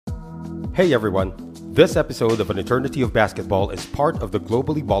Hey everyone, this episode of An Eternity of Basketball is part of the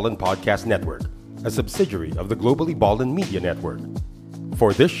Globally Ballin Podcast Network, a subsidiary of the Globally Ballin Media Network.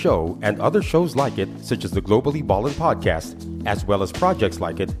 For this show and other shows like it, such as the Globally Ballin Podcast, as well as projects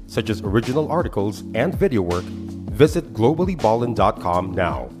like it, such as original articles and video work, visit globallyballin.com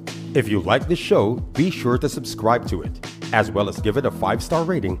now. If you like this show, be sure to subscribe to it, as well as give it a 5-star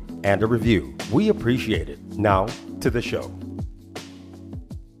rating and a review. We appreciate it. Now, to the show.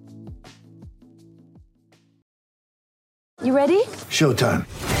 You ready? Showtime.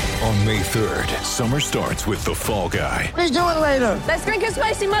 On May 3rd, summer starts with The Fall Guy. Let's do it later. Let's drink a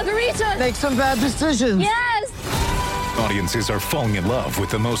spicy margarita. Make some bad decisions. Yes! Audiences are falling in love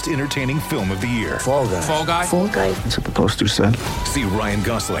with the most entertaining film of the year. Fall Guy. Fall Guy? Fall Guy. That's what the poster said. See Ryan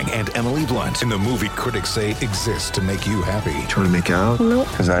Gosling and Emily Blunt in the movie critics say exists to make you happy. Trying to make it out? Nope.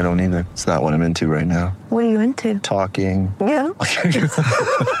 Because I don't either. It's not what I'm into right now. What are you into? Talking. Yeah.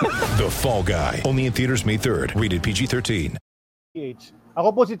 The Fall Guy. Only in theaters May 3rd. Rated PG-13.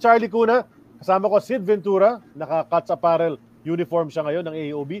 Ako po si Charlie Cuna, kasama ko Sid Ventura, naka-Cuts Apparel uniform siya ngayon ng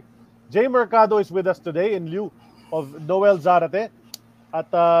AOB. Jay Mercado is with us today in lieu of Noel Zarate.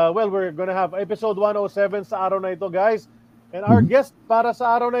 At we're gonna have episode 107 sa araw na ito, guys. And our guest para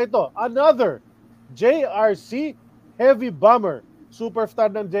sa araw na ito, another JRC heavy bomber.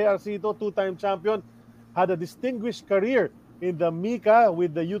 Superstar ng JRC ito, two-time champion, had a distinguished career in the Mika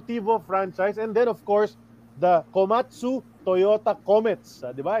with the Utivo franchise, and then of course, the Komatsu Toyota Comets,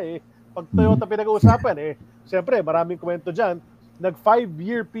 di ba? Pag Toyota pinag-uusapan, siyempre, maraming kwento dyan.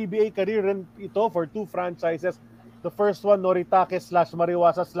 Nag-5-year PBA career rin ito for two franchises. The first one, Noritake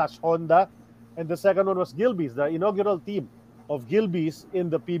 /Mariwasa/Honda. And the second one was Gilbey's, the inaugural team of Gilbey's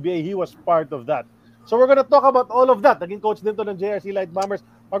in the PBA. He was part of that. So we're gonna talk about all of that. Naging coach din to ng JRC Light Bombers.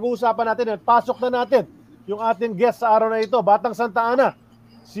 Pag-uusapan natin at pasok na natin yung ating guest sa araw na ito, Batang Santa Ana,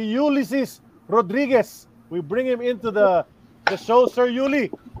 si Ulysses Rodriguez. We bring him into the show. Sir Yuli,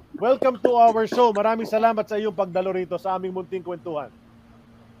 welcome to our show. Maraming salamat sa iyong pagdalo rito sa aming munting kwentuhan.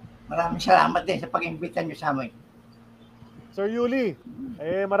 Maraming salamat din sa pag-imbita niyo sa amin. Sir Yuli,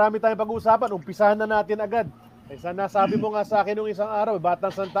 marami tayong pag-uusapan. Umpisahan na natin agad. Nasabi mo nga sa akin nung isang araw,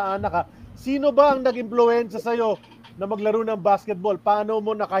 Batang Santa Ana ka. Sino ba ang nag-impluwensya sa'yo na maglaro ng basketball? Paano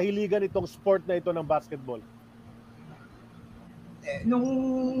mo nakahiligan itong sport na ito ng basketball?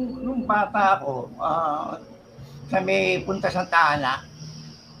 Nung bata ako, sa may Punta Santa Ana,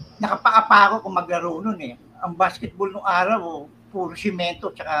 nakapakapa ako kung maglaro nun eh. Ang basketball nung araw, puro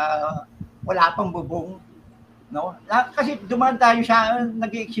simento, tsaka wala pang bubong. No? Kasi dumaan tayo sa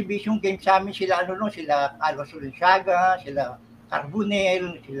nag-exhibition game sa amin, sila sila Carlos Olensiaga, sila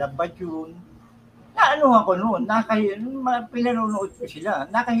Carbonell, sila Bajun. Naano ako noon, pinanonood ko sila,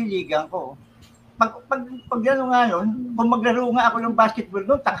 nakahiligan ko. Pag gano'n nga nun, kung maglaro nga ako ng basketball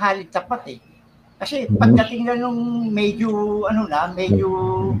nun, tanghalit tapat eh. Kasi pagdating na nung medyo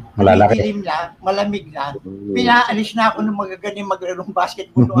dilim na, malamig na, pinaalis na ako ng magagaling maglaro ng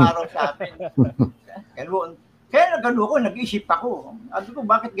basketball nung araw sa amin. Kaya nagano ako, nag-isip ako. Sabi ko,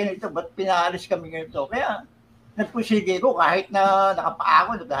 bakit ganito? Ba't pinaalis kami ganito? Kaya nagpusige ko kahit na nakapaa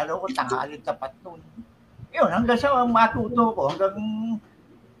ako, naglaro ko, tanghalit tapat nun. Yun, hanggang sa matuto ko, hanggang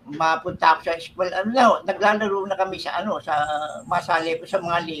mapunta ako sa school, naglalaro na kami sa masali ko sa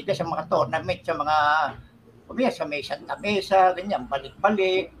mga liga, sa mga tournament, sa mga, sa may Santa Mesa, ganyan,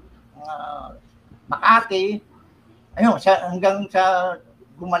 balik-balik, Makati. Ayun, hanggang sa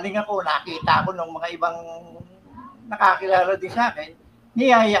gumaling ako, nakita ako ng mga ibang nakakilala din sa akin,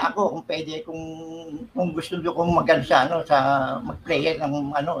 niyaya ako kung pwede, kung gusto nyo kong mag-player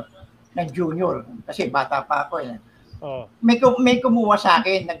ng junior, kasi bata pa ako eh. Oh. May kumuha sa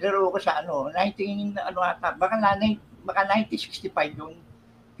akin, naglaro ko sa baka 1965 yun.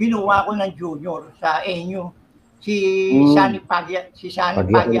 Kinuha ko ng junior sa NU. Si Sunny Pagya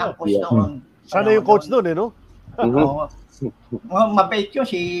ang coach noon. Sana yung coach noon no? Oo. Mabait yun,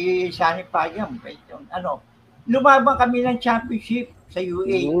 si Sunny Pagya, mabait yun. Lumaban kami ng championship sa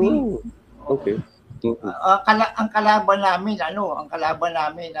UAP. Okay. Ang kalaban namin,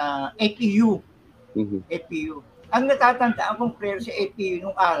 APU. APU. Ang natatandaan kong player sa APU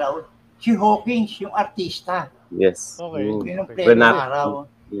nung araw, si Hawkins, yung artista. Yes. Okay. Yun yung player nung araw.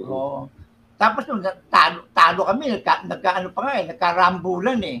 Oo. Tapos nung talo kami,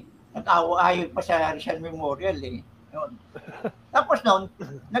 nagkarambulan eh. Nag-awa-ayaw pa sa Rizal Memorial eh. Yun. Tapos noon,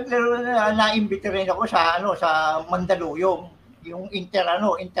 na-imbita rin ako sa Mandaluyong, yung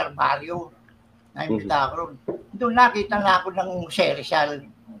Interbarrio. Na-imbita ako ron. Doon nakita na ako ng Rizal,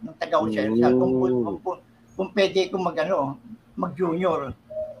 ng taga-Rizal, kung pwede kong mag-junior.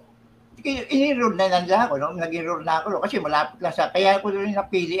 Inirol na lang ako, no? Nag-enroll na ako, no? Kasi malapit lang kaya ko rin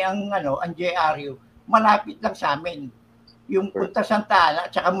napili ang JRU, malapit lang sa amin. Yung Punta Santa Ana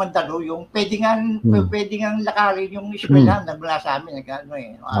at saka Mandaluyong, pwede nga lakarin yung eskwelahan na mula sa amin.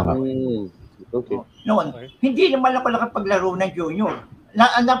 Okay. Noon, hindi naman ako nakapaglaro ng junior.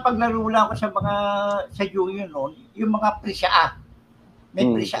 Napaglaro lang ako sa junior noon, yung mga pre-A. May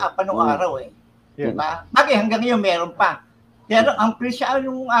pre-A pa nung araw eh. Yeah. Diba? Bagay, hanggang ngayon meron pa. Pero ang pre-A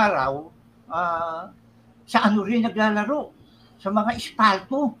nung araw, sa rin naglalaro? Sa mga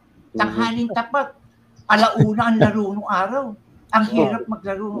espalto. Tanghaling tapat. Alauna ang laro nung araw. Ang hirap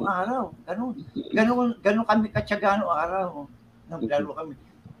maglaro nung araw. Ganun kami katsaga nung araw. Naglaro kami.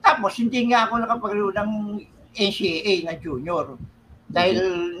 Tapos, hindi nga ako nakapaglaro ng NCAA na junior.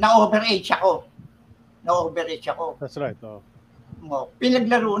 Dahil na-overage ako. That's right.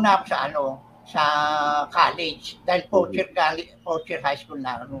 Pinaglaro na ako sa college. Dahil Poacher High School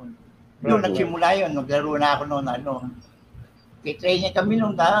na ako noon. Doon nagsimula yun. Naglaro na ako noon. Training kami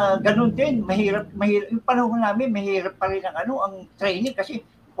noon. Ganun din. Mahirap. Yung panahon namin, mahirap pa rin ang training. Kasi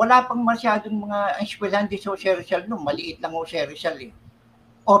wala pang masyadong mga eskwelahan din sa Jose Rizal noon. Maliit lang Jose Rizal eh.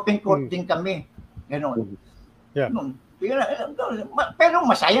 Open court din kami. Ganun. Yeah. Pero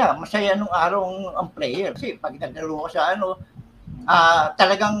masaya nung araw ang player. Kasi pag naglaro ko sa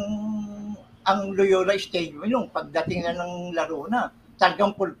talagang ang Loyola Stadium yung pagdating na ng laro na,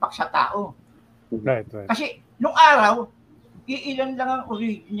 talagang pulpak sa tao. Right. Kasi nung araw, ilan lang ang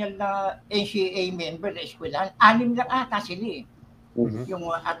original na NCAA member na eskwelahan. 6 lang ata sila eh. Yung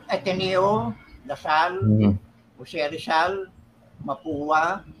Ateneo, Lasal, Jose Rizal,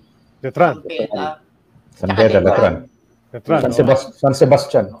 Mapua, Letran. San Pedro, Letran. San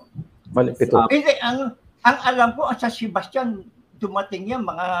Sebastian. Mali, 7. Hindi, ang alam ko, sa Sebastian, dumating yan,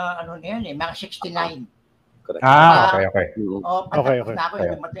 mga mga 69. Okay. Okay.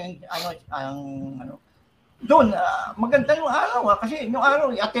 Dumating, doon, maganda yung araw, kasi yung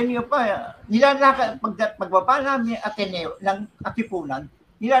araw, Ateneo pa, nilalakad, pagbaba namin Ateneo, ng Katipunan,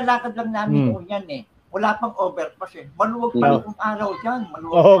 nilalakad lang namin noon yan eh. Wala pang overpass eh. Maluwag pa yung araw dyan.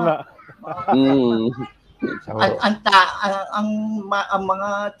 Oo nga. Ang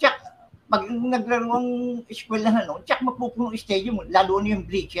mga tsak, pag naglaro ang eskwelahan, tsak mapupunong stadium, lalo na yung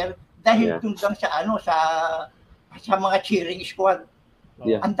bleacher, dahil dun lang sa mga cheering squad.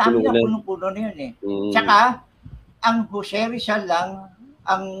 Ang dami na punong-puno na yun eh. Tsaka, ang Jose Rizal lang,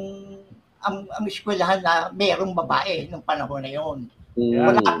 ang eskwelahan na mayroong babae nung panahon na yun.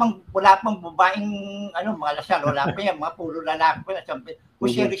 Wala pang babaeng mga Lasal, wala pa yan, mga puro lalaki pa.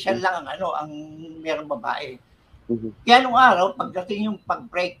 Jose Rizal lang ang mayroong babae. Kaya nung araw, pagdating yung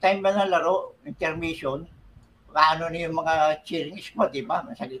pag-break time na laro, intermission, na yung mga cheering squad, di ba?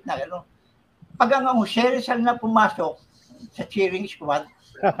 Sa gitna, Pag ang Jose Rizal na pumasok sa cheering squad,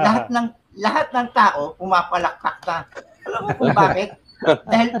 lahat ng tao pumapalakpak na. Alam mo kung bakit?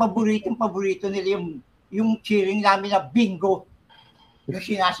 Dahil paborito nila yung cheering namin na bingo. Yung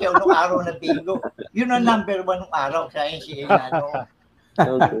sinasayaw nung araw na bingo. Yun ang number 1 nung araw sa NCAA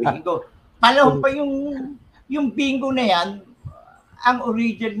bingo. Panahon pa yung bingo na yan, ang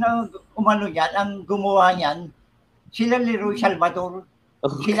original na ang gumawa niyan, sila Leroy Salvador.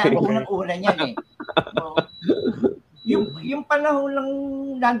 Sila ang unang-una niyan eh. Yung panahon lang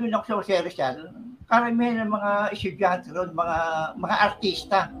nandun ako sa Jose Rizal, karamihan ng mga estudyante ron, mga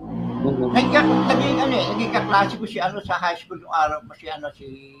artista. Naging kaklase ko sa high school yung araw pa si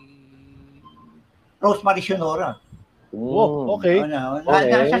Rosemary Sonora. Oh, okay.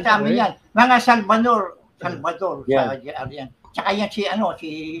 Nasa sa amin yan. Mga Salvador sa JR yan. Tsaka yan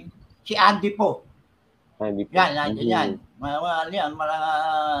si Andy po. Yan, nandiyan yan.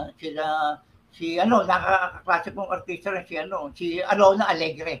 Nakakaklase kong artista rin si Alona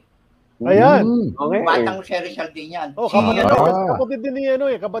Alegre. Ayan. Okay. Batang Jose Rizal din yan. Kapatid din ni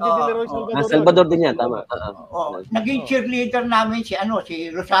kapatid din ni Roy Salvador. Salvador din yan, tama. Naging cheerleader namin si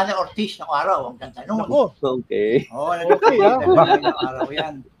Rosana Ortiz ng araw. Ang ganda nun. Okay. Okay, ng araw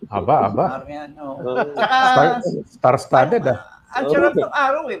yan. Aba. Araw yan. Saka, star-studded Ang sarap ng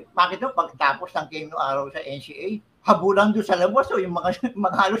araw eh. Bakit pagtapos ng game ng araw sa NCAA, habulan doon sa labas yung mga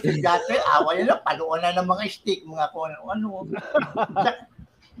halos yung dati, away na, paluan na ng mga stick, mga kung ano.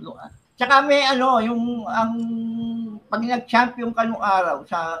 Tsaka may pag nag-champion ka nung araw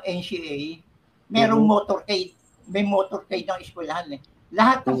sa NCAA, merong motorcade. May motorcade ng eskwelahan eh.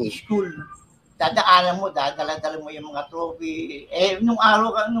 Lahat ng school, dadala-dala mo yung mga trophy. Nung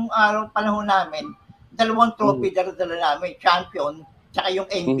araw panahon namin, 2 trophy dala namin, champion, tsaka yung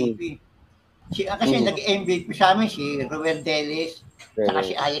MVP. Kasi nag-MVP sa amin si Ruel Delis, tsaka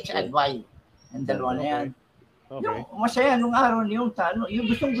si Alex Advay. Ang dalawa na yan. Okay. Yung masaya nung araw na yung yung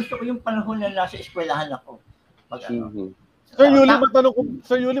gustong-gusto ko yung panahon na nasa eskwelahan ako. Pag ano. Sir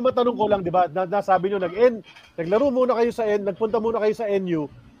Yuli, matanong ko lang, di ba? Nasabi nyo, naglaro muna kayo sa nagpunta muna kayo sa NU,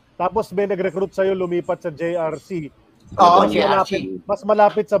 tapos may nag-recruit sa'yo lumipat sa JRC. Oo, JRC. Mas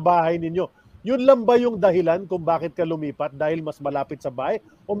malapit sa bahay ninyo. Yun lang ba yung dahilan kung bakit ka lumipat? Dahil mas malapit sa bahay?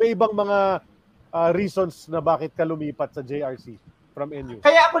 O may ibang mga reasons na bakit ka lumipat sa JRC from NU?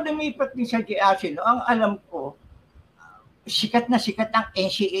 Kaya ako lumipat din sa JRC. No? Ang alam ko, sikat na sikat ang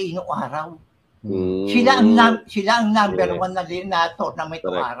NCAA noong araw. Sila ang number one na tournament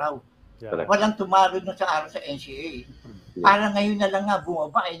noong araw. Yeah. Walang tumalo nun sa araw sa NCAA. Para ngayon na lang nga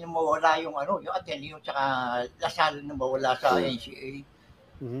bumaba ay mawala yung Ateneo tsaka Lasal na mawala sa NCAA.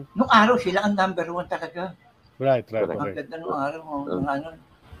 Noong araw sila ang number one talaga. Right. Ang ganda noong araw.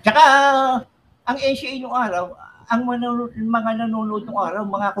 Tsaka ang NCAA noong araw, ang mga nanonood noong araw,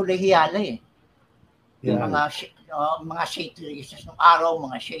 mga kolehiyala eh. Yeah. Mga St. Teresa's ng araw,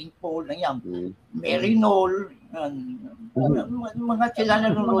 mga St. Paul, yan. Marinol, mga sila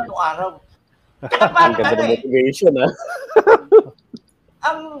nanonood ng araw. Ang ganda ng motivation, ha?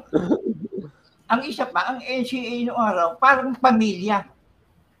 Ang isa pa, ang NCAA noong araw, parang pamilya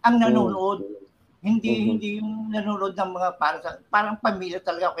ang nanonood. Hindi yung nanonood ng mga parang pamilya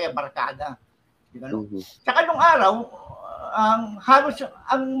talaga, kaya barkada. Saka nung araw, halos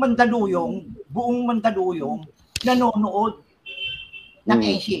ang buong Mandaluyong, nanonood ng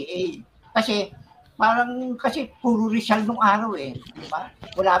NCAA. Kasi puro Rizal nung araw eh. Diba?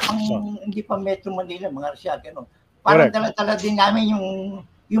 Wala pang, hindi pa Metro Manila, mga Rizal, gano'n. Parang dala-dala din namin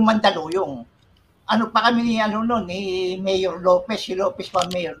yung Mandaluyong. Ano pa kami ni Mayor Lopez, si Lopez pa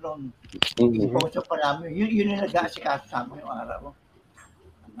Mayor noon. Iposo pa namin. Yun yung nag-aasikaso sa amin yung araw.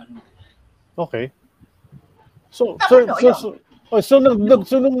 Okay. So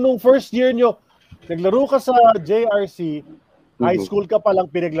nung first year nyo, naglaro ka sa JRC, high school ka pa lang,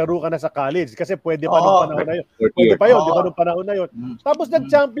 pinaglaro ka na sa college kasi pwede pa nung panahon na yun. Pwede pa yun, di ba nung panahon na yun? Tapos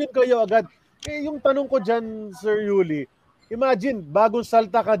nag-champion kayo agad. Yung tanong ko dyan, Sir Yuli, imagine, bagong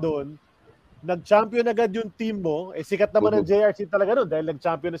salta ka doon, nag-champion agad yung team mo, sikat naman ang JRC talaga noon dahil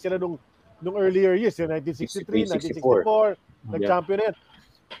nag-champion na sila nung earlier years, yung 1963, 1964, nag-champion na yan.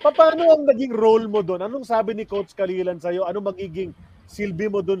 Paano ang naging role mo doon? Anong sabi ni Coach Kalilan sa'yo? Anong magiging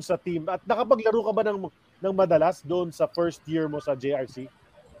silbi mo doon sa team? At nakapaglaro ka ba ng madalas doon sa first year mo sa JRC?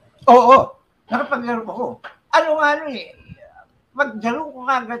 Oo, nakapaglaro ako. Maglaro ko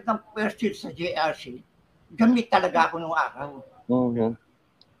agad ng first year sa JRC, gamit talaga ako nung araw.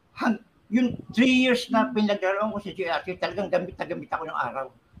 Yung 3 years na pinaglaro ko sa JRC, talagang gamit na gamit ako ng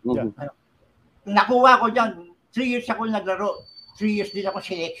araw. Nakuha ko dyan, 3 years ako naglaro, 3 years din ako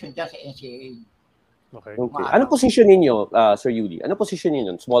selection dyan sa NCAA. Okay. Anong position ninyo, Sir Yuli? Anong position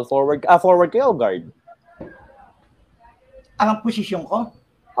ninyo? Small forward? Forward kayo o guard? Ang posisyon ko?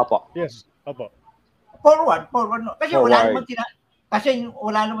 Apo. Yes, apo. Forward. No. Kasi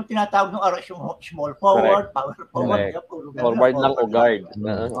wala naman tinatawag ng araw yung small forward, power forward. Forward lang o guard.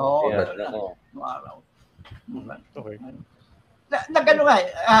 Oo. Okay. Nagano nga,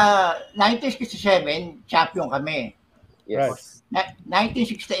 1967, champion kami. Yes.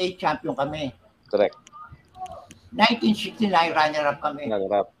 1968, champion kami. Correct. 1969, runner-up kami.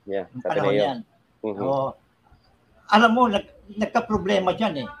 Runner-up, yeah. Panahon yan. Alam mo, nagka-problema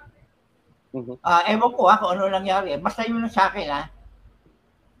dyan eh. Ewan ko kung ano nangyari. Basta yun lang sa akin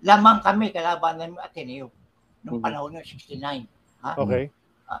lamang kami kalaban ng Ateneo noong panahon ng 69. Okay.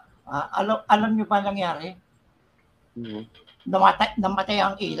 Alam niyo ba nangyari? Namatay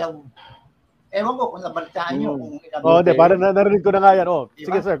ang ilaw. Ewan ko kung nabalitaan niyo kung ilan. Parang narinig ko na nga yan.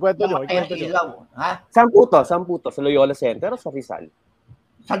 Sige sir, kwento niyo. Namatay ang ilaw. Saan po to? Sa Loyola Center o sa Rizal?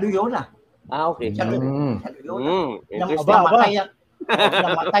 Sa Loyola. Okay. Sa Loyola.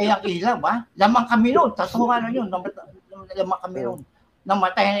 Namatay ang ilaw, Lamang kami noon. Tatuwa na yun. Lamang kami noon.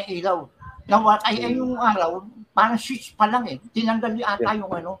 Namatay ang ilaw. Namatay ay yung araw, parang switch pa lang eh. Tinanggal niya ata yung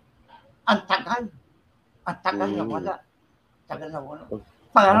Ang tagal na wala.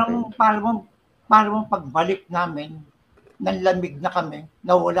 Parang pagbalik namin, nanlamig na kami,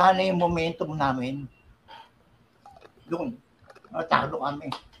 nawala na yung momentum namin. Doon. Natalo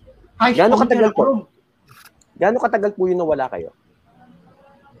kami. Gaano katagal po yun nawala kayo?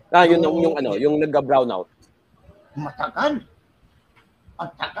 Yung nag-brownout. Matagal.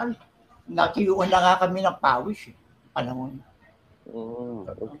 Ang tagal. Natiyuan na nga kami ng pawis eh. Panahon.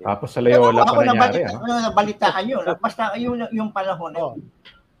 Okay. Tapos sa Loyola pa nangyari. Nabalitaan yun. Basta yung panahon.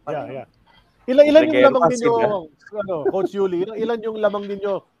 Yeah. Ilan yung lamang ninyo, Coach Yuli? Ilan yung lamang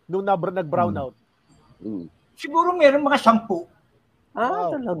ninyo nung nag-brownout? Siguro meron mga 10.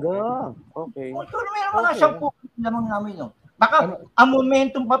 Wow. Talaga. Okay. Ito naman yung mga 10 lamang namin, no? Baka ang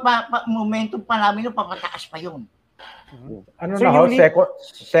momentum pa namin, no, papataas pa yun. Ano So na ho? Yuli-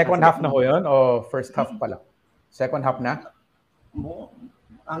 Second half na ho yun o first half pa lang? Second half na?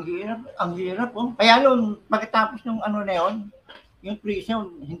 Ang hirap po. Kaya noon, pagkatapos ng ano na yun, yung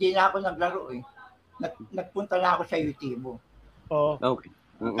prison, hindi na ako naglaro eh. Nagpunta na ako sa UTIBO. Oo. Okay.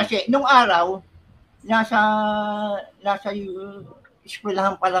 Kasi nung araw, nasa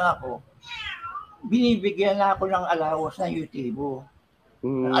eskwelahan pa lang ako, binibigyan na ako ng allowance ng UTIBO.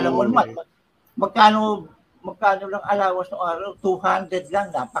 Alam mo naman, magkano lang allowance ng araw? 200 lang,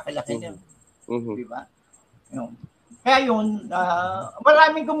 napakalaki niya. Di ba? Yun. Kaya yun,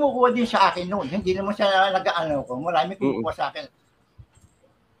 maraming kumukuha din sa akin noon. Hindi naman siya nag-ano ko. Maraming kumukuha sa akin.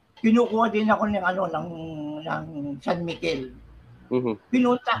 Kinukuha din ako ng San Miguel.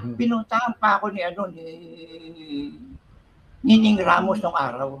 Pinuntahan pa ako ni Nining Ramos nung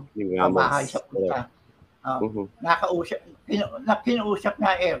araw. Ang bahay sa punta. Kinausap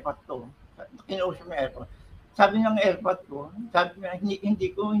na airport to. Sabi ng airport ko, sabi niya,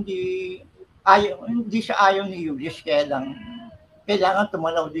 hindi siya ayaw ni Julius, kaya lang kailangan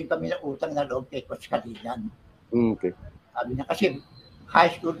tumalaw din kami ng utang na loob kay Coach Kalilan. Okay. Sabi niya, kasi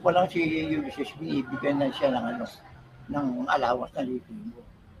high school pa lang si Julius, binibigyan na siya ng allowance na UTIBO.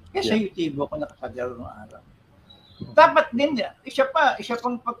 Kaya sa UTIBO ako nakapaglaro ng araw. Dapat din, isa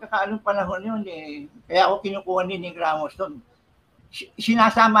pang pagkakaalong panahon yun eh. Kaya ako kinukuha ni Nick Ramos doon.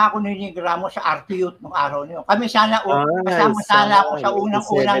 Sinasama ako ni Nick Ramos sa RPU nung araw niyo. Kami kasama ako sa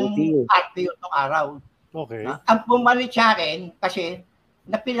unang-unang RPU nung araw. Okay. Ang pumalit sa akin, kasi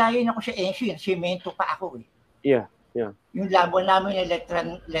napilayin ako sa NC, simento pa ako eh. Yeah. Yung laban namin ng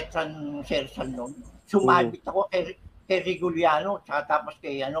Letran Sersan noon, sumabit ako kay Reguliano, tapos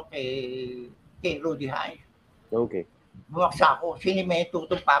kay Rudy Hines. Okay. Bumaksa ako, sinimento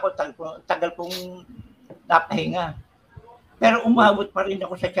pa ako, tagal kong napahinga. Pero umabot pa rin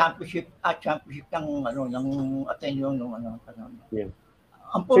ako sa championship ng Ateneo nung Yeah.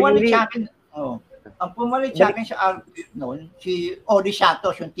 Ang pumalit sa akin, sa RPF noon, si Odi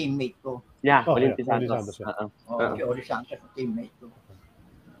Santos, yung teammate ko. Yeah, Okay, Olympia Santos. Si Odi Santos, yung teammate ko.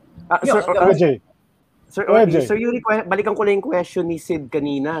 Sir Yuri, balikan ko lang yung question ni Sid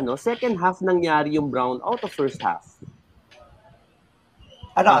kanina, no? Second half nangyari yung brown out of first half?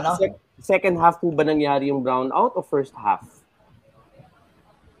 Ano? Second half po ba nangyari yung brown out of first half?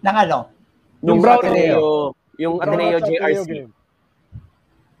 Nang ano? Yung brown Ateneo, yung Ateneo JRC.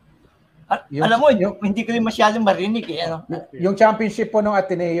 Alam mo, hindi ko rin masyadong marinig eh. Yung championship po ng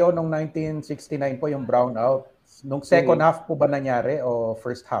Ateneo noong 1969 po, yung brown out. Nung second half po ba nangyari o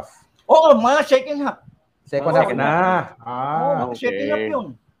first half? Oo, mga second half. Second half na. Second half yun.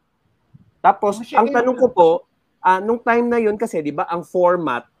 Tapos, ang tanong ko po, nung time na yun kasi, di ba, ang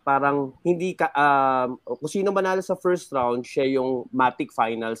format, parang hindi ka, kung sino manalo sa first round, siya yung Matic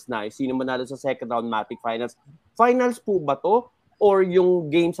Finals na. Sino manalo sa second round, Matic Finals. Finals po ba to? Or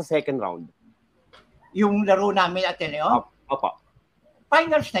yung game sa second round? Yung laro namin Ateneo? Opo.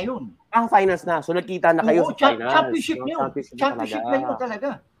 Finals na yun. Finals na. So, nagkita na kayo sa finals. Championship na yun. Championship na yun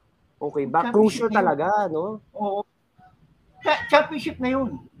talaga. Okay. Crucial talaga, no? Oo. Championship na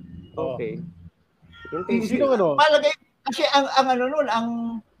yun. Okay. Malagay, kasi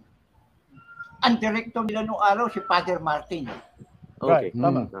ang director nila nung araw, si Father Martin. Okay.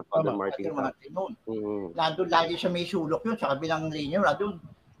 Tama. Father Martin noon. Nandun lagi sa may sulok yun, sa kabilang linya. Nandun,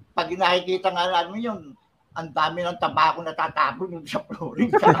 pag nakikita nga namin yun, ang dami ng tabako na tatapon yung sa flooring.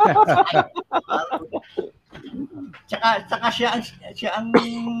 Tsaka siya ang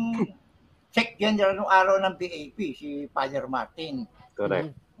check general nung araw ng BAP, si Father Martin. Correct.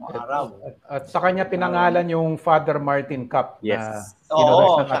 Araw. At sa kanya pinangalan yung Father Martin Cup. Yes.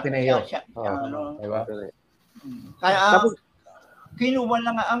 Sinulat ng Ateneo. Diba? Kaya kinuha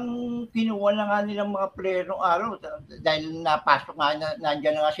na nga nilang mga player nung araw dahil napasok nga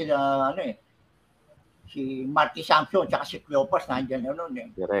nandiyan na nga sila si Marty Sampson at si Cleopas nandiyan na noon eh.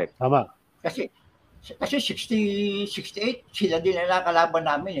 Correct. Tama. Kasi 68 sila din na kalaban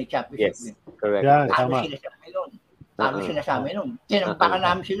namin eh, championship. Yes. Correct. Yan, tama. Tama sila sa amin noon. Tinampakan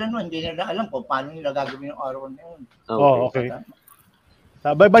namin sila noon, hindi nila alam kung paano nila gagawin yung araw na yun. Okay.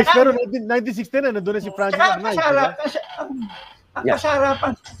 Vice Pero 1960 na nandun na si Francis Arnaiz. Ang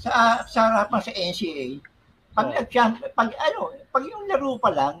kasarapan sa NCAA, pag yung laro pa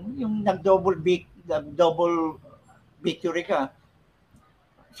lang, yung double victory ka,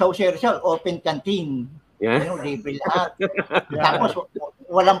 social, open canteen, libre lahat. Tapos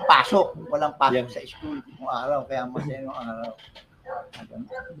walang pasok sa school ng araw, kaya masaya ng araw.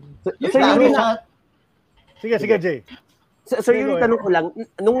 Sige, Jay. Sir Yuli, tanong ko lang,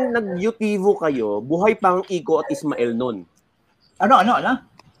 nung nag-Utivo kayo, buhay pang Iko at Ismael nun? Ano?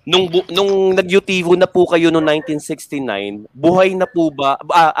 Nung nag-Utivo na po kayo noong 1969, buhay na po ba,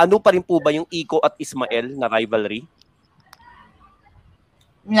 ano pa rin po ba yung Iko at Ismael na rivalry?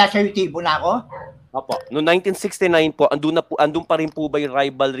 Nasa Utivo na ako? Opo. Noong 1969 po, andun pa rin po ba yung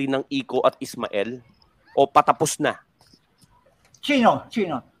rivalry ng Iko at Ismael? O patapos na? Sino?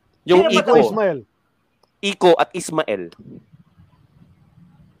 Yung Sino ba Iko, Ismael. Iko at Ismael.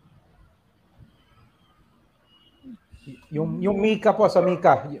 Yung Mika po sa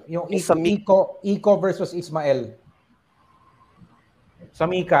Mika. Yung Sa Iko versus Ismael. Sa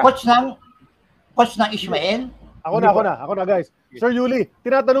Mika. Coach ng Ismael? Ako na guys. Sir Yuli,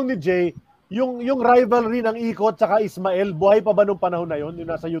 tinatanong ni Jay, yung rivalry ng Iko at saka Ismael, buhay pa ba nung panahon na yon? Yung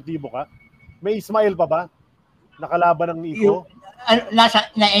nasa Utivo ka? May Ismael pa ba? Nakalaban ng Iko?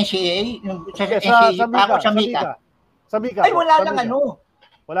 Nasa NCAA? Sa Mika. Sa Mika. Ay, wala nang ano.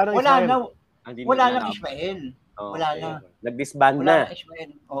 Wala nang Ismael. Wala nang Ismael. Wala na. Nag-disband Wala na. nang Ismael.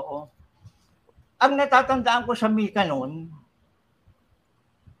 Oo. Ang natatandaan ko sa Mika noon,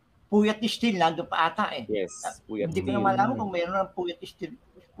 Puyat Steel, nandun pa ata eh. Yes, Puyat Hindi ko Steel. na malaman kung mayroon ng Puyat Steel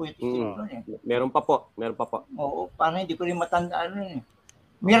noon eh. Meron pa po. Oo, parang hindi ko rin matandaan nun eh.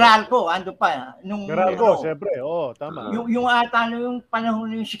 Meralco, ando pa. Meralco, siyempre. Oo, tama. Yung ata, yung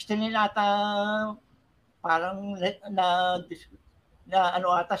panahon yung 69 ata, parang na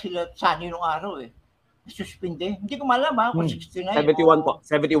ano ata sila Sani nung araw eh. Suspende. Hindi ko malaman kung 69. 71 po.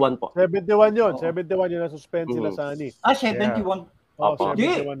 71 yun. 71 yun na suspend sila Sani. 71. Oh,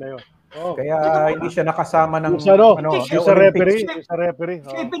 Hindi. 71 na yun. Oh. Kaya hindi siya nakasama ng yung sa referee.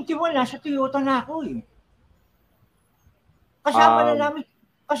 71 nasa Toyota na ako eh. Kasama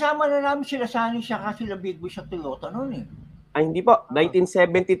na namin sila Sani siya sila Big Boy sa Toyota noon eh. Ay, hindi po.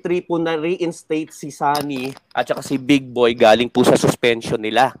 1973 po na reinstate si Sani at saka si Big Boy galing po sa suspension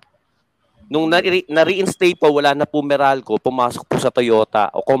nila. Nung na-reinstate po, wala na po Meralco, pumasok po sa Toyota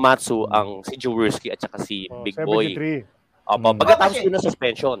o Komatsu ang si Jaworski at saka si Big Boy. 73. Opo, pagkatapos po na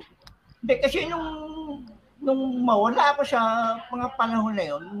suspension. Hindi, kasi nung mawala ako sa mga panahon na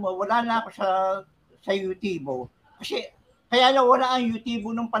yun, mawala na ako sa Utivo. Kasi, kaya nawala ang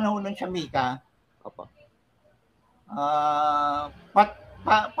Utivo nung panahon ng Mika. Opo.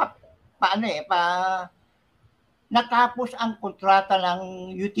 Natapos ang kontrata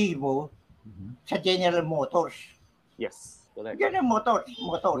ng Utivo sa General Motors. Yes. Correct. General Motors,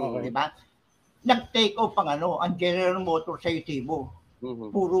 okay. Di ba? Nag-take off ang General Motors sa Utivo.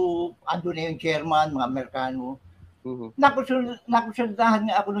 Puro ando na yung German, mga Amerikano. Nakusundahan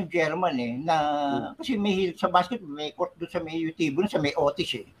nga ako ng German eh, na kasi may hilig sa basketball, may court doon sa may Utivo, sa may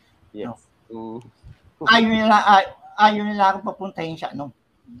Otis eh. Yes. Ayaw nila akong papuntahin sa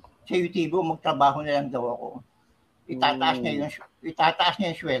Utivo, magtrabaho na lang daw ako. Itataas niya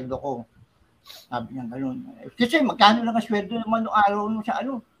yung sweldo ko. Sabi niya gano'n. Kasi magkano lang ang sweldo naman noong araw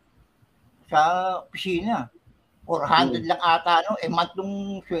sa opisina. 400 lang ata, month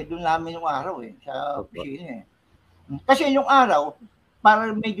nung sweldo namin nung araw sa opisina eh. Kasi yung araw, para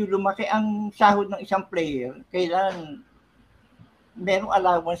medyo lumaki ang sahod ng isang player, kailangan merong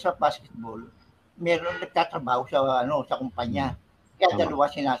allowance sa basketball, merong nagtatrabaho sa kumpanya. Kaya dalawa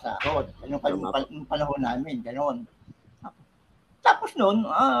sinasahod. Yung panahon namin, gano'n. Tapos noon,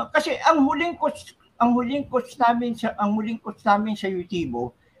 kasi ang huling coach namin sa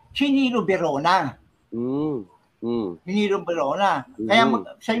Utivo, si Nilo Verona. Nilo Verona. Kaya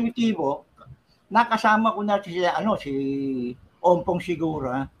sa Utivo, nakasama ko na si Ompong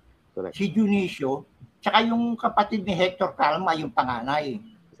Sigura, si Dionisio, tsaka yung kapatid ni Hector Calma, yung panganay.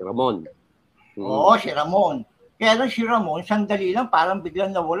 Si Ramon. Oo, si Ramon. Kaya lang si Ramon, sandali lang, parang biglang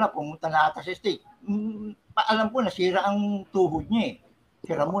nawala, pumunta na ata sa state. Alam ko, nasira ang tuhod niya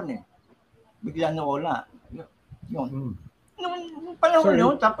si Ramon biglang nawala. Yun. Nung panahon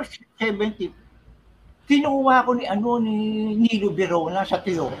yun, tapos 70, kinuha ko ni Nilo Verona sa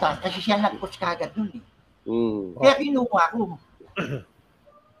Toyota kasi siya nag-coach kagad nun Kaya kinuha ko.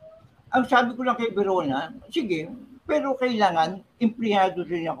 Ang sabi ko lang kay Verona, sige, pero kailangan empleyado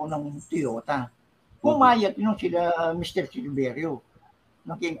rin ako ng Toyota. Pumayat nung sila Mr. Silverio.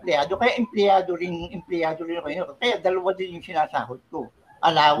 Nag-empleyado. Kaya empleyado rin ako. Kaya dalawa din yung sinasahod ko.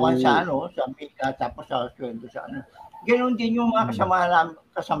 Allowance sa Mika, tapos sa sweldo sa Ganoon din yung mga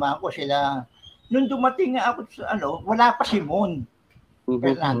kasama ko sila. Nung dumating nga ako sa wala pa si Mon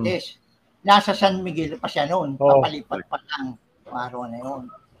Fernandez. Nasa San Miguel pa siya noon. Papalipat pa lang araw na yun.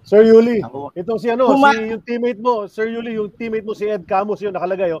 Sir Yuli, itong yung teammate mo, Sir Yuli, yung teammate mo si Ed Camus yun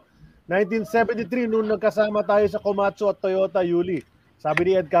nakalagay 1973 nung nagkasama tayo sa Komatsu at Toyota, Yuli. Sabi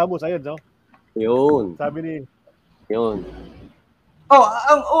ni Ed Camus, ayun, Yun. Sabi ni Yun. Oh,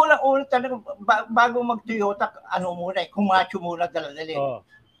 ang unang talaga, bago mag-Toyota, ano muna, Komatsu muna dala-dali. Oh,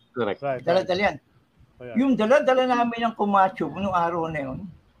 Correct. right. Dala-dali yan. Oh, yeah. Yung dala-dala namin ng Komatsu, nung araw na yun,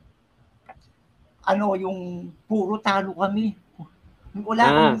 yung puro talo kami.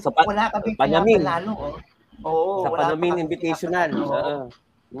 Wala kami Panamin. panalo. Oo, Sa Panamin Invitational.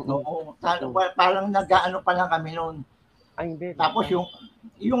 Oo, parang nag-aano pa lang kami noon. Ay, hindi. Tapos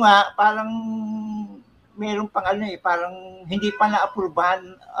yung parang meron pang parang hindi pa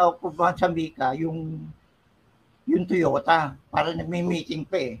na-approvehan sa Mika yung Toyota. Parang nagme-meeting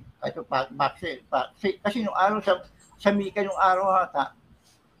pa eh. Kasi nung araw sa Mika nung araw ata,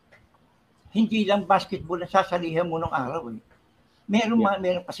 hindi lang basketball na sasalihan mo nung araw eh. Meron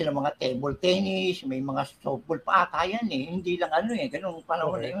pa sila mga table tennis, may mga softball pa ata yan eh. Hindi lang ganung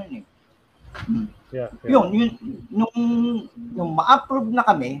panahon na yun eh. Yeah. Yun, nung ma-approve na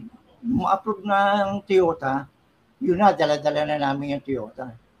kami, ma-approve na ng Toyota, yun na, dala-dala na namin yung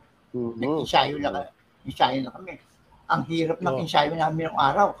Toyota. Nag-ensayo na kami. Ang hirap ng ensayo namin ng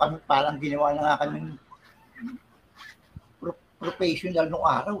araw. Kami parang ginawa na nga kami professional nung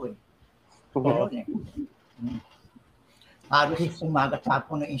araw eh. Gano'n eh. Halos umaga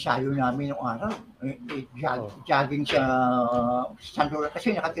tapon ng ensayo namin nung araw. Jogging sa San Lorenzo.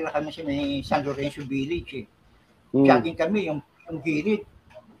 Kasi nakatira kami sa may San Lorenzo Village eh. Jogging kami, yung gilid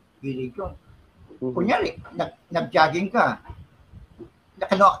yun. Kunyari, nag-jogging ka.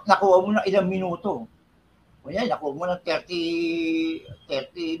 Nakuha mo ng ilang minuto. Kunyari, nakuha mo ng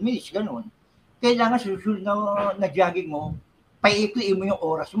 30 minutes, ganun. Kailangan susunod na jogging mo, paiikliin mo yung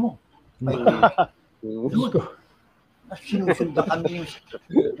oras mo. Sinusundan kami,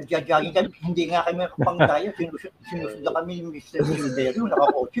 nag-jogging kami, hindi nga kami pang-daya, sinusundan kami ni Mr. Silverio,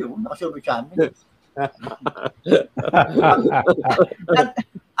 nakakotse, nakasunod sa amin.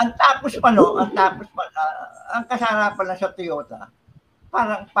 Ang tapos pa, ang kasarapan lang sa Toyota,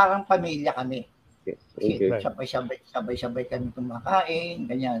 parang pamilya kami. Okay. Sabay-sabay kami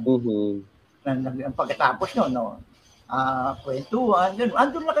kumakain, ganyan. Ang pagkatapos kwentuhan, gano'n.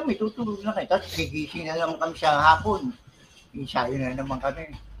 Andun na kami, tutulog na kami. Tapos gigising na naman kami sa hapon. Ensayo na naman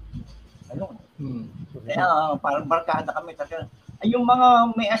kami. Ano? Kaya parang barkada kami. Yung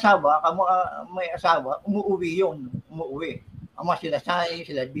mga may asawa, umuwi. Ama sila Sai,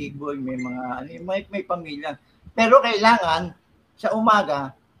 sila Big Boy, may mga may pamilya. Pero kailangan sa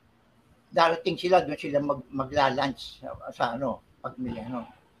umaga darating sila, doon sila magla-lunch sa pagmili.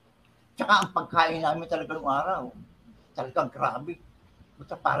 Tsaka ang pagkain namin talaga ng araw, talagang grabe.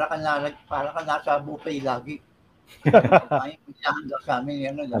 Para ka nasa buffet lagi. Pagkain sa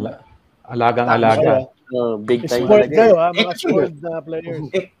amin, Alagang-alaga. Big time. Spoiled kayo mga spoiled na players.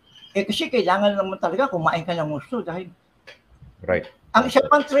 Kasi kailangan naman talaga kumain ka ng gusto dahil Right. ang isa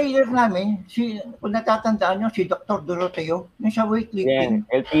pang trainer namin, kung natatandaan nyo, si Dr. Doroteo, yung sa weightlifting.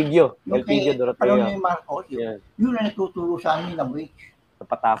 Elpidio Doroteo. Ni Marcos, yun na nagtuturo sa amin ng weight. Sa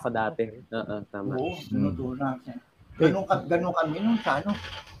Patafa dati. Tama. Oo, tinuturo natin. Ganun kami nung sa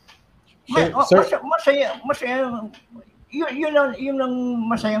Masaya. Yun ang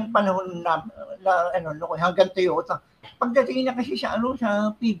masayang panahon na hanggang Toyota. Pagdating na kasi sa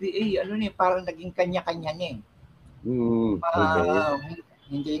PBA, parang naging kanya-kanya na eh.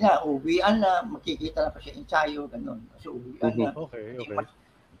 Hindi na, uwian na, makikita na pa siya ensayo, gano'n. So, uwian na. Okay.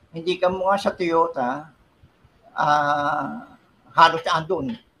 Hindi ka mga sa Toyota, halos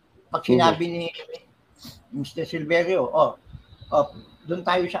andun. Pag sinabi ni Mr. Silverio, doon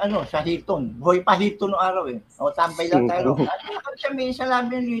tayo sa Hilton. Buhay pa Hilton noong araw eh. Tambay lang tayo. Kami sa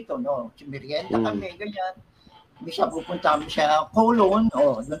labi ng Hilton. Merienda kami, ganyan. Bisa pupunta kami sa Colon.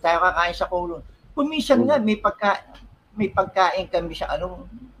 Doon tayo kakain sa Colon. Kuminsan nga, may pagkain kami sa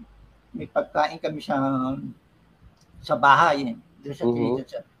sa bahay. Doon sa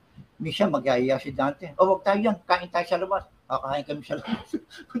Hilton. Minsan mag-iaya si Dante. Wag tayo yan. Kain tayo sa labas. Kakain kami sa labas.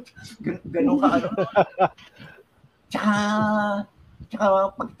 Ganun ka Tsaka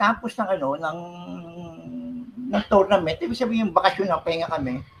pagtapos ng tournament, ibig sabihin yung bakasyon na pahinga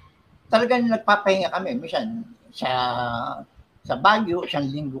kami, talagang nagpapahinga kami. Minsan sa Baguio,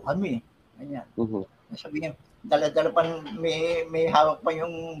 1 linggo kami. Ganyan. Sabihin, dala-dala pa, may hawak pa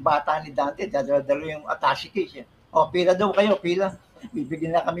yung bata ni Dante, dala-dala yung attache case. Pila daw kayo, pila.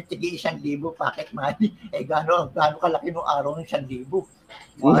 Bibigyan na kami tigi 1,000 pocket money. Gaano kalaki nung araw ng 1,000.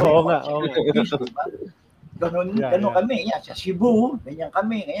 Oo nga. Ganun kami. Yan, sa Cebu, ganyan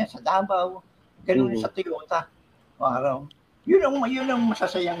kami. Ganyan, sa Davao. Ganun sa Toyota. Araw. Yun ang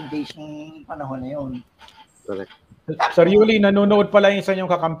masasayang days ng panahon na yun. Correct. Sir Yuli, nanonood pala yung isa niyong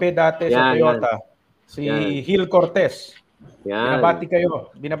kakampi dati sa Toyota. Si Hil Cortez. Binabati kayo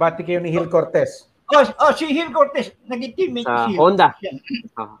ni Hil Cortez. Si Hill Cortez, naging teammate Sa si Honda. Yan.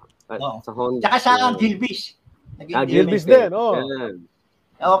 Sa Honda. Tsaka sa Gilbis. Naging Gilbis teammate. din, oh. Yan.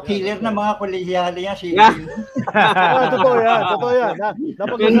 Killer na mga kolehiyali yan si Yeah. Hill. Totoo yan.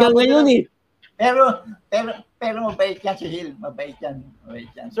 Hanggang ngayon eh. Pero mabait yan si Hill. Mabait yan.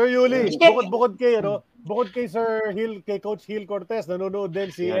 Sir Yuli, bukod kay Sir Hill, kay Coach Hill Cortez, nanonood din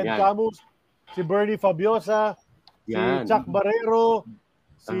si Ed Camus, si Bernie Fabiosa, si Chuck Barrero,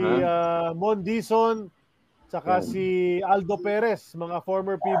 si Mon Dizon, tsaka si Aldo Perez, mga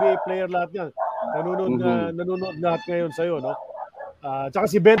former PBA player lahat yan. Nanonood lahat ngayon sa'yo, no? Tsaka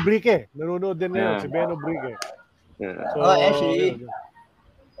si Ben Brique, nanonood din ngayon, si Beno Brique. So,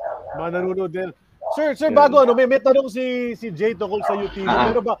 mga nanonood din. Sir, bago may tanong si Jay tungkol sa UTV.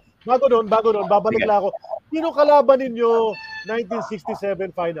 Pero bago doon, babalik lang ako. Sino kalaban ninyo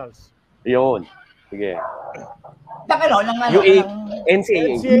 1967 finals? Yun. Sige.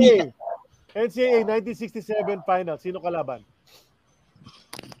 NCAA 1967 finals. Sino kalaban?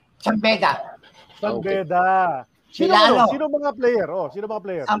 San Beda. Sino mga player? Sino mga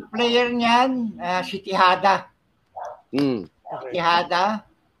player? Ang player niyan, si Tihada. Tihada.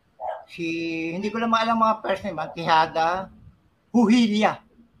 Hindi ko lang maalam mga first name. Tihada. Huhilia.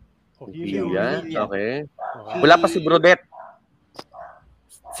 Okay. Wala pa si Brodet.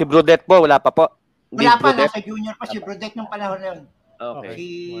 Si Brodet po, wala pa po. Wala pa, nasa junior pa si Brodet nung panahon na yun. Okay. Si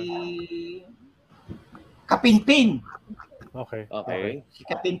Kapinpin. Okay. Si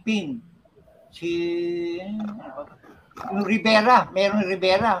Kapinpin. Yung Rivera, meron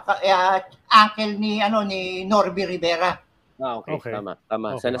Rivera. Uncle ni Norby Rivera. Okay.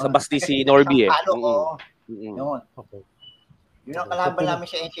 Tama. Sana sa Basti si Norby eh. Yun. Okay. Yun ang kalaban namin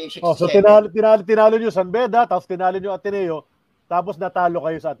sa NCAA 67. So tinalo nyo San Beda, tapos tinalo nyo Ateneo, tapos natalo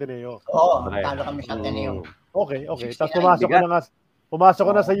kayo sa Ateneo. Natalo kami sa Ateneo. Okay. Tapos pumasok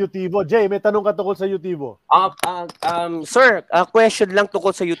ko na sa UTV. Jay, may tanong ka tungkol sa UTV. Sir, question lang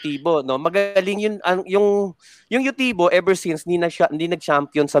tungkol sa UTV, no? Magaling yung UTV ever since hindi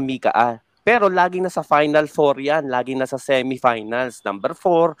nag-champion sa Mika. Pero laging nasa Final 4 yan, laging nasa semifinals, number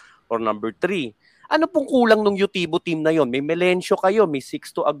 4 or number 3. Ano pong kulang ng UTV team na yon? May Melencio kayo, may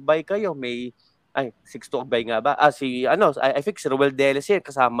Sixto Agbay kayo, Sixto Agbay nga ba? I think si Roel Deles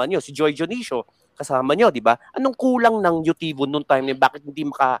kasama nyo, si Joy Dionisio kasama nyo, di ba? Anong kulang ng UTV noong time na bakit hindi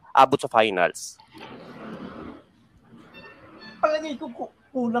makaabot sa finals? Palagay ko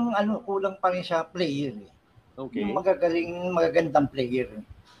kulang pa rin sa player. Okay. Yung magagandang player.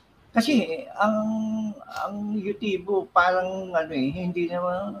 Kasi ang UTV parang hindi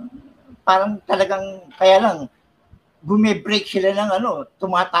naman parang talagang kaya lang bumibreak sila ng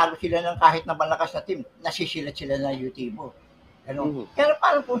tumatalo sila ng kahit na malakas na team, nasisilat sila ng UTV. Kaya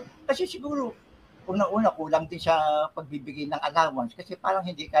parang kasi siguro unang-una kulang din sa pagbibigay ng allowance kasi parang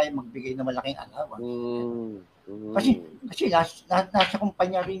hindi kaya magbigay ng malaking allowance. Kasi nasa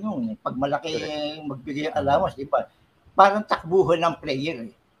kumpanya rin yun. Pag malaki magbigay ng allowance, di ba? Parang takbuhan ng player.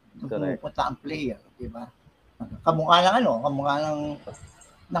 Pupunta ang player, di ba? Kamukha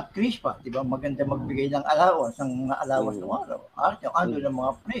ng Chris pa, di ba? Maganda magbigay ng allowance, ng allowance ng araw. Ano ng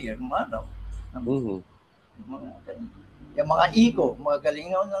mga player ng araw. Yung mga ego, mga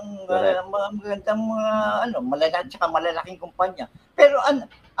galing ng mga magandang mga malalaking kumpanya. Pero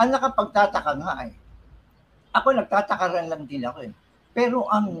ang nakapagtataka nga ako nagtataka lang din ako Pero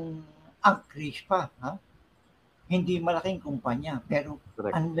ang Chris pa, hindi malaking kumpanya, pero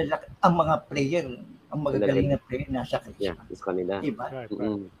ang mga player, ang magagaling na player nasa Chris pa. Sa kanila. Diba?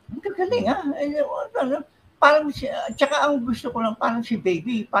 Ang gagaling Parang tsaka ang gusto ko lang parang si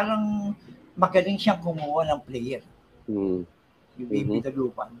Baby, parang magaling siyang kumuha ng player. Si Baby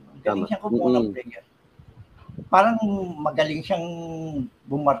Dalupan. Magaling siyang kumuha ng player. Parang magaling siyang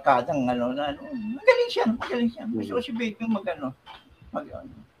bumarkadang magaling siya. Gusto ko si Baby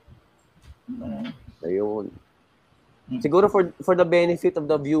Ayun. Siguro for the benefit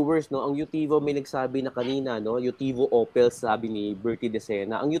of the viewers, no, ang UTV may nagsabi na kanina, no, UTV Opel, sabi ni Bertie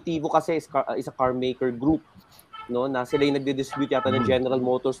Decena. Ang UTV kasi is a car maker group, no, na sila yung nagdi-distribute yata ng General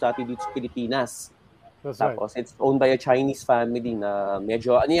Motors dati dito sa Pilipinas. Tapos it's owned by a Chinese family na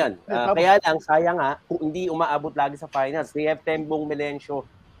medyo kaya lang sayang kung hindi umaabot lagi sa finals. They have Tembong Melencio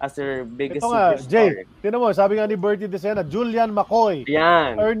as their biggest superstar. Jay, tinan mo, sabi nga ni Bertie Decena, Julian McCoy,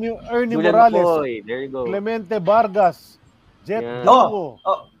 yan. Ernie Julian Morales, McCoy. There you go. Clemente Vargas, Jet Dongo.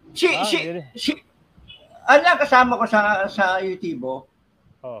 Kasama ko sa UTV.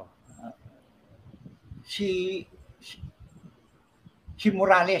 Si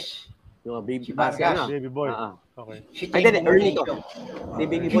Morales. Yung baby, si Vargas. Baby boy. Okay. Si Ernie to. Si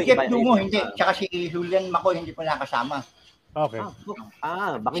Baby Boy. Si Jeff Dungo, hindi. Tsaka si Julian McCoy, hindi po nakasama. Okay.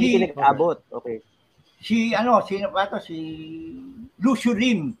 Baka hindi nag-abot. Okay. Sino ba to? Si Lucio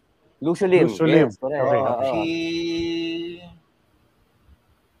Lim. Lucio Lim. Lucio Lim. Yes, correct. Okay.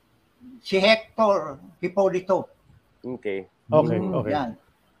 Si Hector Hipolito. Okay. Okay. Yan.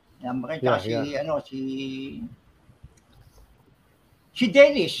 Yeah, si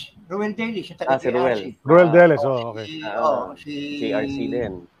Delis, Ruel Delis, yung taga Si Ruel. Ruel Delis, okay. Si RC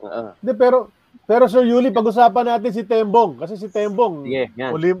din. Hindi, pero Sir Yuli, pag-usapan natin si Tembong. Kasi si Tembong, Sige,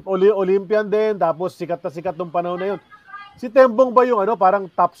 yan. Olympian din, tapos sikat na sikat nung panahon na yun. Si Tembong ba yung parang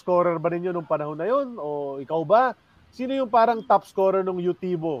top scorer ba ninyo nung panahon na yun? O ikaw ba? Sino yung parang top scorer nung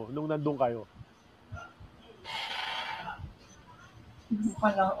UTIBO nung nandun kayo?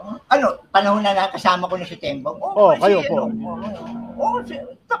 Panahon na nakasama ko na si Tembong. Kayo po.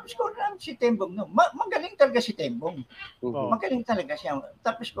 Top scorer namin si Tembong. No. Magaling talaga si Tembong. Magaling talaga siya.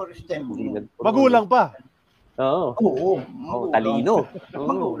 Top scorer si Tembong. Magulang pa. Oo. Talino.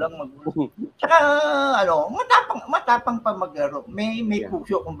 Magulang. Tsaka, matapang pa maglaro. May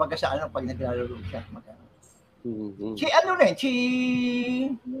puso kumbaga sa pag naglalaro siya.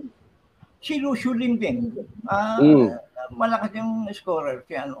 Si Lucio Lim din. Malakas yung scorer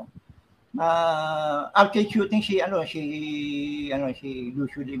si outside shooting si Lucio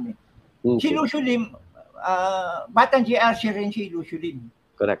Lim. Si Lucio Lim, batang GRC rin si Lucio Lim.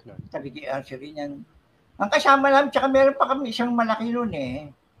 Correct. Taga GRC rin yan. Ang kasama namin, tsaka meron pa kami isang malaki noon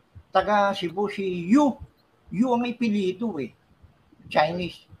taga Cebu, si Yu ang ipilito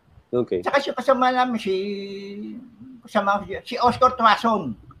Chinese. Okay. Tsaka kasama namin si Oscar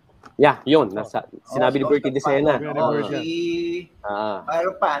Tuason. Yeah, yun. Sinabi ni Bertie Desena. Mayroon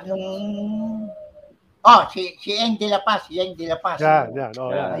pa. Si Eng De La Paz. Yan.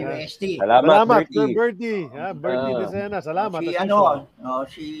 UST. Salamat, Bertie. Bertie Desena. Salamat.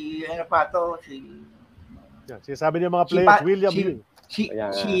 Sabi niya mga players. William Yu. Si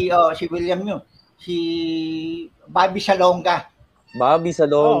William Yu. Si Bobby Salonga. There you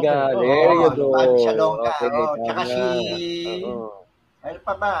go. Bobby Salonga. Okay,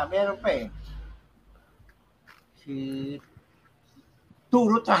 Tsaka meron pa si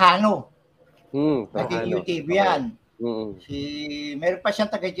Turo Trajano. Naging UTV yan. Meron pa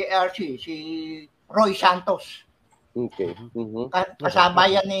siyang taga JRC, si Roy Santos. Okay.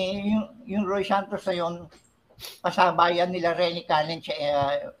 Kasabayan yung Roy Santos na yun, kasabayan nila Renny Cannon,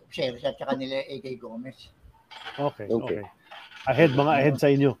 Ceres at saka nila A.K. Gomez. Okay. Mga ahead sa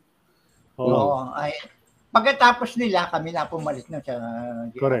inyo. Pagkatapos nila, kami na pumalit na sa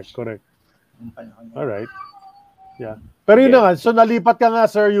Correct. Alright. Yeah. Pero yun na nga, so nalipat ka nga,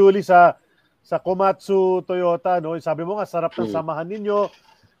 Sir Yuli, sa Komatsu Toyota, no? Sabi mo nga, sarap ng samahan ninyo.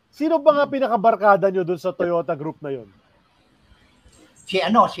 Sino ba nga pinakabarkada nyo dun sa Toyota group na yun?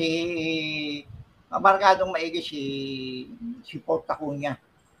 Barkadong maigi si Porta Cunha.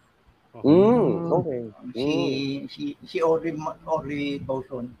 Okay. Si Orly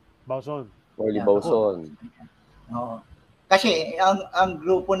Bauson. Orly Bauson. Kasi ang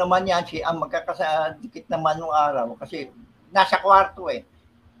grupo naman yan, ang magkakadikit naman nung araw, kasi nasa kwarto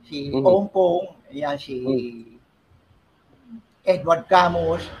Si Pongpong, yan si Edward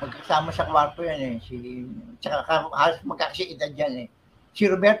Camus, magkasama sa kwarto yan tsaka halos magkakasiedad yan Si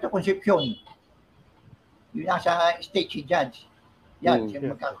Roberto Concepcion, yung nasa state si Judge. Yan,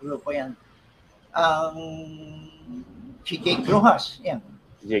 magkakagrupo yan. Si Jake Rojas, yan.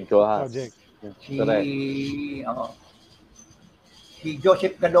 Si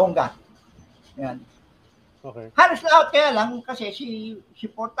Joseph Galonga. Yan. Okay. Halos lahat kaya lang kasi si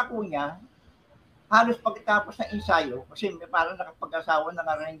Porta Cunha, halos pagkatapos ng ensayo, kasi parang nakapag-asawa na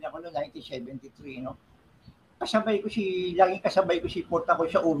narinig ako noong 1973, no? Laging kasabay ko si Porta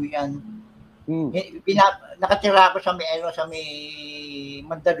Cunha sa uwian. Nakatira ako sa may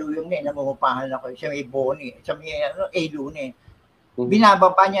Mandaluyong nangungupahan ako sa may Boni, sa may Elune.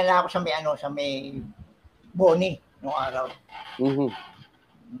 Binababa niya na ako sa may Boni noong araw.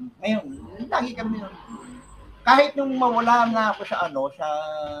 Ngayon, lagi kami kahit nung mawala na ako sa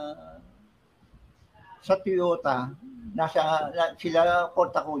Toyota, sila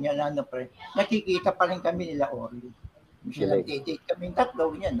Porta Cunha nakikita pa rin kami nila Orly. Sila date kami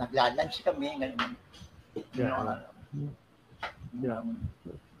tatlo niyan, naglalunch kami ganun.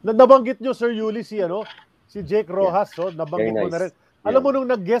 Nabanggit nyo, Sir Yuli, si Jake Rojas, nabanggit mo na rin. Alam mo nung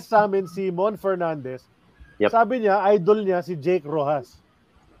nag-guest sa amin si Mon Fernandez, sabi niya, idol niya si Jake Rojas.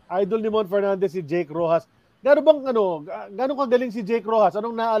 Idol ni Mon Fernandez si Jake Rojas. Gano'ng kagaling si Jake Rojas?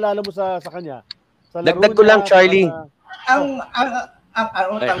 Anong naalala mo sa kanya? Dagdag ko lang, Charlie. Ang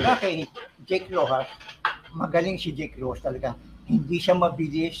talaga kay Jake Rojas, magaling si Jake Rojas talaga. Hindi siya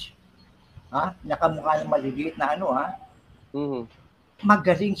mabilis. Nakamukha ng maliliit na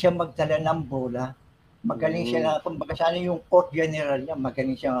Magaling siya magdala ng bola. Magaling siya na, kumbaga sana yung court general niya,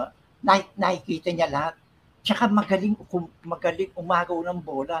 magaling siya, nakikita niya lahat. Tsaka magaling umagaw ng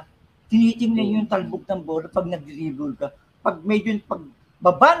bola. Tinitingnan niyo yung talbog ng bola pag nag-dribble ka. Pag medyo, pag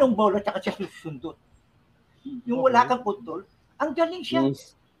baba ng bola, tsaka siya susundot. Yung wala kang control, ang galing siya.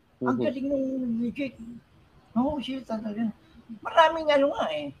 Ang galing ng legit. Oo, siya talaga. Maraming nga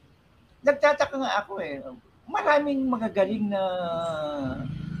eh. Nagtataka nga ako eh. Maraming magagaling na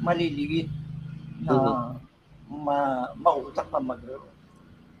maliliit na mautak pa maglaro.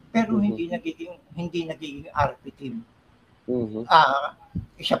 Pero hindi nagiging RP team.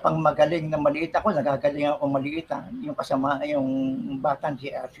 Isa pang magaling na maliit ako, nagagaling ako maliit yung kasama, yung batan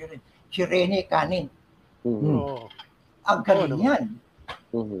si Rene Canin. Ang galing yan.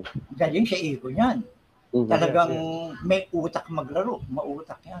 Galing siya ego niyan. Talagang may utak maglaro,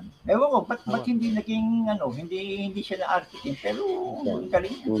 mautak yan. Ewan ko, ba't hindi naging hindi siya na RP team, pero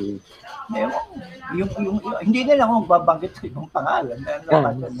galing yan. Ewan ko, yung hindi nila akong babanggit sa ibang pangalan.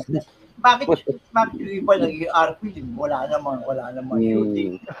 Bakit yung iba naging RP team? Wala naman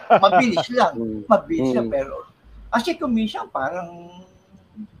shooting. Mabilis lang, pero kasi kumisang parang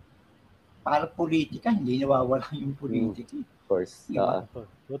politika, hindi nawawala yung politika. Course.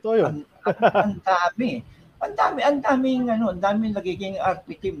 Totoo yun. Ang daming nagiging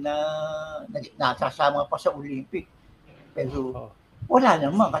RP team na nasasama pa sa Olympic. Pero wala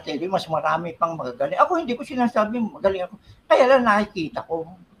naman kasi mas marami pang magagaling. Ako hindi ko sinasabi magaling ako. Kaya lang nakikita ko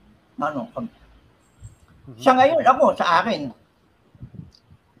sa ngayon sa akin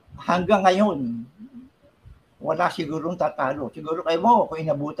hanggang ngayon wala sigurong tatalo. Siguro kayo mo kung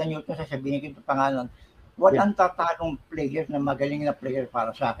inabutan niyo ito sasabihin ko 'yung pangalan. Walang tatalong player na magaling na player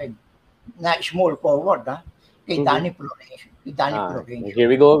para sa akin. Na small forward, kay Danny Florencio. Here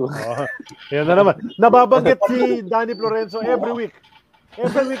we go. Yan na naman. Nababanggit si Danny Florencio every week.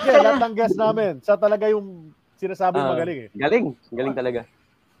 Every week yan, lahat ng guest namin. Sa talaga yung sinasabing magaling eh. Galing talaga.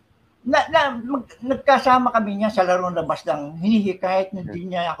 Nagkasama kami niya sa larong labas lang. Hinihikayat na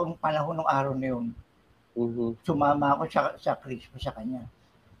din niya akong panahon ng araw na yun. Sumama ako sa Christmas sa kanya.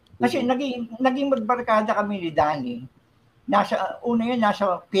 Kasi naging magbarkada kami ni Danny. Nasa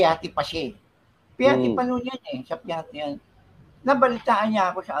Piatti pa siya. Piatti pa noon yan sa Piatti yan. Nabalitaan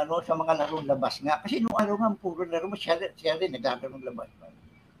niya ako sa mga larong labas nga. Kasi nung araw nga, puro laro, siya rin naglalaro labas.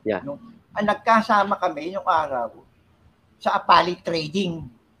 Yeah. Nagkasama kami nung araw sa Apali Trading.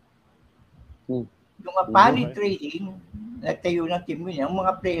 Yung Apali Trading, nagtayo ng team niya. Ang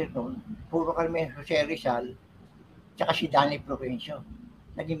mga player doon, puro kami Jose Rizal, tsaka si Danny Florencio.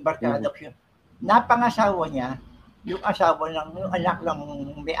 Naging barkada siya. Napangasawa niya, yung anak lang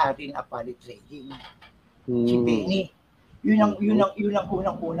may-ari ng Apali Trading. Si Benny. Yun ang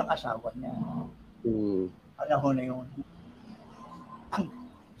unang asawa niya. Alam mo na yun.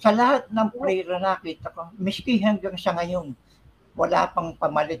 Sa lahat ng player na nakita ko, miski hanggang sa ngayon, wala pang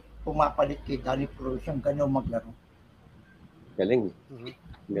pumapalit kay Danny Florencio gano'n maglaro. Galing.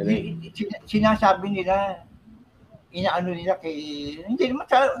 Sinasabi nila, inaano nila hindi naman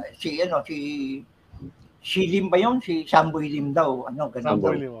si Lim ba yun? Si Samboy Lim daw.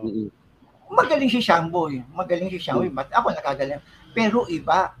 Samboy Lim. Magaling si Samboy. Ba't ako nakagaling? Pero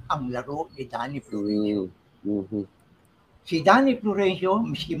iba ang laro ni Danny Florencio. Si Danny Florencio,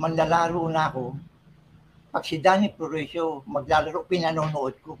 miski man lalaro na ako, pag si Danny Florencio maglalaro,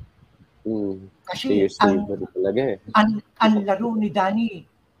 pinanonood ko. Kasi ang laro ni Danny,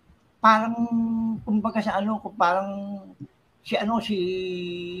 parang kumbaga parang si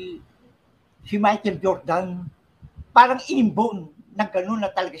Michael Jordan, parang inborn na gano'n na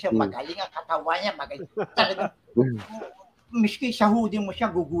talaga siya, magaling ang katawan niya, magaling talaga. Miski sa hoodie mo siya,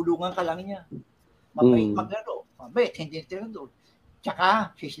 gugulungan ka lang niya. Mabait maglaro, hindi tira doon.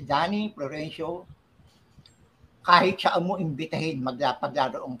 Tsaka si Danny Florencio, kahit siya mo imbitahin,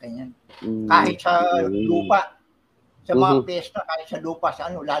 magpaglaro ang kanyan. Kahit sa lupa, sa mga pesta, kahit sa lupa,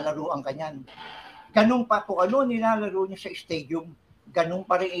 lalaro ang kanyan. Ganun pa, kung nilalaro niya sa stadium, ganun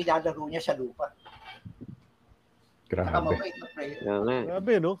pa rin ilalaro niya sa lupa. Grabe.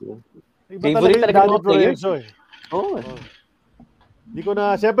 Grabe, no? Iba Favorite talaga Danny mga players. Florencio eh. Hindi ko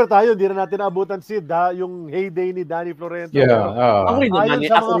na, siyempre tayo, hindi na natin naabutan yung heyday ni Danny Florencio. Ako rin naman. Ayon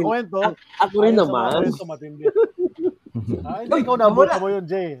sa mga kwento, ako rin naman. Matindi. Ikaw naabutan mo yun,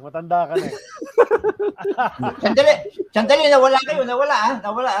 Jay. Matanda ka na eh. Sandali, nawala kayo. Nawala,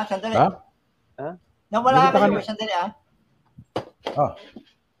 sandali. Nawala kayo, sandali.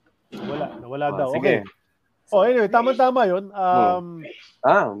 Nawala daw. Okay. Anyway, tama-tama yun.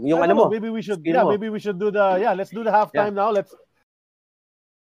 Yung ano mo. Maybe we should do let's do the halftime now.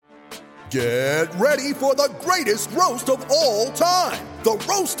 Get ready for the greatest roast of all time. The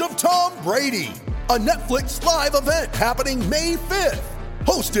Roast of Tom Brady. a Netflix live event happening May 5th.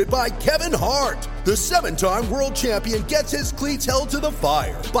 Hosted by Kevin Hart, the 7-time world champion gets his cleats held to the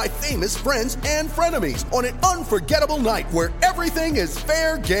fire by famous friends and frenemies on an unforgettable night where everything is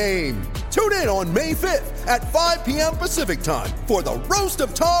fair game. Tune in on May 5th at 5 p.m. Pacific time for the Roast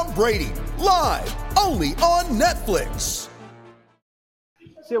of Tom Brady, live only on Netflix.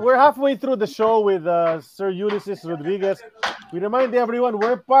 See, we're halfway through the show with Sir Ulysses Rodriguez. We remind everyone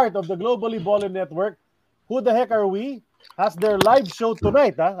we're part of the Globally Ballin Network. Who the heck are we? Has their live show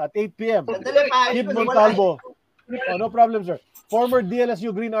tonight at 8 p.m. Kib Montalvo. Oh, no problem, sir. Former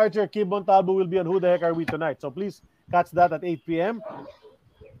DLSU Green Archer Kib Montalvo will be on Who the Heck Are We tonight. So please catch that at 8 p.m.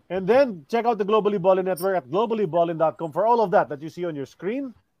 And then check out the Globally Ballin Network at globallyballin.com for all of that you see on your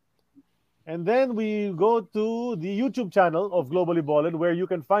screen. And then we go to the YouTube channel of Globally Ballin, where you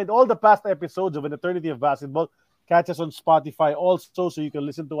can find all the past episodes of An Eternity of Basketball. Catch us on Spotify also, so you can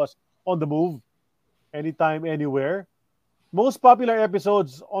listen to us on the move, anytime, anywhere. Most popular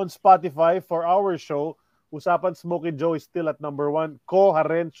episodes on Spotify for our show, Usapan Smokey Joe is still at number 1. Ko,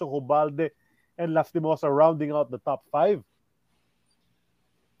 Harencio, Hubalde, and Lastimosa rounding out the top 5.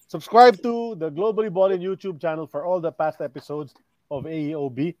 Subscribe to the Globally Ballin YouTube channel for all the past episodes of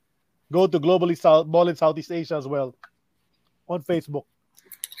AEOB. Go to Globally Ballin Southeast Asia as well on Facebook.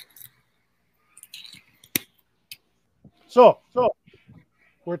 So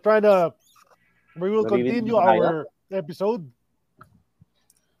we will continue our episode.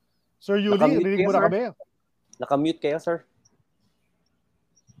 Sir Yuli, rinig mo na kami. Naka-mute kayo, sir.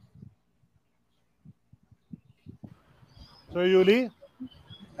 Sir Yuli?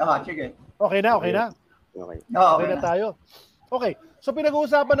 Sige. Okay na. Okay. Okay na tayo. Okay, so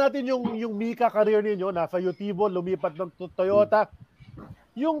pinag-uusapan natin yung Mika career ninyo. Nasa Utibo, lumipat ng Toyota.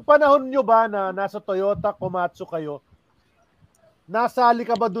 Yung panahon nyo ba na nasa Toyota, Komatsu kayo, nasali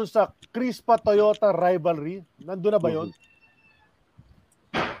ka ba dun sa Crispa-Toyota rivalry? Nandun na ba yun?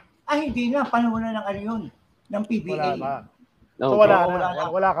 Hindi na. Panahon na ng ano yun. Ng PBA. So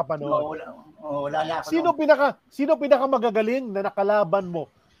wala ka pa noon. Wala na ako. Sino pinaka magagaling na nakalaban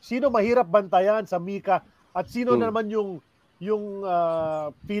mo? Sino mahirap bantayan sa Mika? At sino naman yung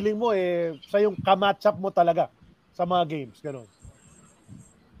feeling mo sa yung kamatch-up mo talaga sa mga games? Ganon.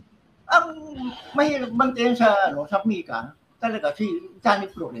 Ang mahirap bantayan sa Mika, talaga si Danny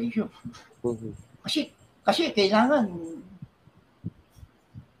Florencio. Kasi kailangan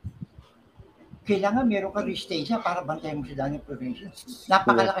meron ka resistensya para bantayan mo si Danny Florencio.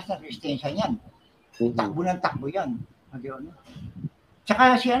 Napakalakas na resistensya niyan. Takbo ng takbo yan.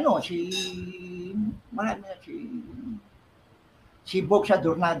 Tsaka si Box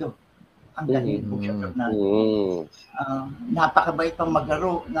Adornado. Ang galing Box Adornado. Napakabait pang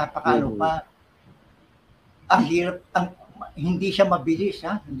maglaro, pa. Ang hirap, hindi siya mabilis,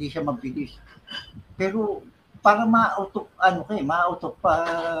 Hindi siya mabilis. Pero para ma-auto pa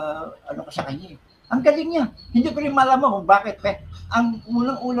ka sa kanya. Ang galing niya. Hindi ko rin malaman kung bakit. Ang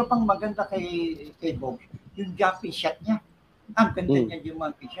unang-una pang maganda kay Box, yung jumping shot niya. Ang ganda niya yung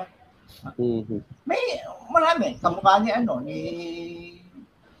jumping shot. May marami. Kamukha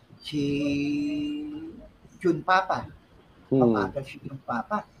si Jun Papa. Pamagal si Jun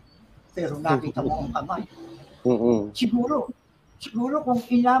Papa. Pero nakita mo ang kamay. Siguro kung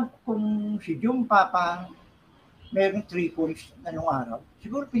si Jun Papa meron 3 points na nung araw,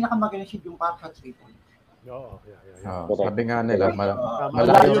 siguro pinakamagaling si Jun Papa sa 3 points. Sabi nga nila,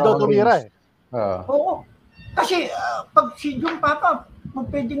 malayo daw tumira Oo. Kasi pag si Jun Papa,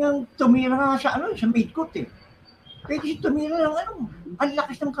 pwede nga tumira nga sa midcourt Pwede si tumira ng ang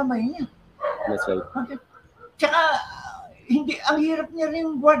lakas ng kamay niya. That's right. Tsaka, ang hirap niya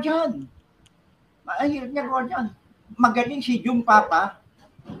rin guardian. Magaling si Jun Papa,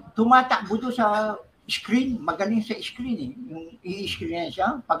 tumatakbo doon sa screen, magaling sa screen Yung i-screen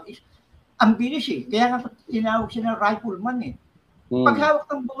siya, ang bilis Kaya nga tinawag siya ng rifleman Pag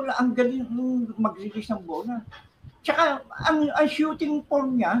hawak ng bola, ang galing mag-release ng bola. Tsaka, ang shooting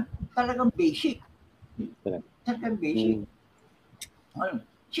form niya, talagang basic.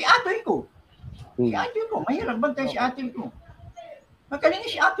 Si Atoy ko. Mahirap bantay si Atoy ko. Magaling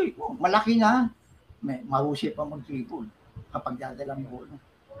si Atoy ko. Malaki na. Mahusay pa mag-triple kapag dadalang bola.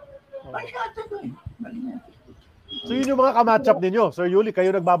 Si Atoy ko Galing na. So yun yung mga kamatch-up ninyo. Sir Yuli,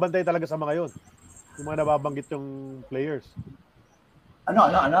 kayo nagbabantay talaga sa mga yun. Yung mga nababanggit yung players. Ano?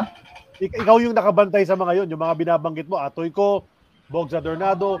 Ikaw yung nakabantay sa mga yun. Yung mga binabanggit mo. Atoy ko, Bogs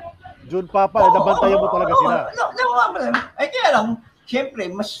Adornado, Jun Papa, nabantayan mo talaga sila. Kaya lang, siyempre,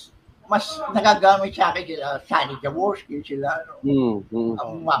 mas nagagamit sa akin sila, Sonny Jaworski, sila,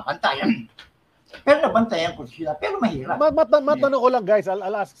 ang mabantayan. Pero nabantayan ko sila, pero mahirap. Matanong ko lang, guys,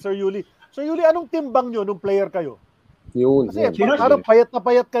 I'll ask Sir Yuli, So Yuli, anong timbang nyo nung player kayo? Yun. Kasi yun. parang payat na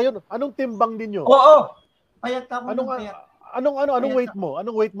payat kayo. Anong timbang ninyo? Oo. Payat ako. Anong weight mo?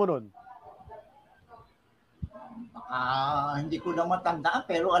 Anong weight mo nun? Hindi ko na matandaan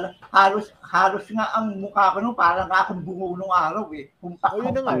pero halos nga ang mukha ko nung parang akong bungo nung araw eh. Humpak.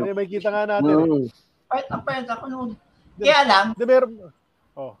 Yun na nga, may kita nga natin. Payat ako nung. Kaya lang,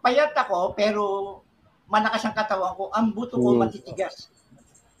 payat ako pero malakas ang katawan ko, ang buto ko matitigas.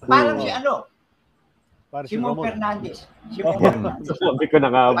 Parang si Simon Fernandez. Sabi ko na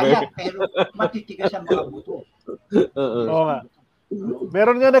nga. Payat pero matitigas ang mga buto. Oo nga.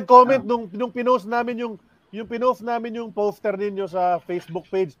 Meron nga nag-comment nung pinost namin yung pinost namin yung poster ninyo sa Facebook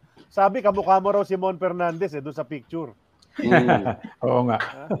page. Sabi, kamukha mo raw si Simon Fernandez doon sa picture. Oo nga.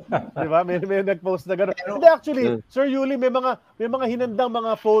 Di ba? May nag-post na gano'n. Hindi, actually, Sir Yuli, may mga hinandang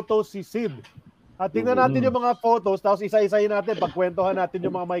mga photos si Sid. At tingnan natin yung mga photos, tapos isa-isahin natin, pagkwentuhan natin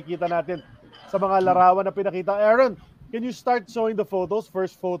yung mga makikita natin sa mga larawan na pinakita. Aaron, can you start showing the photos?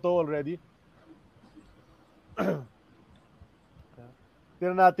 First photo already.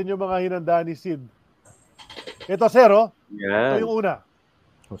 Tingnan natin yung mga hinanda ni Sid. Ito, sir, Yan. Ito yung una.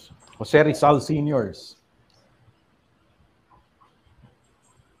 Jose Rizal Seniors.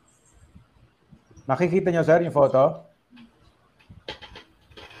 Nakikita niyo, sir, yung photo?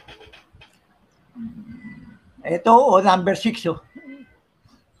 Ito, number 6.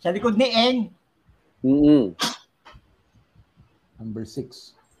 Sa likod ni Eng. Number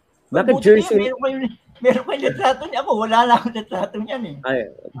 6. Bakit jersey? Meron kayo litrato niya ako. Wala lang akong litrato niyan eh. Ay,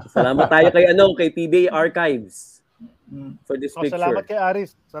 salamat tayo kay PBA Archives for this picture. Salamat kay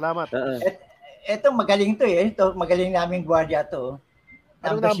Aris. Salamat. Ito magaling to eh. Ito magaling naming gwardiya to.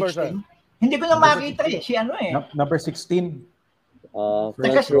 Number 16. Hindi ko na makita eh. Si ano eh. Number 16.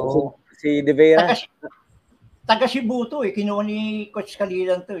 Si De Vera. Taga Cebu to eh. Kinuha ni Coach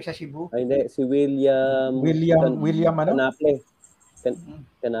Kalilan to sa Cebu. Ay, hindi. Si William ano?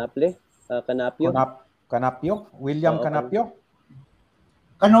 Canapio? William Canapio?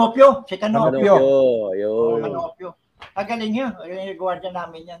 Canopio. Si Canopio. Yun. Canopio. Agaling yun. Yung gwardiya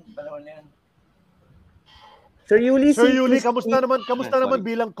namin yan. Panahon na yan. Sir Yuli, kamusta naman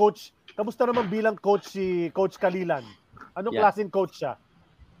bilang coach? Kamusta naman bilang coach si Coach Kalilan? Anong klaseng coach siya?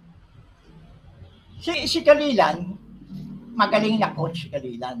 Si Kalilan, magaling na coach si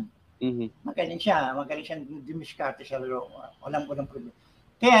Kalilan. Magaling siya dumiskarte sa laro. Walang problema.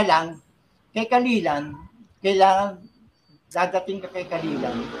 Kaya lang, kay Kalilan, kailangan dadating ka kay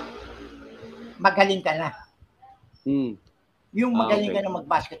Kalilan, magaling ka na. Yung magaling ka na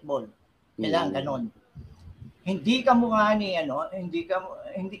mag-basketball. Kailangan ganon. Hindi ka mukha ni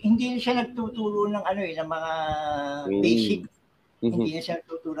hindi siya nagtuturo ng ng mga basic. Hindi na siya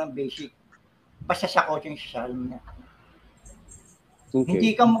nagtuturo ng basic. Basta sa coaching siya niya.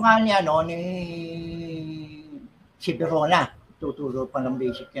 Hindi ka mukha ni si Verona. Tuturo pa ng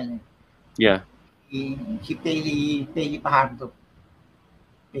basic yan eh. Yeah. Si Peli Pajardo.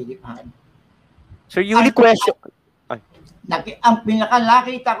 Sir Yuli, question. Ang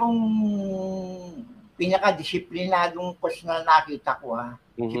nakita kong pinaka-disiplinadong coach na nakita ko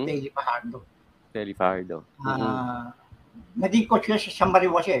si Peli Pajardo. Naging coach siya sa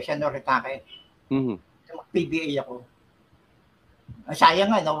Mariwas sa Noritake. Mag-PBA ako.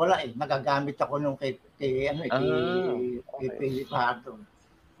 Sayang nga, nawala eh. Nagagamit ako nung kay Peli Pajardo.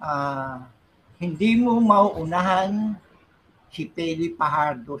 Hindi mo mauunahan si Peli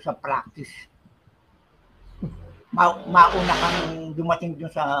Pajardo sa practice. Mauna kang dumating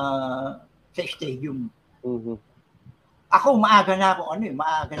dun sa stadium. Ako, maaga na ako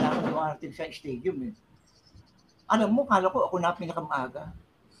dumating sa stadium eh. Alam mo, kala ko ako na pinakamaaga.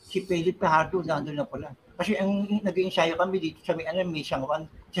 Si Peli Pajardo nandun na pala. Kasi ang nag-i-ensayo kami dito sa may Sangwan,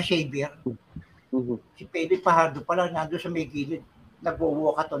 sa Xavier. Si Peli Pajardo pala nandun sa may gilid.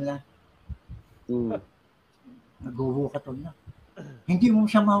 Nag-walkathon na. Hindi mo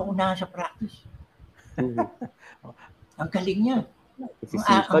siya mauunahan sa practice. Ang galing niya.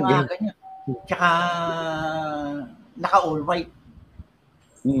 Ang aga niya. Tsaka naka-all white.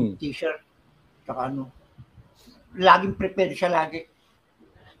 T-shirt. Tsaka laging prepared siya lagi.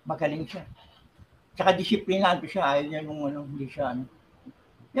 Magaling siya. Tsaka disiplinado siya. Ayaw niya hindi siya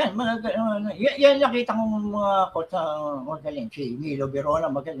Yan, yan nakita kong mga coach na magaling. Si Nilo Verona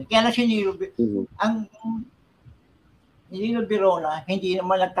magaling. Kaya na si Nilo Verona, hindi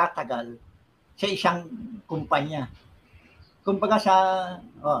naman nagtatagal sa isang kumpanya. Kumbaga sa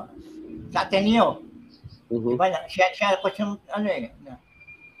Ateneo. Diba? Siya coach ng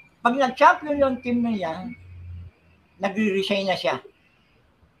pag nag-champion yung team na yan, nagre-resign na siya.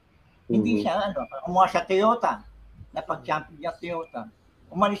 Hindi siya, kumuha sa Toyota, napag-champion niya Toyota.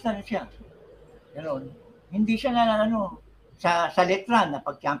 Umalis na rin siya. Ganon. Hindi siya na sa Letran, na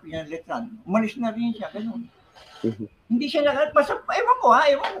pag-champion ng Letran. Umalis na rin siya, ganon. Hindi siya basta, ewan ko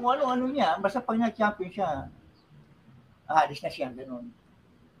ano niya. Basta pag nag-champion siya, aalis na siya, ganon.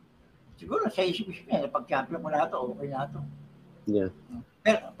 Siguro sa isip niya, pag-champion mo na ito, okay na ito. Yeah.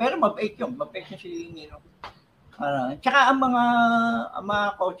 Pero mabait yun si Nino. Tsaka ang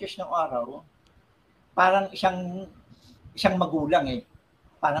mga coaches ng araw, parang isang magulang eh.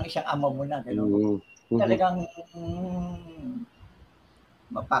 Parang isang ama mo na, gano'n. Talagang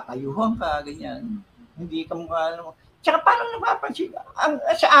mapapayuhan ka, ganyan. Hindi ka mukha, tsaka parang napapansin,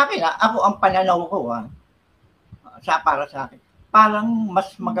 sa akin ako ang pananaw ko para sa akin, parang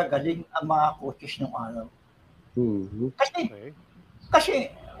mas magagaling ang mga coaches ng araw.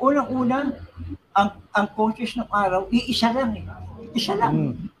 Kasi unang-una, ang coaches ng araw, iisa lang eh. Isa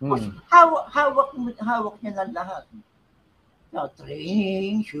lang. Hawak niya ng lahat.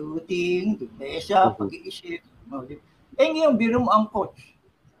 Training, shooting, defensa, pag-iisip. Ngayon, biro mo ang coach.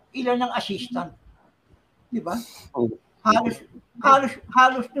 Ilan ang assistant? Di ba?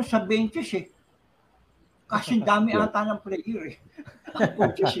 Halos na sa benches eh. Kasi dami ata ng player eh. Ang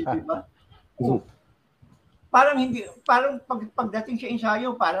coaches eh, di ba? Parang pagdating sa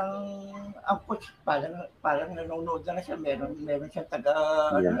ensayo, parang ang coach, parang nanonood na siya, meron siyang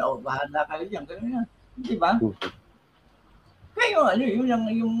bahala kayo diyan, ganun. Di ba? Kaya yun ang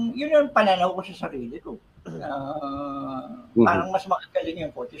pananaw ko sa sarili ko. Parang mas makagaling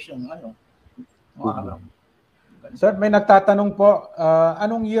yung coaches yung araw. Sir, may nagtatanong po,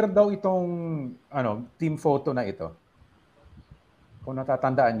 anong year daw itong team photo na ito? Kung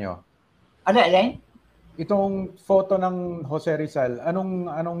natatandaan nyo. Alin? Itong photo ng Jose Rizal,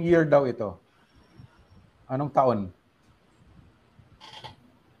 anong year daw ito? Anong taon?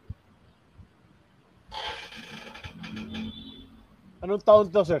 Anong taon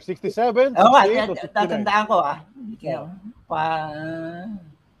to, sir? 67? Oo, tatandaan ko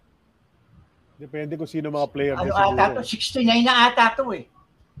Depende kung sino mga player. Ata to? 69 na ata to eh.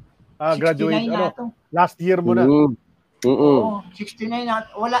 Graduate, last year mo na. Oo, 69 na.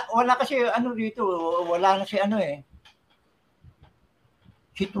 Wala kasi dito, wala na si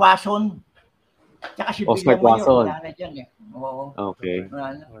si Tuason. Tsaka si Tuason. Wala na dyan eh. Oo. Okay.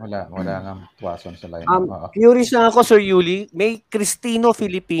 Wala nga Tuason sa lineup. Curious na ako, Sir Yuli, may Cristino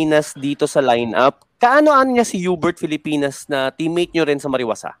Filipinas dito sa lineup. Kaano niya si Hubert Filipinas na teammate nyo rin sa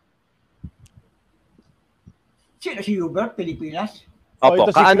Mariwasa? Sino si Hubert Filipinas? Opo,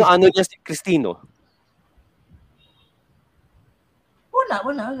 kaano niya si Cristino? Wala.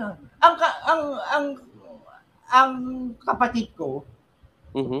 Ang kapatid ko,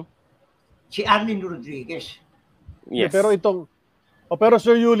 si Arlene Rodriguez. Yes. Pero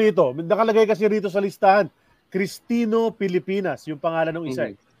Sir Yuli ito, nakalagay kasi rito sa listahan, Cristino Pilipinas, yung pangalan ng isa.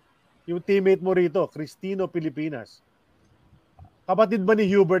 Yung teammate mo rito, Cristino Pilipinas. Kapatid ba ni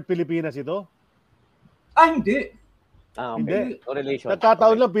Hubert Pilipinas ito? Hindi. Hindi. No relation.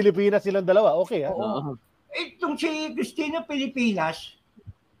 Nagkataon lang, Pilipinas silang dalawa. Okay, Itong si Cristino Pilipinas,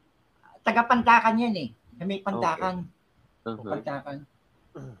 taga-Pantakan yan eh. May Pantakan. Pantakan.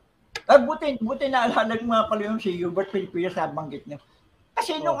 Buti naalala ng mga pala yung si Hubert Pilipinas na banggit niya.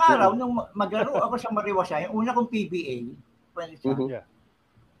 Kasi nung araw, nung maglaro ako sa Mariwasa, yung una kong PBA,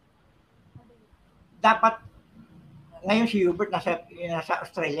 dapat, ngayon si Hubert nasa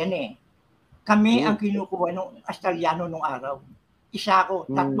Australia na eh. Kami ang kinukuha ng Australiano nung araw. Isa ako,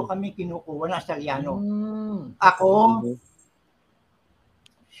 tatlo kami kinukuha ng Australiano. Ako,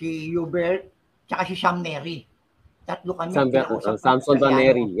 si Hubert, tsaka si Sam Neri. Tatlo kami. Samson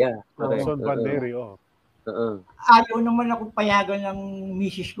Vaneri, yeah. Samson Vaneri, Ayaw naman ako payagan ng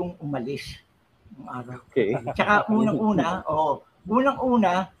misis kong umalis. Okay. Tsaka unang-una,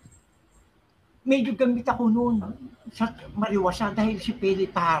 medyo gamit ako noon sa Mariwasa dahil si Peli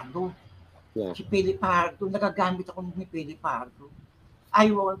Pardo. Yeah. Si Peli Pardo, nagagamit ako ni Peli Pardo.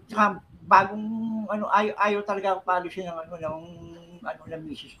 Ayaw, tsaka bagong, ayaw talaga ako palisin ng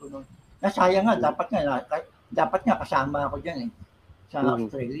misis ko noon. Nasayang nga, dapat nga kasama ako dyan eh, sa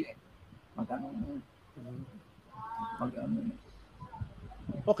Australia.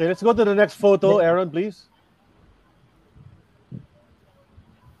 Okay, let's go to the next photo. Aaron, please.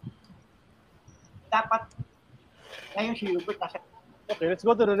 Dapat, ngayon si Hubert nasa... Okay, let's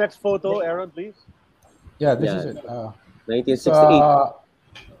go to the next photo. Aaron, please. Yeah, this is it. 1968.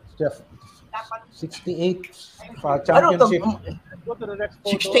 Jeff, 68 championship. Let's go to the next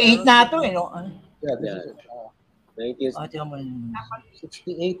photo. 68 na ito eh, no? Yeah, this is it. 68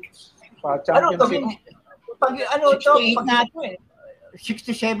 championship. Pag 68 na ito eh.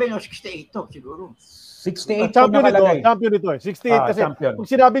 67 o 68 to siguro. 68 champion po ito, nakalagay. champion ito eh. 68 kasi. Champion. Kung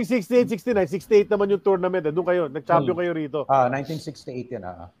sinabing 68, 69, 68 naman yung tournament eh. Doon kayo, nag-champion kayo rito. 1968 yan.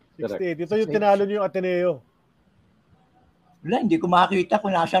 68. Ito yung tinalo niyo yung Ateneo. Wala, hindi ko makakita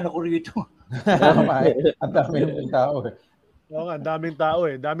kung nasaan ako rito. Ang dami ng tao eh. Oo nga, ang daming tao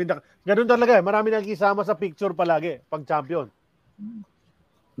eh. Ganun talaga eh. Marami nakikisama sa picture palagi pag champion.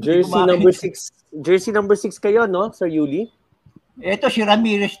 Jersey number 6 kayo, no, Sir Yuli? Ito si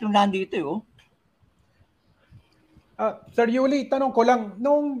Ramirez nung nandito eh. Sir Yuli, tanong ko lang,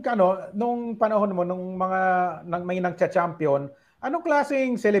 nung panahon mo, nung may nagcha-champion, anong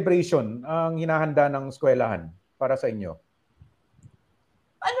klaseng celebration ang hinahanda ng eskwelahan para sa inyo?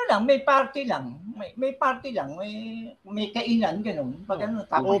 Ano lang, may party lang. May party lang. May kainan, gano'n. Pag ano,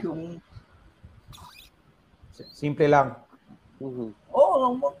 tapos yung... Simple lang.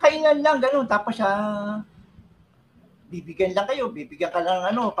 Oo, kainan lang, gano'n. Tapos bibigyan lang kayo. Bibigyan ka lang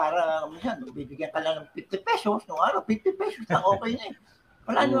para minsan, bibigyan ka lang ng 50 pesos. Nung araw, 50 pesos lang, okay na eh.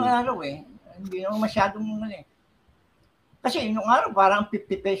 Wala nung araw eh. Hindi naman masyadong Kasi nung araw, parang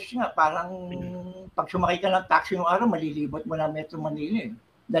 50 pesos nga. Parang pag sumakay ka ng taxi nung araw, malilibot mo na Metro Manila eh.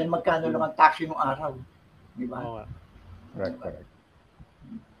 Dahil magkano lang ang taxi nung araw. Di ba? Oo. Correct.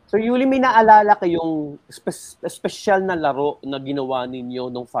 So Yuli, may naalala kayong special na laro na ginawa ninyo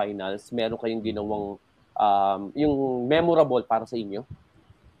nung finals? Meron kayong ginawang yung memorable para sa inyo?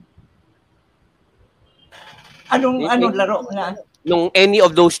 Anong laro na? Nung any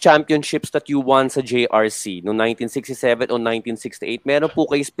of those championships that you won sa JRC, noong 1967 o 1968, meron po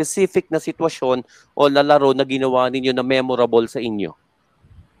kayo specific na sitwasyon o lalaro na ginawa ninyo na memorable sa inyo?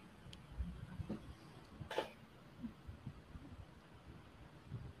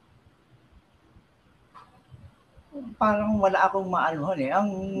 Parang wala akong maanuhan eh.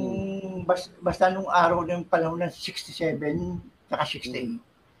 Basta nung araw ng panahon ng 67 saka 68.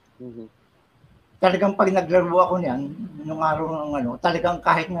 Talagang pag naglaro ako niyan, nung araw ng talagang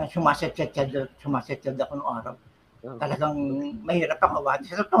kahit na sumasetyad ako nung araw. Talagang mahirap ako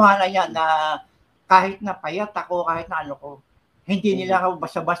awatin. Sa tuhanan niya na kahit na payat ako, kahit na hindi nila ako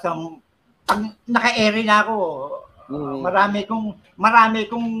basta-basta, pag naka-airy na ako, marami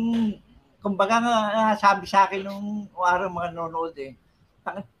kong kumbaga nga sabi sa akin nung araw mga nanonood eh.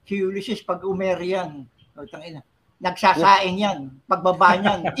 Si Ulysses pag umeri yan, nagsasain yan. Pagbaba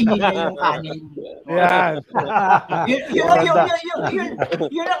niyan, inila yung kanin. Yan.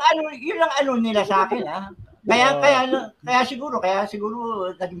 Yun ang ano nila sa akin ha. Kaya siguro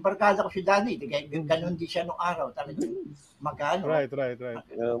naging barkada ko si Daddy. Ganun din siya nung araw. Talagang magano. Right.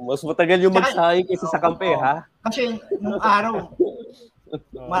 Mas matagal yung magsaing kaysa sa kampe, ha? Kasi nung araw,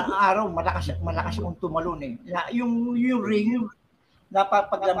 malakas akong tumalon eh. Yung ring,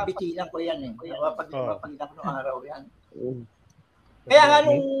 napapaglambitinan ko yan eh. Napapaglambitin ko nung araw yan. Kaya nga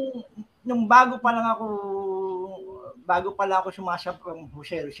nung bago pa lang ako sumasampang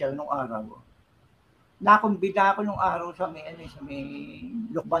Jose Rizal nung araw, nakumbida ako nung araw sa may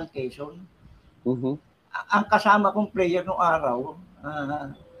Lukban, Quezon. Ang kasama kong player nung araw,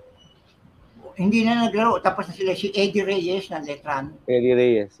 hindi na naglaro. Tapos na sila si Eddie Reyes ng Letran. Eddie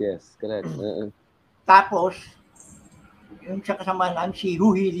Reyes, yes. Correct. Tapos, yung sa kasama namin, si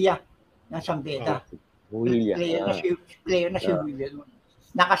Ruhilia ng Sambeda. Ruhilia. Player na si Ruhilia.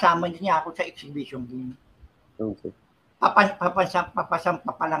 Nakasama niya ako sa exhibition game. Okay.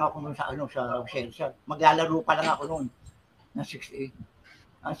 Papasampa pa lang ako nun sa Celsius. Maglalaro pa lang ako nun na 68.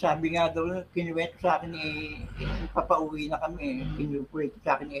 Ang sabi nga daw, kinuwento sa akin papauwi na kami, kinuwento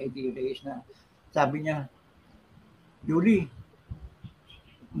sa akin ni Eddie Reyes na sabi niya, Yuli,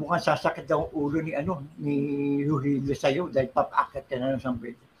 mukhang sasakit daw ang ulo ni Ruhilia sa'yo dahil papaakyat ka na ng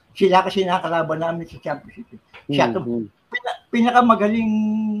Sambeda. Sila kasi nakalaban namin sa championship. Siya pinakamagaling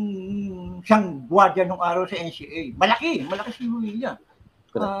siyang gwardiya nung araw sa NCAA. Malaki si Ruhilia.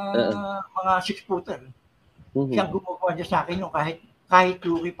 Mga 6-footer. Siyang gumagwardiya sa akin nung kahit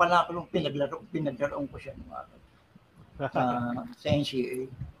rookie pa lang ako nung pinaglaroon ko siya nung araw sa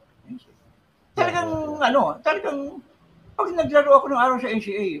NCAA. Talagang pag naglaro ako ng araw sa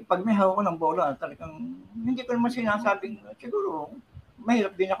NCAA, pag may hawak ko ng bola, talagang hindi ko naman sinasabing siguro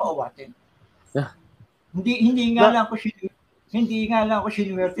mahirap din ako awatin. Hindi nga lang ako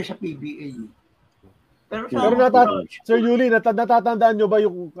sinuwerte sa PBA. Pero Sir Yuli, natatandaan nyo ba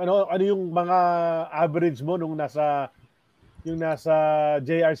yung ano yung mga average mo nung nasa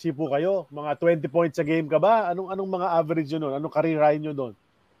JRC po kayo? Mga 20 points a game ka ba? Anong mga average yun doon? Anong career high nyo doon?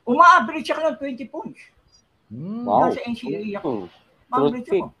 Uma-average ako ng 20 points. Wow. Nasa NCAA ako.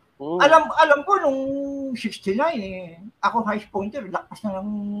 Ma-average ako. Alam ko nung 69 ako high pointer, lakas na ng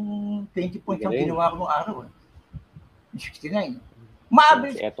 20 points ang ginawa ko nung araw. 69.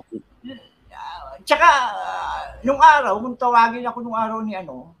 Ma-average. tsaka, nung araw, kung tawagin ako nung araw ni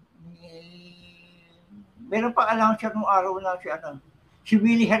meron pa alam siya nung araw na si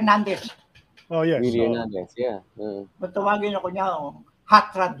Willie Hernandez. Oh, yes. Willie Hernandez, yeah. Kung tawagin ako niya, Hot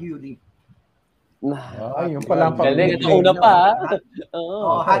Rod Yuli. Yung pala ang galing. Ito una pa.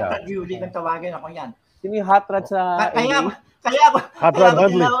 Hot Rod Yuli kung tawagin ako yan. Sino yung Hot Rod sa kaya ako, Hot Rod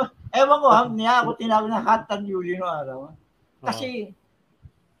Hundley. Ewan ko, niya ako tinawag na Hot Rod Yuli nung araw. Kasi,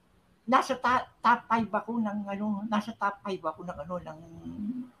 nasa top 5 ako ng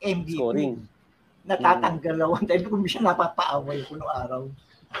MVP. Scoring. Natatanggal ako. Dahil kung siya napapaaway ko noong araw.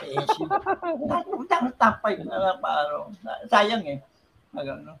 Top 5 na napaaraw. Sayang eh.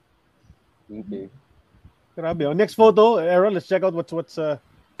 Okay. Grabe. Next photo, Aaron, let's check out what's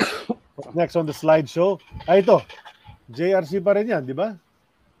next on the slideshow. Ito. JRC pa rin yan, di ba?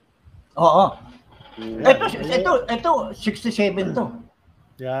 Oo. Ito, 67 to.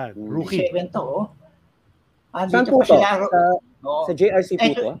 Yan, rookie. 67 to, oh. Saan po to? Sa JRC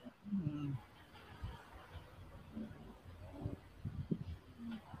po to?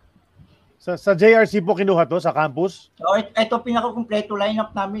 Sa JRC po kinuha to, sa campus? Ito pinaka-kompleto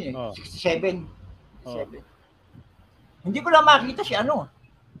lineup namin eh. 67. Hindi ko lang makita si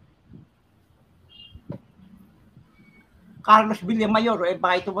Carlos Villamayor,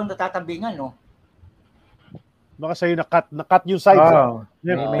 baka ito bang natatabingan, no? Baka sa'yo na-cut yung sides.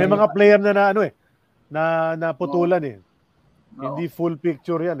 May mga player na naputulan eh. Hindi full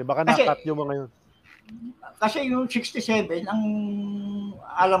picture yan eh. Baka na-cut yung mga yun. Kasi yung 67, ang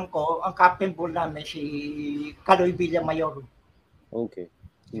alam ko, ang captain ball namin si Caloy Villamayor. Okay.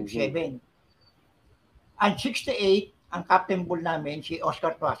 67. Ang 68, ang captain ball namin si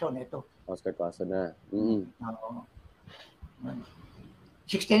Oscar Tuason. Ito. Oscar Tuason na.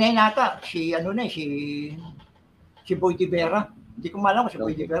 69 nata, si Boy Di Vera. Hindi ko malam kung si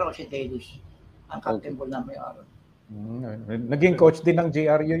Boy Di Vera o si Telis. Ang captain ball namin. Naging coach din ng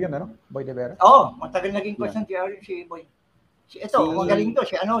JRU yun, Boy De Vera? Oo, matagal naging coach ng JRU si Boy. Magaling to,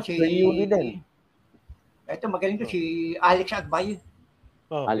 si Yuli din. Ito, magaling to, si Alex Agbay.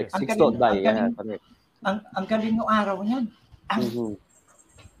 Alex Sixto Agbay, ang galing ng araw niyan.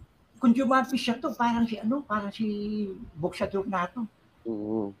 Kung dumapis siya to, parang si Boxador na to.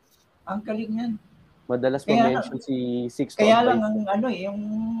 Ang galing niyan. Madalas ma-mention si Sixto Agbay. Kaya Agbay. lang, yung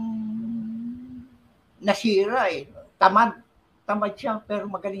nasira eh. Tamad siya, pero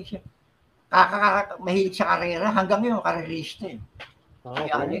magaling siya. Mahilig sa karera. Hanggang ngayon, karerista eh. Si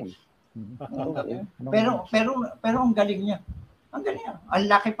Alex. Pero ang galing niya. Ang galing niya. Ang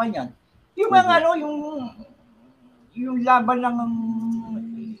laki pa niyan. Yung mga yung laban ng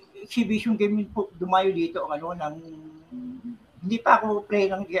exhibition game dumayo dito, hindi pa ako play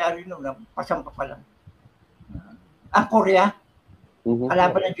ng GRU noon, pasampa pa lang. Ang Korea,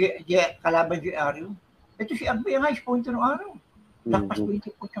 kalaban ng GRU. Ito si Agbay ang highest pointer ng araw. Lakpas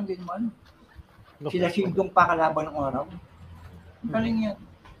 20 points ang ginawa. Sila Sindong pa kalaban ng araw. Galing yan.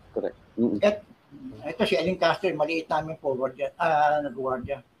 Correct. Ito si Aling Castre, maliit namin forward yan,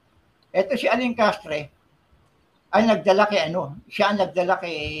 nag-guardia. Ito si Aling Castre, ay nagdala kay siya ang nagdala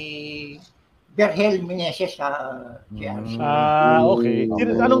kay Berhel Meneses sa JRC. Okay.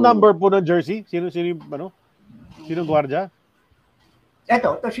 Anong number po ng jersey? Sinong guardia?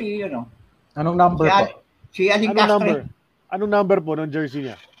 Ito si Anong number po? Si Aling Castre. Anong number po ng jersey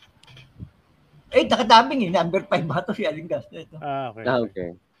niya? Nakadaming number 5 ba ito si Aling Castre.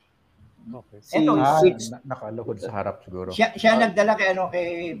 Okay. Nakaluhod sa harap siguro. Siya nagdala kay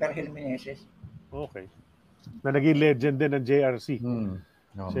Berhel Meneses. Okay. Na naging legend din ng JRC.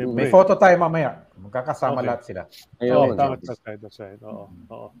 May photo tayo mamaya. Magkakasama lahat sila. That's right.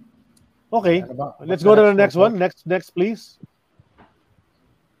 Oo. Okay. Let's go to the next one. Next please.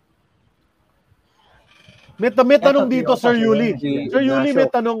 May tanong dito, Sir Yuli. Sir Yuli,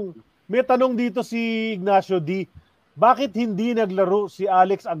 may tanong dito si Ignacio D. Bakit hindi naglaro si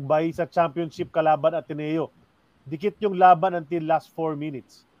Alex Agbay sa championship kalaban Ateneo? Dikit yung laban until last 4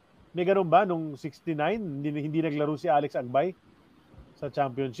 minutes. May ganun ba nung 69? Hindi naglaro si Alex Agbay sa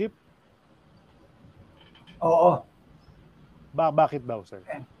championship? Oo. Bakit daw, sir?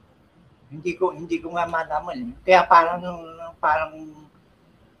 Hindi ko nga malaman. Kaya parang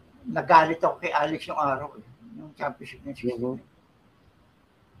nagalit ako kay Alex yung araw. Yung championship ng 69.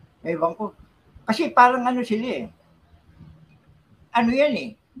 Ewan ko. Kasi parang sila eh. Yan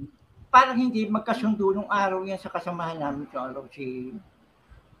eh. Parang hindi magkasundo nung araw yan sa kasamahan namin yung araw si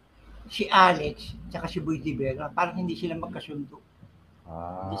Alex at si Boy Di Vera. Parang hindi sila magkasundo.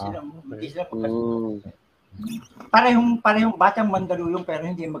 Hindi sila magkasundo. Parehong batang Mandaluyong pero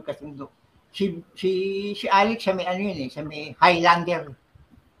hindi magkasundo. Si Alex sa may sa may Highlander.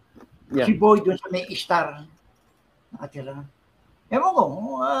 Yeah. Si Boy doon sa may star nakatira. Ewan ko,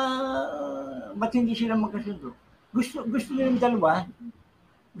 ba't hindi sila magkasundo? Gusto nilang dalawa.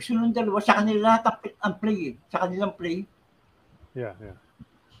 Gusto nilang dalawa. Sa kanila lahat ang play. Sa kanilang play. Yeah.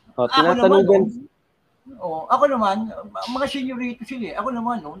 Tinatanong din. Ako naman, mga senyorito sila. Ako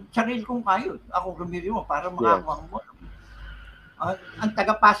naman, sarili kong kayo. Ako rumili mo para makakuha mo. Ang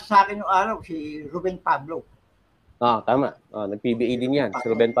tagapasa sa akin noong araw, si Ruben Pablo. Tama. Nag-PBA din yan, si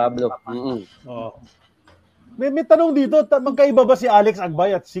Ruben Pablo. May tanong dito, magkaiba ba si Alex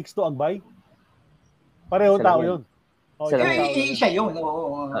Agbay at Sixto Agbay? Parehong tao yun. Isa yun.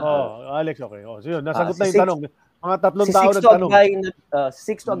 Alex, okay. So yun, nasagot na yung tanong. Mga tatlong tao nagtanong. Si Mm.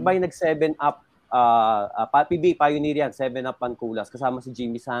 Sixto Agbay nag-7 up, PBA Pioneer yan, 7 up Panculas, kasama si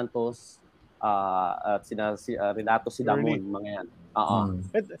Jimmy Santos, at si Renato Sidamon, mga yan.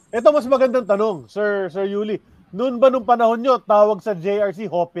 Ito mas magandang tanong, Sir Yuli. Noon ba nung panahon nyo, tawag sa JRC,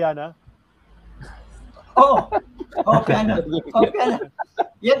 Hopia na? Hopia na.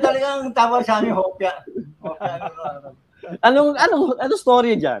 Yan talagang tawag sa amin, Hopia. Anong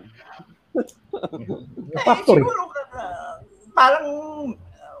story dyan? Factory. Siguro, parang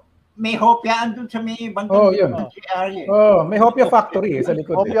may Hopyaan doon sa may bandang yun. May Hopia Factory sa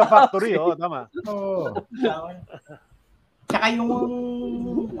likod. Hopia Factory, tama. Tsaka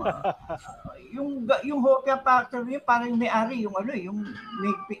yung Hopia Factory, parang may-ari, yung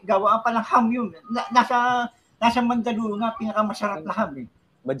may gawaan pa ng ham yun. Nasa Mandaluyong, pinakamasarap na ham.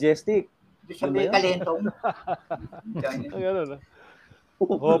 Majestic. Doon sa may Kalentong. Ganun.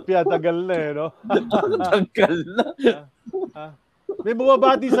 Hopia, tagal na no? Tagal na. May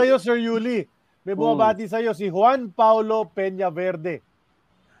bumabati sa'yo, Sir Yuli. May bumabati sa'yo si Juan Paulo Peñaverde.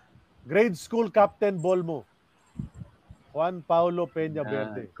 Grade school captain Bolmo. Juan Paulo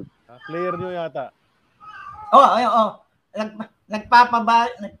Peñaverde. Player nyo yata.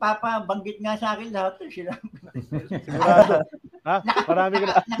 Nagpapabanggit nga sa akin lahat sila. Sigurado. Marami ka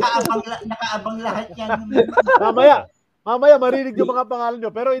na. Nakaabang lahat yan. Mamaya marinig yung mga pangalan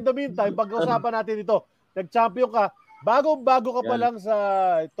nyo. Pero in the meantime, pag-usapan natin ito, nag-champion ka, bago ka pa lang sa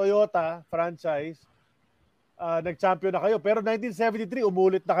Toyota franchise, nag-champion na kayo. Pero 1973,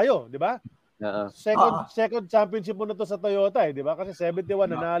 umulit na kayo, di ba? Second championship mo na to sa Toyota, di ba? Kasi 71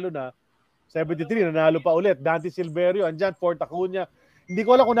 nanalo na, 73 nanalo pa ulit. Dante Silverio, andyan, Fort Acuna. Hindi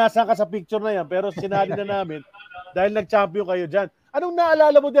ko alam kung nasaan ka sa picture na yan, pero sinali na namin dahil nag-champion kayo dyan. Anong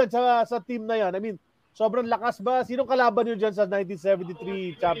naalala mo dyan sa team na yan? I mean, sobrang lakas ba? Sinong kalaban nyo dyan sa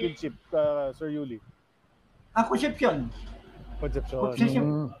 1973 championship, Sir Yuli? Concepcion. Concepcion.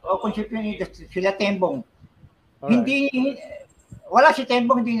 Concepcion, sila Tembong. Hindi, wala si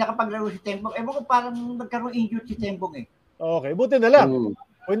Tembong, hindi nakapaglaro si Tembong. Ewan ko parang nagkaroon injured si Tembong eh. Okay, buti na lang.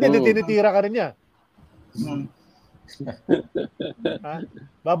 O hindi, tinitira ka rin niya.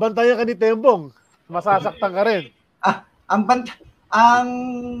 Babantayan ka ni Tembong. Masasaktan ka rin.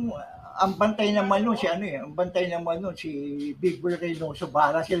 Ang bantay naman nun si Big Boy Reynoso,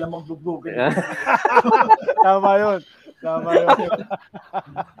 para sila magbubugan. Tama yun.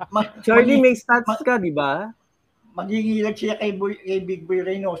 Charlie, may stats ka, di ba? Magigilag siya kay Big Boy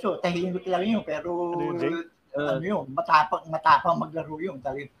Reynoso. Tahimik lang yun, pero matapang maglaro yun.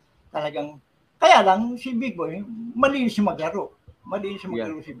 Talagang, kaya lang si Big Boy, malinis maglaro.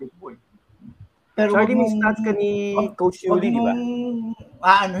 Si Big Boy. Pero Charlie, may stats ka ni Coach Yuli, di ba?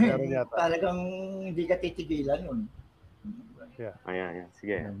 Talagang hindi ka titigilan yun. Ayan.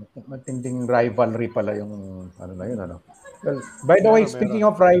 Sige. Matinding rivalry pala yung na yun. Well, by the way, speaking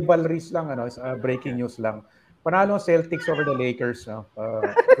of rivalries lang, breaking news lang. Panalo ang Celtics over the Lakers.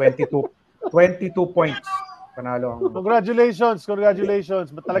 22 points. Panalo ang... Congratulations.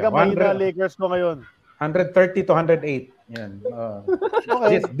 Talagang mahina Lakers ko ngayon. 130 to 108. Yan.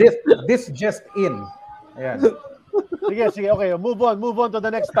 Okay. This just in. Ayan. Sige, okay. Move on to the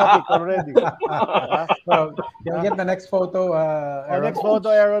next topic already. Get the next photo, Aaron. Next photo,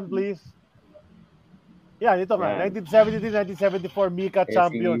 Aaron, please. Yan, ito nga. 1973-1974 Mika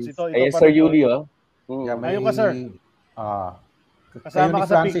champions. Ito Sir Yuli, Ayun ka, sir. Kasama ka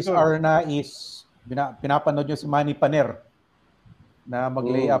sa Francis picture. Arna is pinapanood nyo si Manny Paner na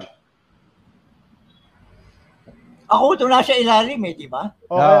mag-layup. Ako ito nasa ilalim di ba?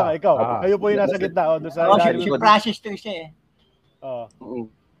 Okay, ikaw. Kayo po yung nasa gitna. Si Francis to isa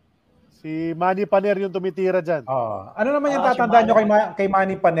Si Manny Paner yung tumitira dyan. Ano naman yung tatandaan nyo kay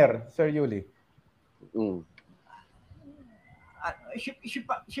Manny Paner, Sir Yuli?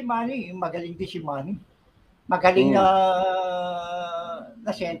 Si Manny, magaling din si Manny. Magaling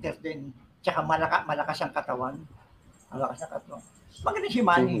na center din. Tsaka malakas ang katawan. Magaling si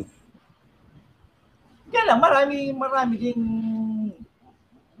Manny. Kaya lang, marami din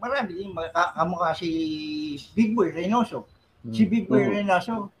marami din kamukha si Big Boy Reynoso. Si Big Boy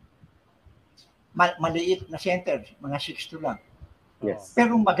Reynoso, maliit na center, mga 6'2" lang. Yes.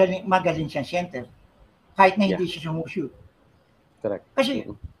 Pero magaling siyang center. Kahit na hindi siya sumushoot. Correct. Kasi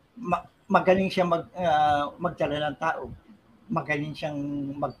magaling siya magdala ng tao. Magaling siyang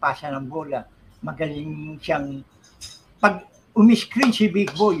magpasa ng bola. Magaling siyang pag umiscreen si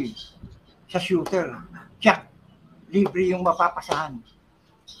Big Boy sa shooter, Jack, libre yung mapapasahan.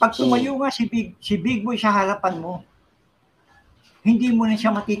 Pag tumayo nga si Big Boy sa harapan mo, hindi mo na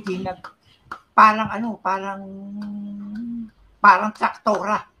siya matitinag. Parang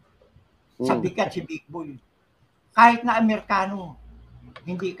traktora sa bigat si Big Boy. Kahit na Amerikano,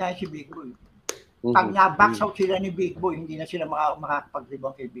 hindi kaya si Big Boy. Pag na-box out sila ni Big Boy, hindi na sila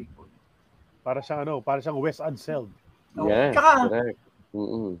makakapag-rebound kay Big Boy. Para siyang Wes Unseld. No? Yes,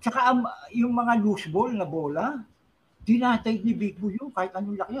 tsaka yung mga loose ball na bola, dinatay ni Big Boy yun. Kahit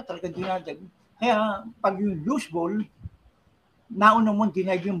anong laki niya, talagang dinatay. Kaya pag yung loose ball, nauna mo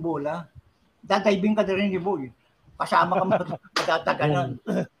dinay yung bola, dadiving ka na rin ni Boy. Kasama ka magtataganan.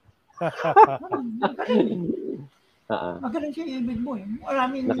 Magaling si Big Boy.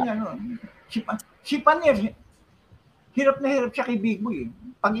 Maraming si Paner, hirap na hirap siya kay Big Boy.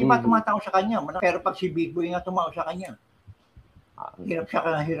 Pag iba tumataw sa kanya, pero pag si Big Boy nga tumaw sa kanya, hirap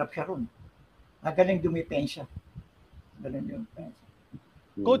siya ron. Magaling dumipensa.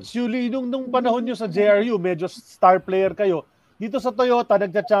 Coach Yuli, nung panahon nyo sa JRU, medyo star player kayo. Dito sa Toyota,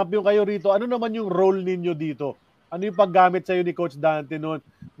 nagcha-champion kayo rito. Ano naman yung role ninyo dito? Ano yung paggamit sa'yo ni Coach Dante noon?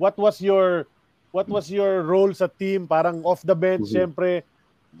 What was your role sa team? Parang off the bench, syempre,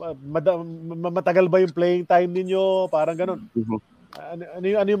 matagal ba yung playing time ninyo? Parang ganun. Ano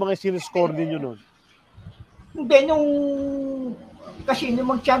yung mga sinescore ninyo noon? Hindi, kasi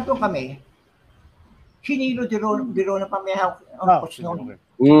nung mag-champion kami, sinilo di Rona Pameha ang coach noon.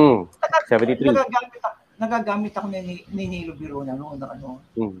 73. Nagagamit ako ni Nilo Birona noon.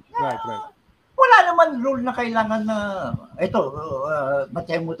 Right. Wala naman rule na kailangan na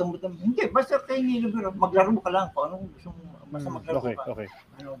batay mo. Hindi, basta kay Nilo Birona, maglaro ka lang kung anong gusto mo. Basta maglaro ka. Okay.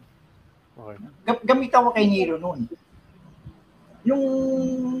 Gamit ako kay Nilo noon. Yung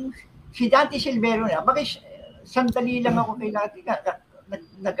si Dante Silvero na, bakit sandali lang ako kay Dante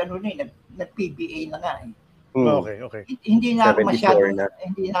nag-PBA na nga eh. Okay. Hindi na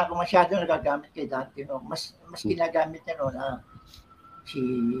ako masyado nagagamit kay Dante no. Mas ginagamit niya noon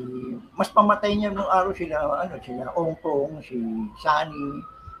mas pamatay niya nung araw sila Ongkong, si Sunny,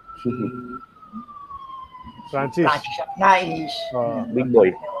 si Francis Nais, Big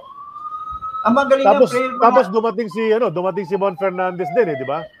Boy. Ang magaling na player. Tapos dumating si Mon Fernandez din di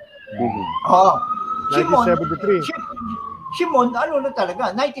ba? Simon, na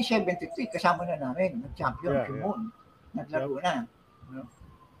talaga, 1973, kasama na namin, nag-champion, Simon. Naglaro na.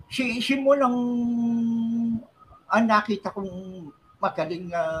 Simon ang nakita kong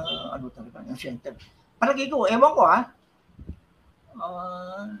magaling na, talaga, ng center. Palagi ko, ewan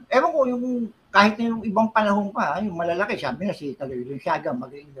ko yung, kahit na yung ibang panahon pa, yung malalaki, sabi na si Taloy Siaga,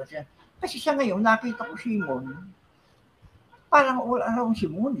 magaling na siya. Kasi siya ngayon, nakita ko Simon, parang all around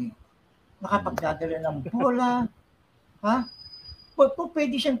Simon eh. Nakapagdadala ng bola,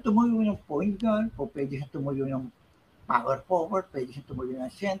 pwede siyang tumuyo ng point guard, pwede siyang tumuyo ng power forward, pwede siyang tumuyo ng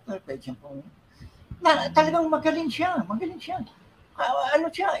center, pwede siyang talagang magaling siya.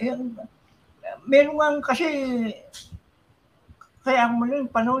 Meron nga kasi, kaya ako muli,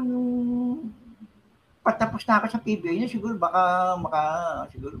 panahon yung patapos na ako sa PBA niya, siguro baka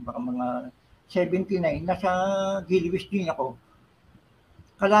mga 79, nasa Gilwis din ako.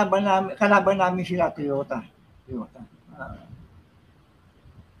 Kalaban namin sila Toyota.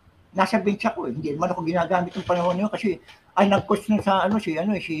 Nasa bench ako eh. Hindi naman ako ginagamit yung panahon niyo kasi nag-coach na sa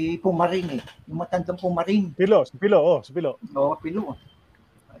si Pumarin eh. Yung matandang Pumarin. Si Pilo. Oo, Pilo.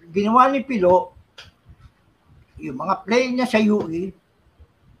 Ginawa ni Pilo, yung mga play niya sa UE,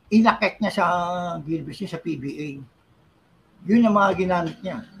 inakit niya sa Gilbis niya sa PBA. Yun ang mga ginamit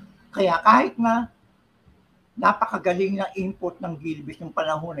niya. Kaya kahit na napakagaling na input ng Gilbis ng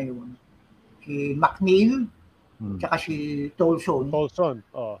panahon na yun, si McNeil, tsaka si Tolson,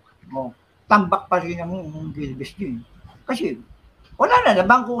 tambak pa rin ang Gilbis din. Kasi wala na,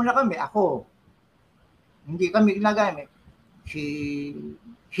 nabangko na kami. Ako, hindi kami ginagamit. Si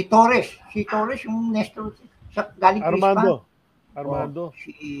Torres yung Nestor sa galing Armando.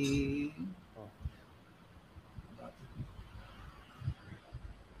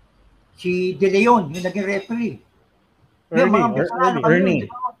 Si De Leon, yung naging referee. Ernie.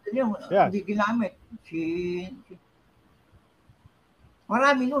 Hindi ginamit.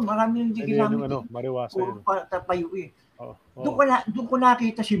 Marami hindi ginamit. Mariwasa yun. Tapayo eh. Doon ko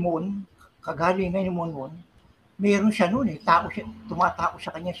nakita si Mon, kagalingan ni Mon. Meron siya noon tumatao sa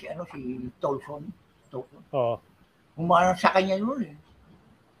kanya si Tolson. Umano sa kanya noon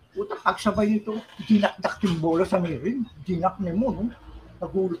Puta, pagsabay nito, dinakdak yung bola sa mirin. Dinak ni Mon.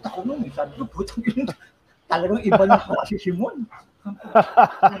 Nagulat ako noon. Sabi ko, putang ina. Talagang iba na kasi si Mon.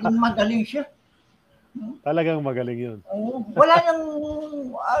 Talagang magaling siya. Talagang magaling yun. Wala nang,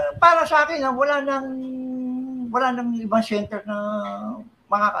 para sa akin, wala nang ibang center na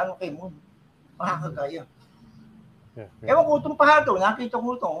makakaano kay Mon. Makakagaya. Ewan ko itong pahato, nakita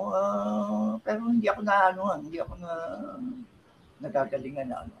ko ito. Pero hindi ako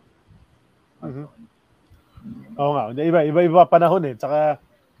nagagalingan na Oo nga, iba panahon Tsaka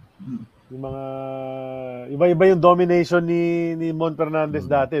yung mga iba yung domination ni Mon Fernandez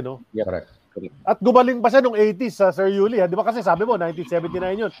dati, no? Yeah, correct. At gumaling pa siya nung 80s sa Sir Yuli, di ba kasi sabi mo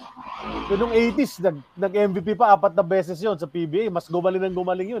 1979 yun. So nung 80s nag-MVP pa 4 na beses yun sa PBA, mas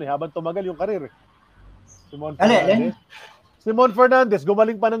gumaling yun habang tumagal yung karir. Si Mon Fernandez. Si Mon Fernandez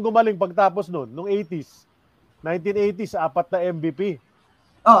gumaling pagtapos nung 80s. 1980s 4 na MVP.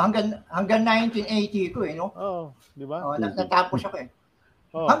 Hanggang 1980 ko no? Di ba? Natapos ako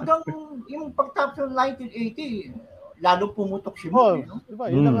Hanggang yung pagtapos ng 1980, lalo pumutok si Mon. Di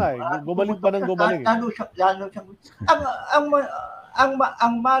ba? Yun na nga gumaling pa ng gumaling. Lalo siyang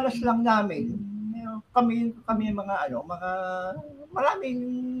ang malas lang namin, kami mga maraming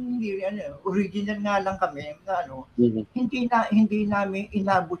original nga lang kami na hindi namin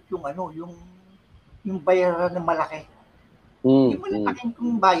inabot yung bayaran na malaki. Yung malaking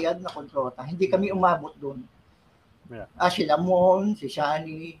kong bayad na kontrata, hindi kami umabot doon. Yeah. Sila Mon, si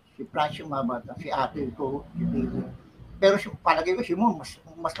Shani, si Franz yung mabata, si ate ko, si Bibi. Pero palagay ko si Mon, mas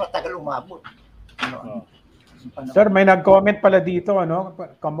matagal umabot. Sir, may nag-comment pala dito,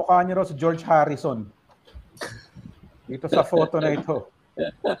 kamukha niyo raw si George Harrison. Dito sa photo na ito.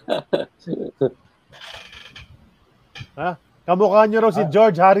 Kamukha niyo raw si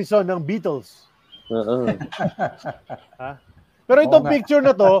George Harrison ng Beatles. Pero itong picture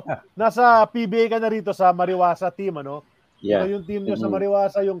na to, nasa PBA ka na rito sa Mariwasa team, Yeah. Yung team nyo sa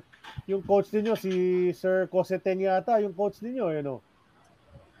Mariwasa, yung coach niyo si Sir Coseteng yata, yung coach niyo,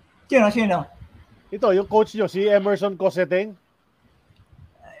 Sino? Ito, yung coach niyo, si Emerson Coseteng.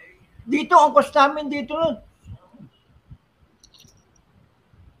 Dito, ang coach namin dito.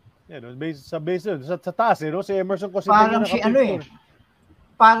 Sa taas, si Emerson Coseteng.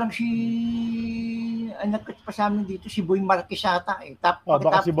 Parang ang nagkat pa sa amin dito, si Boy Marquez ata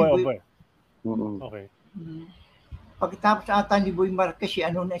baka si Boy. Okay. Pagkatapos ata ni Boy Marquez, si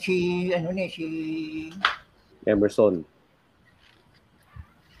Emerson.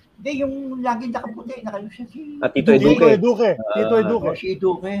 Hindi, yung lagi nakaputi, si Tito Eduque. Si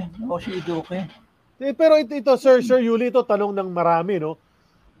Eduque. Pero ito, Sir Yuli, ito tanong ng marami, no?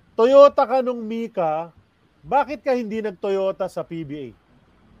 Toyota ka nung Mika, bakit ka hindi nag-Toyota sa PBA?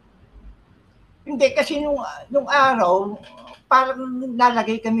 Hindi, kasi nung araw, parang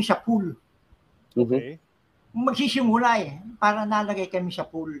nalagay kami sa pool. Okay. Magsisimula parang nalagay kami sa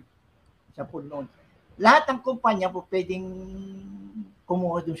pool. Sa pool noon. Lahat ng kumpanya po pwedeng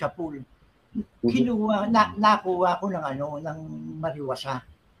kumuha dun sa pool. Nakuha ko ng Mariwasa.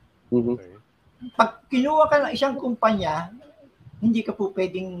 Okay. Pag kinuha ka ng isang kumpanya, hindi ka po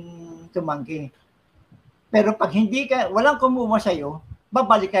pwedeng tumanggi. Pero pag walang kumuha sa'yo,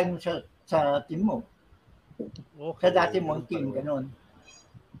 babalikan mo sa team mo. Okay. Sa dati mong team, ganun.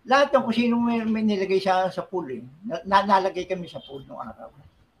 Lahat ng kung sino may nilagay siya sa pool nalagay kami sa pool noong araw.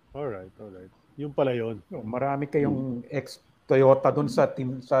 Alright. Yung pala yun. Marami kayong ex-Toyota dun sa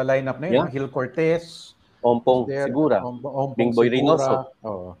team, sa lineup na yun. Yeah. Gil Cortez. Ompong Sigura. Bingboy Reynoso.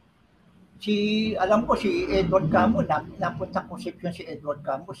 Alam ko, si Edward Camus, napunta Concepcion si Edward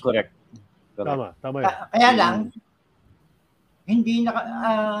Camus. Correct. Tama yun. Kaya lang, hindi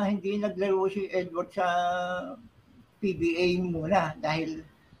naglaro si Edward sa PBA muna dahil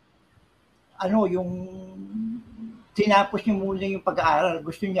yung tinapos niya muna yung pag-aaral.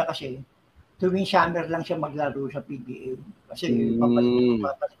 Gusto niya kasi tuwing summer lang siya maglaro sa PBA kasi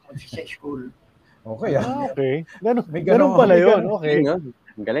papalik mo sa school. Okay. Okay. Ganun pala yun. Okay.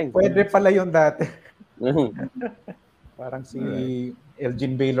 Galing. Pwede pala yun dati. Parang si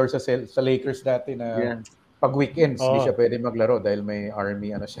Elgin Baylor sa Lakers dati na pag weekends, hindi siya pwede maglaro dahil may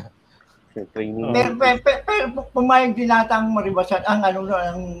army siya. Training. Pero pumayag din nata ang Mariwasan,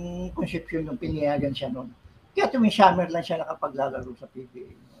 ang Concepcion nung piniyagan siya noon. Kaya tuwing summer lang siya nakapaglalaro sa PBA.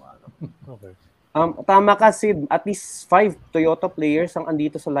 Okay. Tama ka, Sid. At least 5 Toyota players ang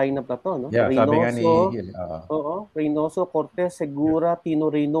andito sa lineup na to, no? Yeah, Reynoso, sabi nga ni Gil. Reynoso, Cortez, Segura, Tino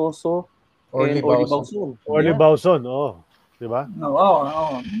Reynoso, Orly Bauson. Orly Bauson, oo. Diba?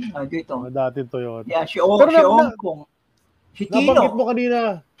 Oo. Dito. Dating Toyota. Yeah, si Ongkong. Si Tino. Nabanggit mo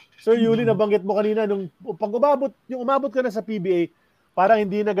kanina, Sir Yuli, nabanggit mo kanina, pag umabot ka na sa PBA, parang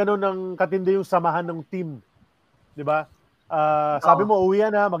hindi na gano'n ng katindi yung samahan ng team. Diba? Sabi mo, uwi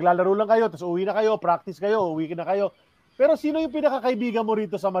na, maglalaro lang kayo, tapos uwi na kayo, practice kayo, uwi na kayo. Pero sino yung pinakakaibigan mo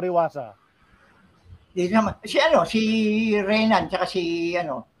rito sa Mariwasa? Si Renan, tsaka si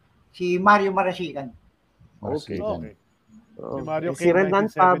Mario Marasigan. Okay. Si Mario si Renan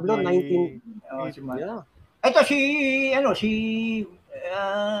Pablo, 19... Ito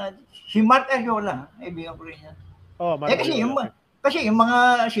si Mark Ariola, kaibigan ko rin yan. Kasi yung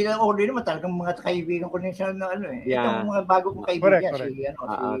mga sila Orly naman talagang mga kaibigan ko rin sa Itong mga bago kong kaibigan correct.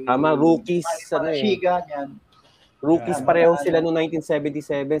 Tama, rookies Marasigan yan. Rookies pareho sila noong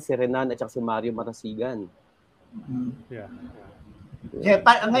 1977, si Renan at saka si Mario Marasigan.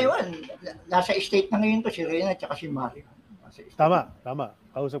 Ngayon, nasa state na ngayon to si Renan at saka si Mario. Tama.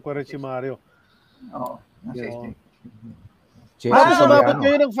 Kausap ko rin si Mario. Oo, nasa state. Umabot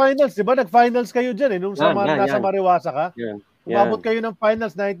kayo ng finals, di ba? Nag-finals kayo dyan nung nasa Mariwasa ka. Umabot kayo ng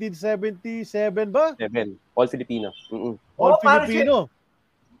finals 1977 ba? 7. All Filipino. All Filipino.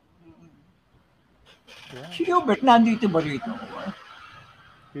 Si Hubert nandito ba rito?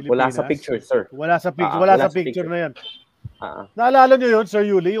 Wala sa picture, sir. Wala sa picture na yan. Naalala nyo yun, Sir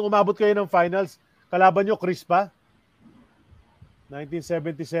Yuli, yung umabot kayo ng finals, kalaban nyo Chris pa?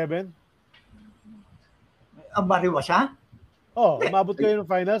 1977? Mariwasa? Umabot kayo ng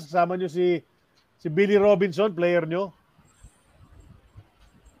finals, kasama nyo si Billy Robinson, player nyo.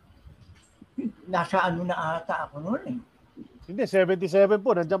 Nasa na ata ako noon eh. Hindi, 77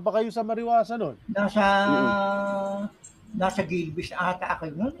 po. Nandiyan pa kayo sa Mariwasa noon. Nasa Gilbis na ata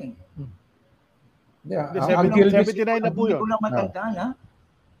ako noon eh. Yeah, 79 na po yun. Hindi ko lang matandaan ha.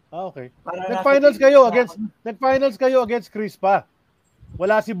 Okay. Nag-finals kayo against Chris pa.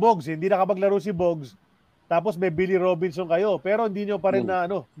 Wala si Boggs, hindi nakapaglaro si Boggs. Tapos may Billy Robinson kayo, pero hindi nyo pa rin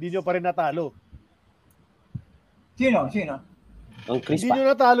natalo. Sino? Ang Chris hindi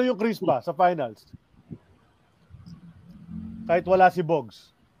nyo natalo yung Chris pa sa finals. Kahit wala si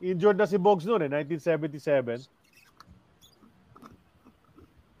Boggs. Injured na si Boggs noon 1977.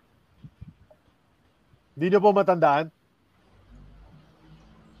 Hindi nyo po matandaan?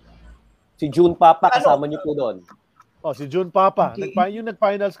 Si June Papa, kasama nyo po doon. Si June Papa. Yung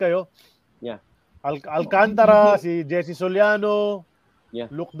nag-finals kayo? Yeah. Alcantara, si Jesse Soliano,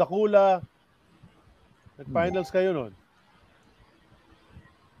 Luke Dacula. Nag-finals kayo noon?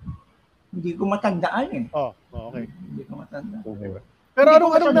 Hindi ko matandaan eh. Okay. Hindi ko matandaan. Pero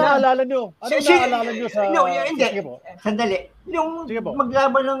anong naalala nyo? Anong naalala nyo sa... Hindi. Sandali. Yung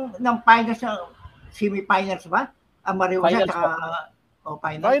maglaban ng finals sa semi-finals ba? Ang Mariwasa at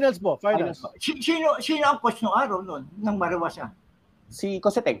finals po. Sino ang coach ng araw noon ng Mariwasa? Si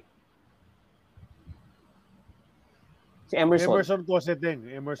Coseteng. Si Emerson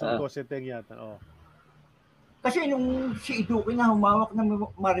Coseteng yata. Kasi nung si Iduki na humawak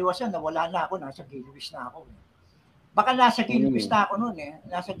ng Mariwasa, nawala na ako, nasa Gilbis na ako. Baka nasa Gilbis na ako noon eh.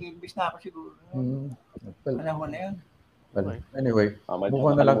 Nasa Gilbis na ako siguro. Alam mo na yun. Well, anyway, move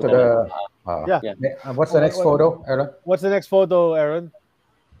on na lang to the... what's the next photo, Aaron? What's the next photo, Aaron?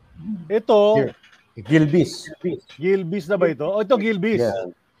 Ito... Gilbis. Gilbis na ba ito? Ito Gilbis.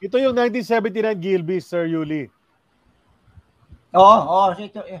 Yeah. Ito yung 1979 Gilbis, Sir Yuli. Oo.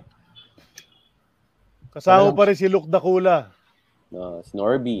 Ito eh. Kasama pa rin si Luke Dacula. Si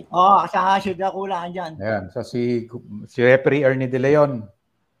Norby. Kasama si Dacula andyan. Ayan. So si referee Ernie De Leon.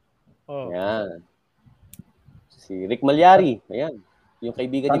 Ayan. Si Rick Malyari. Ayan. Yung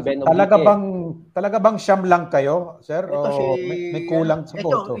kaibigan ni Ben Oblique. Talaga bang siyam lang kayo, sir? O may kulang sa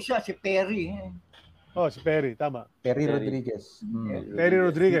photo? Ito, isa si Perry. Si Perry. Tama. Perry Rodriguez. Perry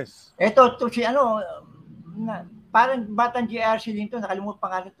Rodriguez. Ito, si parang batang GRC din to. Nakalimutan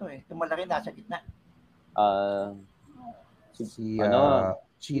pangalan to eh. Tumalaki nasa gitna.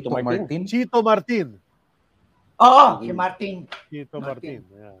 Chito Martin. Chito Martin. Si Martin. Chito Martin.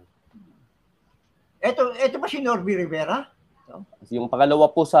 Yeah. Ito ba si Norby Rivera? Yung pangalawa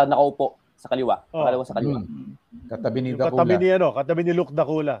po sa nakaupo sa kaliwa. Pangalawa sa kaliwa. Katabi ni Dacula. Katabi ni Luke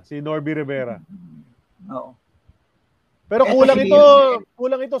Dacula, si Norby Rivera. Oo. Pero kulang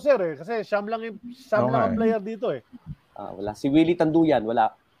ito sir eh kasi Sham lang ang player dito eh. Wala si Willie Tanduyan,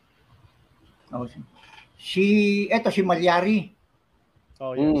 wala. Si Malyari.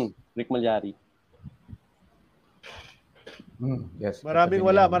 Yes. Rick Malyari. Yes. Maraming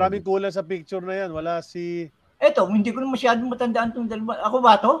kulang sa picture na yan. Wala si... Hindi ko na masyadong matandaan itong dalawa. Ako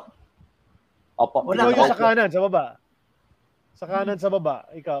ba to? Opo. Wala yung sa kanan, sa baba. Sa kanan sa baba,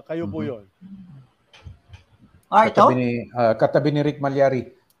 kayo po yun. Ito? Katabi ni Rick Malyari.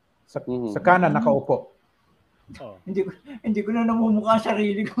 Sa kanan, nakaupo. Oh. Hindi ko na namumukha ang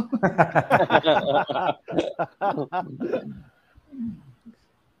sarili ko.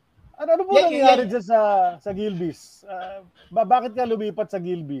 Ano po nangyari dyan sa Gilbis? Bakit ka lumipat sa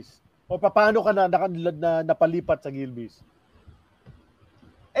Gilbis? O paano ka napalipat sa Gilbis?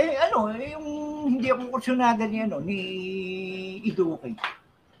 Yung hindi ako kursunada ni Iduki.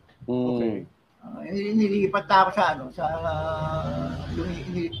 Okay. Nilipat ako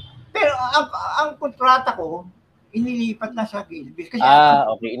pero ang kontrata ko inilipat na sa Gilbis kasi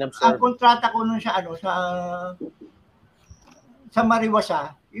okay, inabsorb. ang kontrata ko nun sa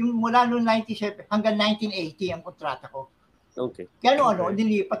Mariwasa, yung mula noong 97 hanggang 1980 ang kontrata ko. Okay. Kaya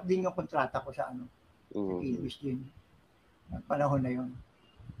nilipat din yung kontrata ko sa Gilbis din. Ang panahon na yun.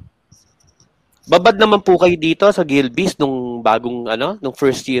 Babad naman po kayo dito sa Gilbis nung bagong nung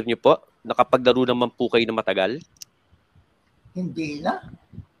first year niyo po. Nakapaglaro naman po kayo na matagal? Hindi na.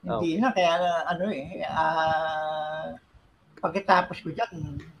 Hindi na. Kaya pagkatapos ko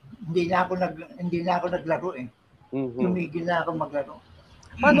dyan, hindi na ako naglaro eh. Tumigil na ako maglaro.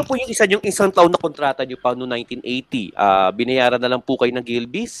 Paano po yung isang taon na kontrata niyo pa noong 1980? Binayaran na lang po kayo ng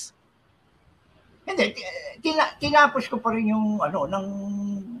Gilbis? Hindi. Tinapos ko pa rin yung ng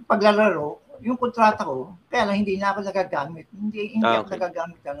paglalaro, yung kontrata ko, kaya lang hindi na ako nagagamit. Hindi ako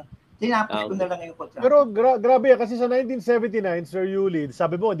nagagamit na lang. Tinapos ko na lang yung kontrata. Pero grabe kasi sa 1979, Sir Yuli,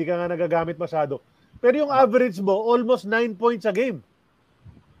 sabi mo, hindi ka nga nagagamit masyado. Pero yung average mo, almost 9 points a game.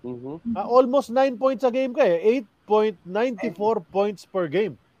 Almost 9 points a game ka eh. 8.94 points per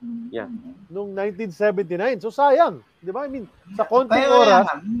game. Yeah. Noong 1979. So sayang. Di ba? I mean, sa konting oras,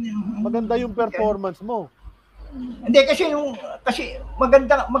 maganda yung performance mo. Hindi kasi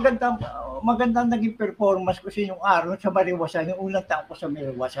maganda naging performance ko sa yung araw sa Mariwasa, yung unang taon ko sa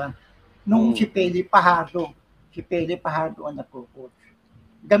Mariwasa. Nung si Peli Pajardo ang nagko-coach.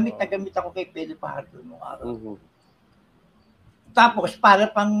 Gamit ako kay Peli Pajardo nung araw. Tapos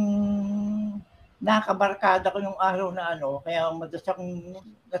para pang nakabarkada ko nung araw na kaya madalas akong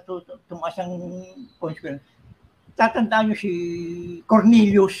tumaas ang points ko. Tatandaan nyo si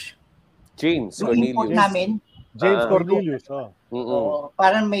Cornelius. James Cornelius. Namin. James Cornelius.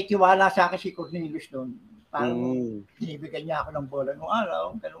 Parang may tiwala sa akin si Cornelius doon. Parang binibigyan niya ako ng bola nung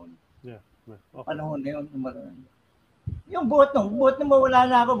araw. Ganun. Yeah. Okay. Panahon na yun. Yung buhat na mawala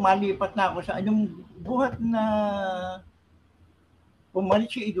na ako, malipat na ako sa yung buhat na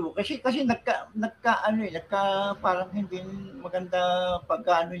pumalit si Ido. Kasi parang hindi maganda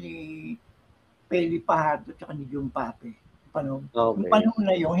pagkano ni Peli Pajardo at ni Jung Pape. Yung panahon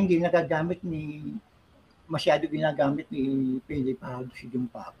na yun, hindi masyado ginagamit ni Peli Pajardo si Jung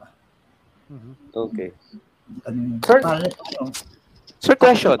Papa. Okay. Sir,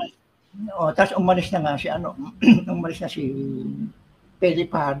 question. Tapos umalis na si Peli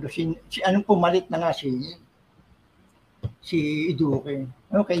Pajardo. Anong pumalit na nga si Iduque.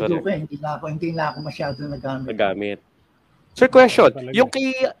 Kay Iduque, hindi na ako masyado nagamit. Sir, question. Yung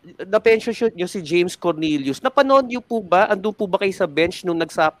na-pension shoot nyo si James Cornelius, napanood nyo po ba, andun po ba kayo sa bench nung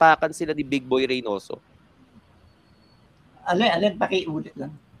nagsapakan sila ni Big Boy Reynoso? Alin, pakiulit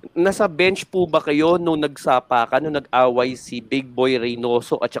lang. Nasa bench po ba kayo nung nagsapakan, nung nag-away si Big Boy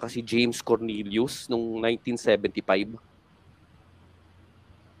Reynoso at saka si James Cornelius nung 1975?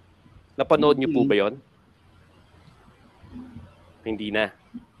 Napanood niyo po ba yon? Hindi na.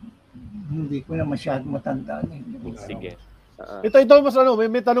 Hindi ko na masyado matandaan. Sige. Ito mas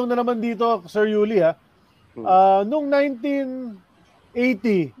may tanong na naman dito, Sir Yuli ha. Nung 1980,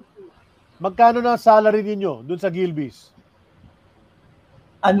 magkano na salary niyo doon sa Gilbis?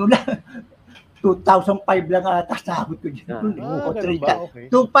 2,500 lang ata sahod ko dyan. O 3,000.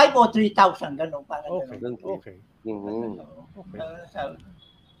 2,500 o 3,000, gano'n. Okay.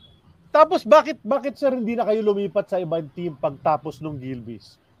 Tapos bakit sir hindi na kayo lumipat sa ibang team pagtapos nung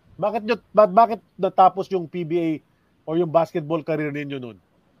Gilbis? Bakit natapos yung PBA o yung basketball career ninyo noon?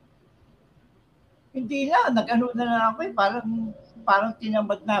 Hindi na, na ako parang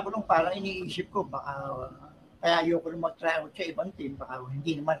tinamad na ako nung parang iniisip ko kaya ayoko na mag-try out sa ibang team, baka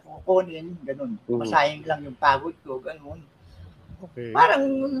hindi naman kukunin, ganun. Masayang lang yung pagod ko, ganun. Okay. Parang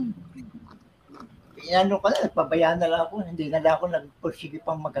pabayaan na lang ako, hindi na lang ako nagpursige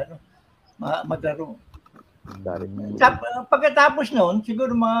pang maglaro. Pagkatapos noon,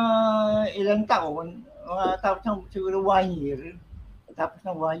 siguro mga ilang taon, tapos ng siguro 1 year, tapos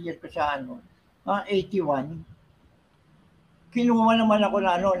ng 1 year ko sa mga 81, kinuha naman ako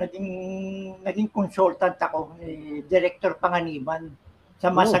na naging consultant ako ni Director Panganiban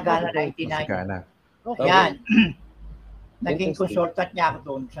sa Masagana 99. Masagana. Okay. Yan. Naging consultant niya ako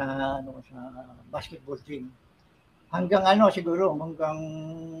doon sa basketball team. Hanggang siguro hanggang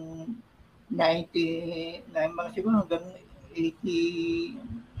 90, siguro hanggang 82.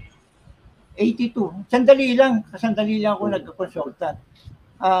 Sandali lang ako nagko-consultant.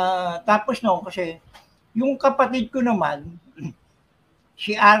 Tapos kasi yung kapatid ko naman,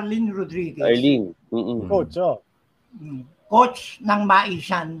 si Arlene Rodriguez. Coach, Coach ng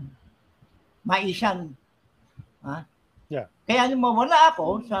Maisan. Ha? Yeah. Kaya wala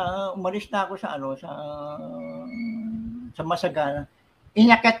ako umalis na ako sa Masagana.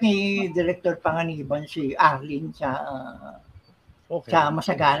 Inakat ni Director Panganiban si Arlene sa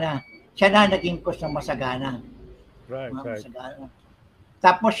Masagana. Siya na naging coach ng Masagana. Right. Masagana.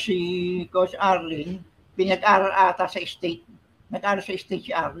 Tapos si Coach Arlene, pinag-aral ata sa state. Nag-aral sa state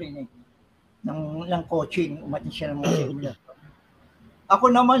si Arlene ng coaching. Umatin siya ng mga simulasyon. Ako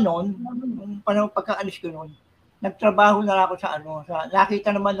naman noon, pagkaalis ko noon, nagtrabaho na ako sa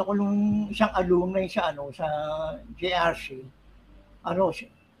nakita naman ako nung isang alumni sa JRC.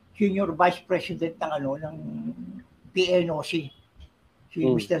 Senior Vice President ng PNOC, si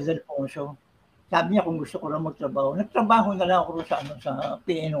Mr. Delfonso. Sabi niya kung gusto ko lang magtrabaho. Nagtrabaho na lang ako sa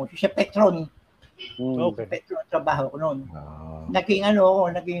PNOC, sa Petron. Okay. Petron trabaho ko noon. Naging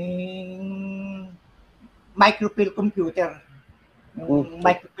microfilm computer.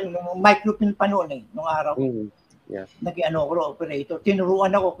 Microfilm pa noon nung araw. Yeah. Naging operator.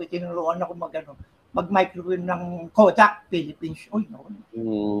 Tinuruan ako mag-microfilm ng Kodak Philippines.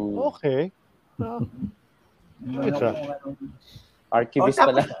 Okay. Archivist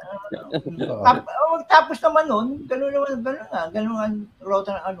pala. Tapos naman nun, ganun ang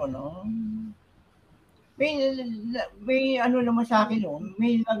rota may naman sa akin nun,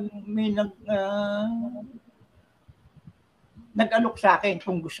 may nag-alok sa akin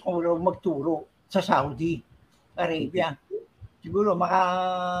kung gusto ko magturo sa Saudi Arabia. Siguro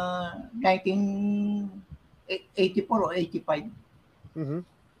maka 1984 o 85. Mm-hmm.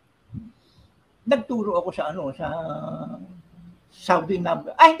 Nagturo ako sa Saudi na.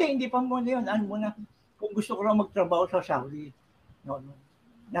 Hindi pa muna yun. Kung gusto ko lang magtrabaho sa Saudi.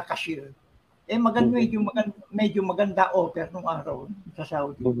 Na cashier. Medyo maganda offer nung araw sa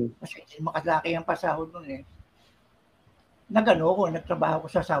Saudi. Kasi makalaki ang pasahod nun eh. Nagtrabaho ko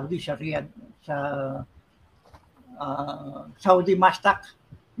sa Saudi, sa Riyadh, sa Saudi Muscat,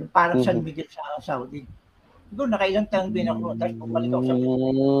 yung parang San Miguel sa Saudi. Doon nakailang taon din ako. Tapos bumalik ako sa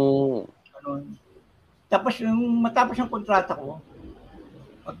Tapos matapos ang kontrata ko,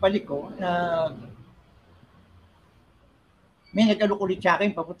 pagbalik ko, may nag-alok ulit sa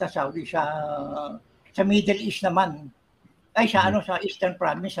akin papunta Saudi sa Middle East naman. Sa Eastern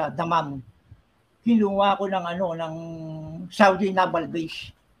Province, sa Dammam. Kinuha ko ng Saudi Naval Base.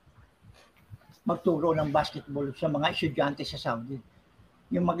 Magturo ng basketball sa mga estudyante sa Saudi.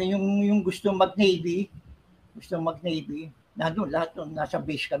 Yung gusto mag-Navy, nandun lahat nasa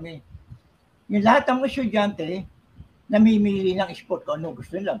base kami. Yung lahat ng estudyante, namimili ng sport ko.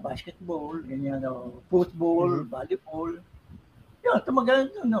 Gusto nila, basketball, football, volleyball. Yun,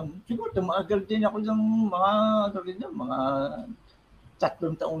 siguro tumagal din ako ng mga 3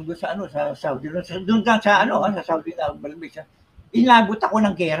 taon doon sa Saudi. Doon sa Saudi na Balbisa. Inabot ako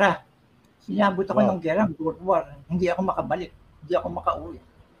ng gera. World War. Hindi ako makabalik. Hindi ako makauwi.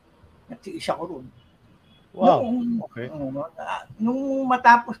 Nagtiis ako roon. Wow. Okay. Nung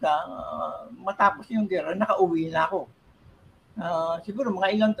matapos yung gera, nakauwi na ako. Siguro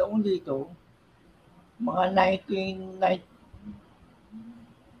mga ilang taon dito, mga 1994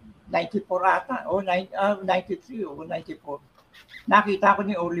 ata, o 93 o 94. Nakita ko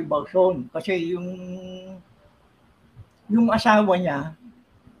ni Orly Bauson kasi yung asawa niya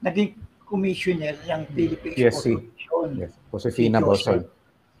naging commissioner ng Philippine Sport Commission. Yes, Josefina Bauson.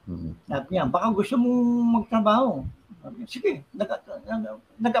 Sabi niya, baka gusto mong magtrabaho. Sige,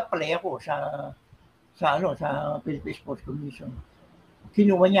 nag-apply ako sa Philippine Sports Commission.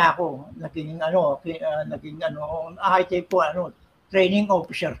 Kinuha niya ako, naging training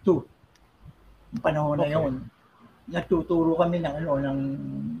officer 2. Yung panahon na yun. Nagtuturo kami ng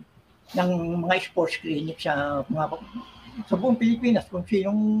mga sports clinic sa buong Pilipinas kung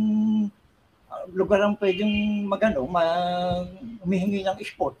sinong lugar ang pwedeng humihingi ng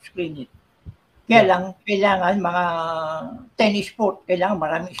sports clinic. Kailangan mga 10 sport, kailangan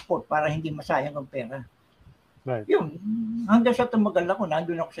maraming sport para hindi masayang ang pera. Right. Yun, hanggang sa tumagal ako,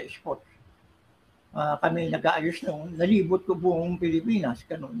 nandun ako sa sport. Kami nag-aayos nung nalibot ko buong Pilipinas,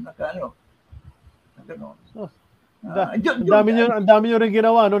 ganun. Ang dami nyo rin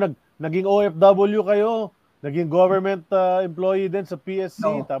ginawa, naging OFW kayo, naging government employee din sa PSC,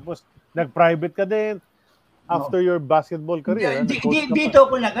 tapos nag-private ka din. after your basketball career.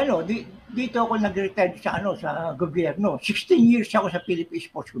 Dito ako nag-retire sa gobyerno. 16 years ako sa Philippine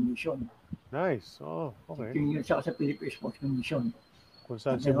Sports Commission. Nice. Oh, okay. 16 years ako sa Philippine Sports Commission. Kung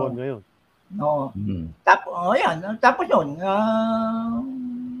saan si Bon ngayon. No. Tapos yun,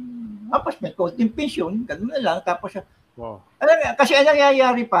 tapos may konting pension, gano'n na lang. Tapos, kasi ang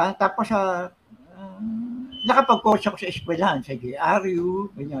nangyayari pa, tapos nakapag-coach ako sa eskwelahan, sa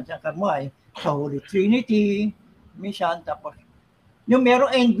GRU, ganyan, sa Carmoy, sa Holy Trinity, minsan, tapos, yung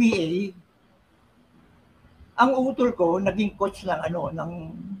merong NBA, ang utol ko, naging coach ng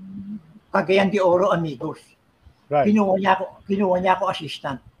Cagayan de Oro Amigos. Right. Kinuha niya ako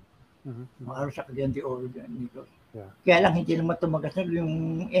assistant. Makaro sa Cagayan de Oro Amigos. Yeah. Kaya lang hindi naman tumagas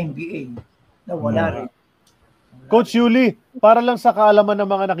yung NBA. Nawala rin. Coach Yuli, para lang sa kaalaman ng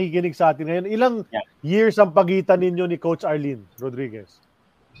mga nakikinig sa atin ngayon, ilang years ang pagitan ninyo ni Coach Arlene Rodriguez?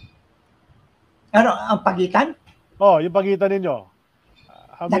 Ano, ang pagitan? Yung pagitan ninyo.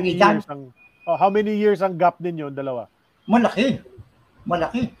 How many years ang gap ninyo, dalawa? Malaki.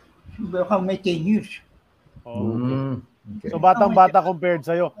 Baka may 10 years. Okay. So batang-bata compared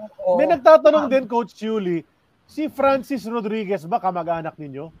sa'yo. May nagtatanong din, Coach Yuli, si Francis Rodriguez ba kamag-anak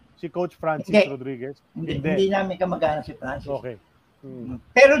ninyo? Si Coach Francis Rodriguez? Hindi namin kamag-anak si Francis. Okay.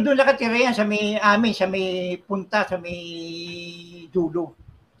 Pero doon nakatira yan sa may punta, sa may dulo.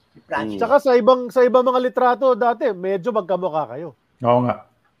 Si Francis. Tsaka sa ibang mga litrato dati, medyo magkamukha kayo. Oo nga.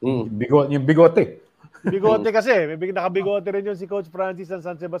 Yung bigote. Bigote kasi. May nakabigote rin yun si Coach Francis ng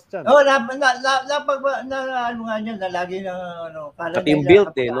San Sebastian. Ano nga niya, lagi na, team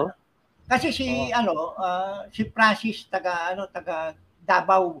built no? Kasi si Francis, taga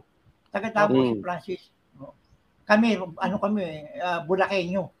Davao. Taga Davao si Francis. Kami,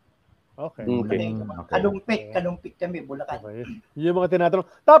 Bulakenyo. Okay. Kalumpit kami, Bulacan. Okay. Yung mga tinatanong.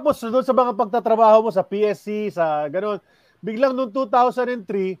 Tapos, doon sa mga pagtatrabaho mo sa PSC, sa gano'n, biglang noong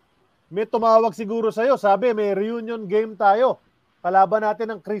 2003, may tumawag siguro sa'yo. Sabi, may reunion game tayo. Kalaban natin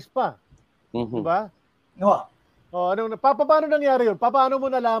ng Crispa. Diba? Paano nangyari yun? Paano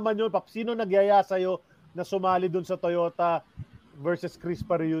mo nalaman yun? Sino nagyaya sa'yo na sumali dun sa Toyota versus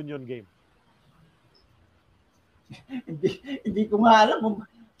Crispa reunion game? Hindi ko nga alam.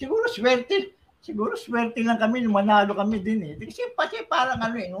 Siguro swerte lang kami, manalo kami din Kasi parang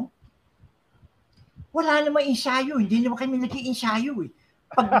wala namang ensayo. Hindi naman kami nag-i-ensayo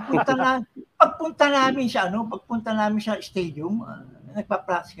Pagpunta namin sa stadium,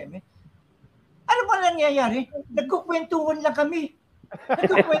 nagpa-practice kami. Ano ba nangyayari? Nagkukwentuhan lang kami.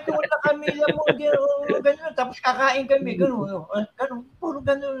 Gano'n. Tapos kakain kami, gano'n. Puro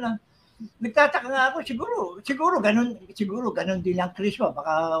gano'n lang. Nagtataka nga ako, siguro gano'n din ang Crispa.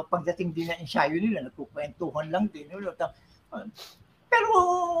 Baka pagdating din ng ensayo nila, nagkukwentuhan lang din. Pero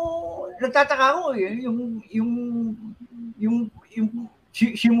nagtataka ako,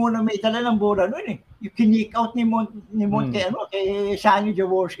 si Mona may dala ng bola noon Yung kinick out ni Monte kay Shani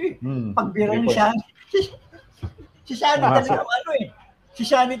Jaworski. Pagbira ni Shani. Si Shani talaga Si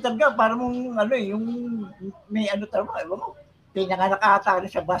Shani talaga para mong yung may talaga, ewan mo. Pinanganak ata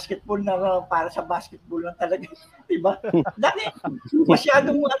sa basketball na para sa basketball lang talaga. Diba? Dati,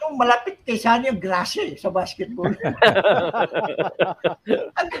 masyadong malapit kay Shani ang grasya sa basketball.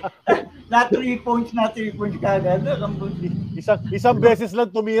 Na 3 points kagad. Isang beses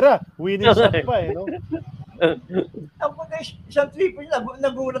lang tumira. Winning shot pa no? Isang 3 points,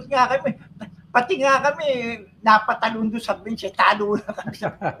 nagulat nga kami. Pati nga kami, napatalon doon sa bench, talo na kami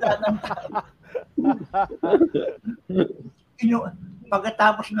sa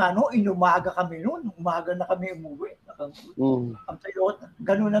pagkatapos nga inumaga kami noon. Umaga na kami umuwi. Ang Toyota,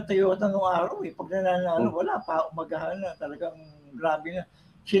 ganun ang Toyota nung araw Pag nananalo, wala pa, umagahan na. Talagang grabe na.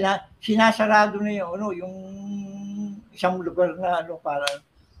 Sinasarado na yung isang lugar na para.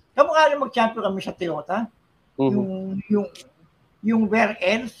 Kamukha na mag-champion kami sa Toyota. Yung where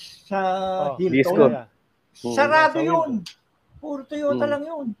else sa Hilton. Sarado yun. Puro Toyota lang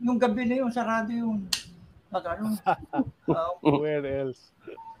yun. Yung gabi na yun, sarado yun. Where else?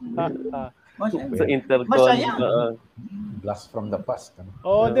 Sa Intercon. Masaya. Blast from the past.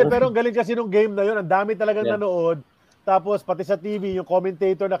 Hindi, pero ang galing kasi nung game na yun. Ang dami talagang nanood. Tapos pati sa TV, yung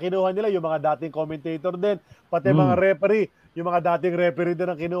commentator na kinuha nila, yung mga dating commentator din. Pati mga referee, yung mga dating referee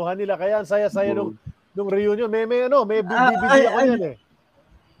din ang kinuha nila. Kaya ang saya-saya nung reunion. May bibigyan ako yan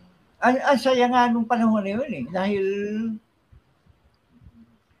Ang saya nga nung panahon na yun Dahil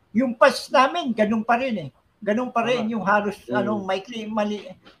yung pass namin, ganun pa rin Ganun pa rin yung halos maikli, mali.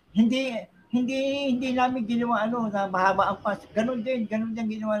 Hindi hindi namin ginawa na mahaba ang pass. Ganun din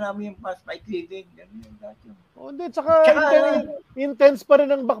ginawa namin yung pass by cleaving. Ganun yung dati. Hindi, tsaka intense pa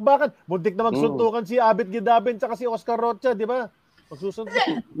rin ang bakbakan. Muntik na magsuntukan si Abit Gidabin tsaka si Oscar Rocha, di ba? Magsusuntok.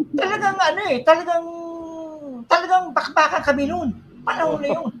 Talagang bakbakan kami noon. Panahon na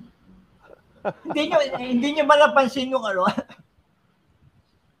yun. Hindi nyo malapansin yung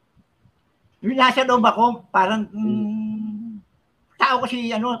yung nasa loob ako, parang tao ko si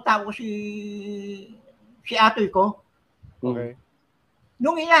atoy ko. Okay.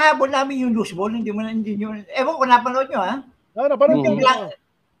 Nung hinahabol namin yung loose ball, hindi nyo, ewan ko napanood nyo, ha?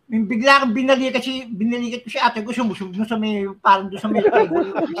 Bigla kang binalikat ko si atoy ko, sumusunod parang doon sa may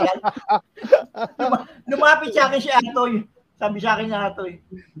table yung official. Lumapit sa akin si atoy. Sabi sa akin na atoy,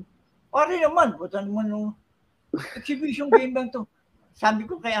 ori naman, buta naman nung exhibition game lang to. Sabi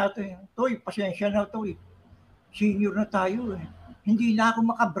ko kay atoy, Toy, pasensya na Toy. Senior na tayo eh. Hindi na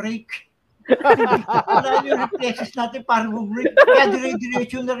ako makabreak. Wala yung reflexes natin para mag-break. Kaya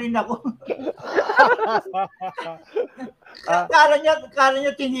dire-diretso na rin ako. Kala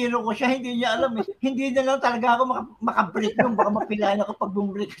niya tiniro ko siya, hindi niya alam eh. Hindi na lang talaga ako makabreak nung baka mapilayan ako pag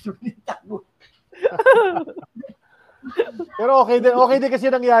bumbreak sa takbo. Pero okay din kasi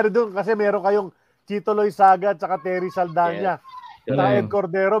nangyari doon kasi meron kayong Chito Loizaga at saka Terry Saldana. Ed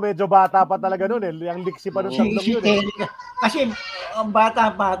Cordero, medyo bata pa talaga noon eh. Yung liksi pa nung tatlong yun eh. Kasi ang bata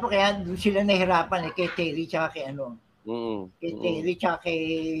pa ito, kaya doon sila nahirapan eh. Kay Terry tsaka kay Kay Terry tsaka kay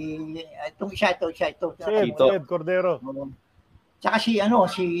itong isa ito. Si Ed Cordero. Tsaka si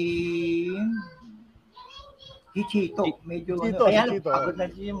Chito. Medyo Chito, kaya Chito.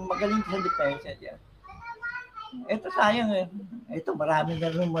 magaling sa depensa dyan. Ito sayang eh. Ito marami na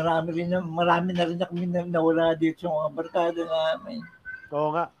rin kami nawala dito sa mga barkada namin.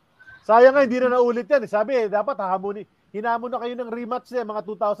 Oo nga. Sayang nga hindi na naulit yan. Sabi dapat hinamon na kayo ng rematch mga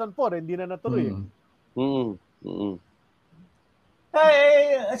 2004, hindi na natuloy.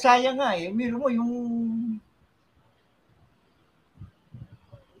 Sayang nga eh. Miro mo yung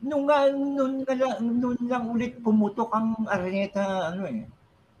nung lang ulit pumutok ang Araneta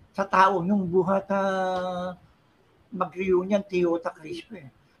sa tao nung buhat mag-reunion Toyota Crispo eh.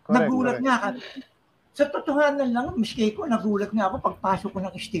 Nagulat nga kami. Sa totohanan lang, miski ko, nagulat nga ako pagpasok ko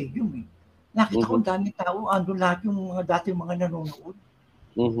ng stadium eh. Nakita ko ang daming tao, andun lahat yung mga dating mga nanonood.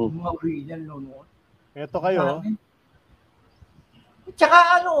 Mga original nanonood. Ito kayo.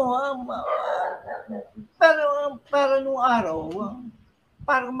 Tsaka para nung araw,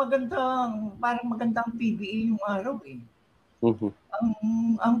 parang magandang PBA yung araw eh.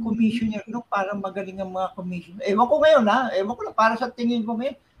 Ang commissioner parang magaling ang mga commissioner. Ewan ko ngayon ewan ko lang, para sa tingin ko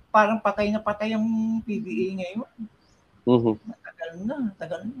ngayon, parang patay na patay ang PBA ngayon. Tagal na.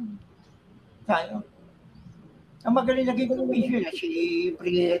 Sayang. Ang magaling naging commissioner, si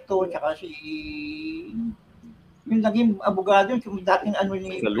Prieto, tsaka yung naging abogado, yung dating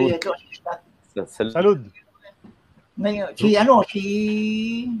ni Prieto. Salud. Ngayon,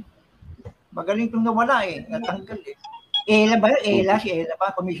 magaling itong nawala eh, natanggal eh. Ela ba?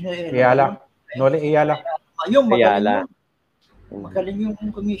 Commissioner Ela. Nole Ela. Yung magaling yung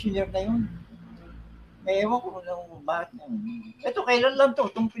commissioner na yun. Ewan ko nung bakit. Ito, kailan lang to?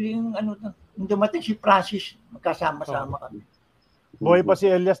 Itong piling nung dumating si Francis, magkasama-sama kami. Buhay pa si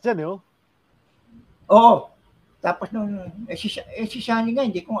Elias dyan eh. Oo. Tapos si Shani nga,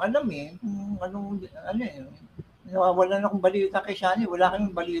 hindi ko alam eh. Kung wala na akong balita kay Shani. Wala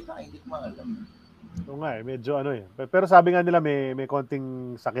kang balita, hindi ko alam. Oo nga medyo Pero sabi nga nila may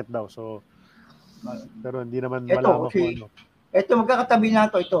konting sakit daw. So, pero hindi naman malaman kung ano. Ito, magkakatabi na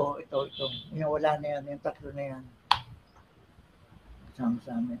ito. Yung wala na yan, yung tatlo na yan.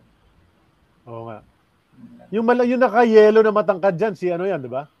 Sama-sama. Oo nga. Yung naka-yellow na matangkad dyan, si yan, di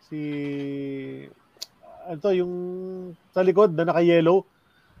ba? Yung sa likod na naka-yellow.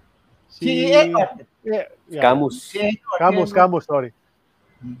 Si Edward. Camus, sorry.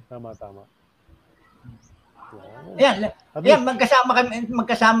 Tama. Yan,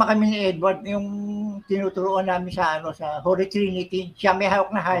 magkasama kami ni Edward, yung tinuturuan namin sa Holy Trinity. Siya may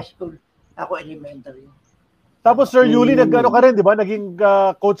hawak na high school, ako elementary. Tapos Sir Yuli, ka rin, di ba? Naging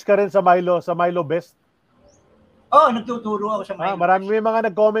coach ka rin sa Milo Best. Nagtuturo ako sa Milo. May mga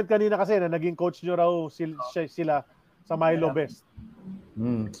nag-comment kanina kasi na naging coach nyo raw sila sa Milo Best.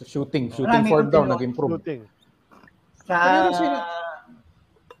 Shooting form daw, nag-improve.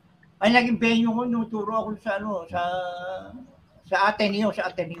 Ay, naging venue ko, nuturo ako sa Ateneo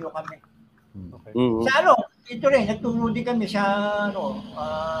kami. Okay. Ito rin, nagturo din kami sa,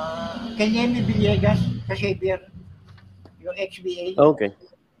 Kenyemi Villegas, sa Xavier, yung XBA. Okay.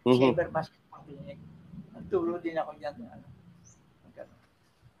 Xavier Basketball Clinic. Nagturo din ako dyan.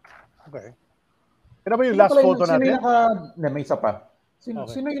 Okay. Ano ba yung last photo natin? May isa pa. Sino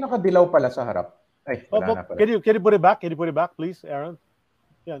yung Okay. nakadilaw pala sa harap? Ay, wala na pala. Can you put it back? Can you put it back, please, Aaron?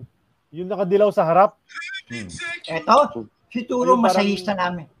 Yan. Yung nakadilaw sa harap. Ito, si Turo, Yung parang- masahista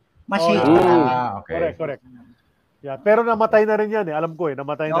namin. Masahista namin. Okay. Correct. Yeah, pero namatay na rin yan eh. Alam ko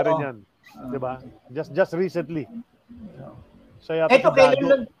namatay na rin Oo. yan. 'Di ba? Just recently. Siya yata Ito, si kailan Dado.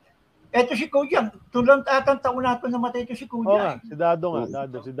 lang. Ito si Kuya. Tulang tatang taon na ito namatay ito si Oo Kuya. nga, si Dado nga.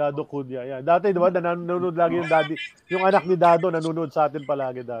 Si Dado Kudya. Yan. Dati, di ba, nanonood lagi yung daddy. Yung anak ni Dado, nanonood sa atin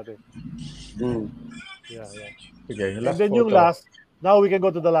palagi dati. Yeah. Sige, yung And last then yung photo. last, now we can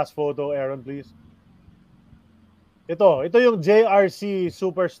go to the last photo, Aaron, please. Ito yung JRC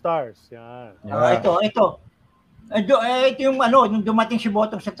Superstars. Yan. Ito. Ito yung nung dumating si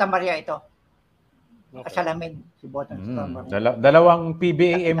Botong Santa Maria ito. Okay. Kasalamin si Botong Santa Maria. Dalawang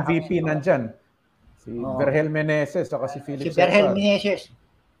PBA MVP nandyan. Si Oo. Berhel Meneses at si Philip Si Berhel Cesar. Meneses,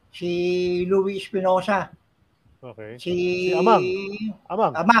 si Luis Espinosa, Okay. si Amang.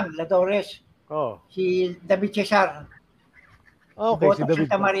 Ladores, Oh. si David Cesar, Okay, si Botong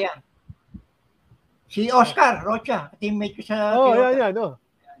David. Santa Maria. Si Oscar Rocha, teammate ko sa Oh, Toyota. yan.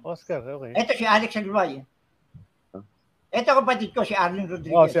 Oscar, okay. Ito si Alex Aguay. Ito kapatid ko, si Arlene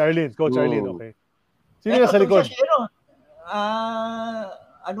Rodriguez. Oh, si Arlene. Coach Arlene, okay. Sino Ito, na sa likod? Si,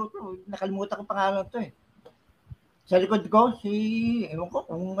 nakalimutan ko pangalan to eh. Sa likod ko, ewan ko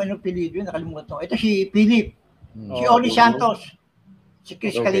kung anong pilido yun, nakalimutan ko. Ito si Philip, si Oli Santos, si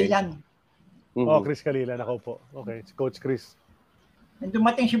Chris Calilan. Oh, Chris Calilan, ako po. Okay, si Coach Chris. Nung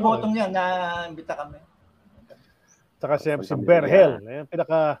dumating si Botong yan, na-imbita kami. Saka si Berhel. Ayan,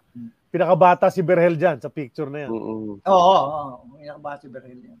 pinakabata si Berhel dyan sa picture na yan. Oo. May nakabasa si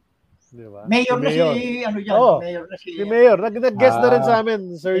Berhel yan. Di ba? Mayor na Mayor. Mayor na si... Si Mayor. Nag-guest na rin sa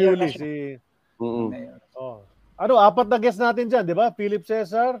amin, Sir Mayor Yuli. na siya. Mayor. Apat na guest natin dyan, di ba? Philip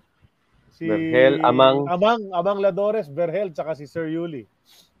Cesar, si Berhel, Amang. Amang Ladores, Berhel, tsaka si Sir Yuli.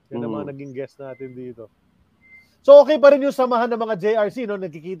 Yan ang mga naging guest natin dito. So okay pa rin yung samahan ng mga JRC, no?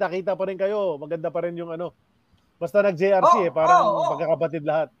 Nagkikita-kita pa rin kayo. Maganda pa rin yung basta nag-JRC parang magkakapatid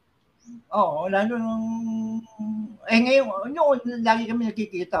lahat. Oo, lalo nung... ngayon, lagi kami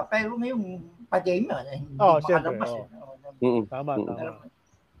nakikita. Pero ngayong pandemya, hindi siyempre. makalabas. Tama.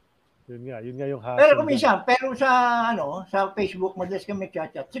 Yun nga yung hassle. Pero kuminsan, sa Facebook, madalas kami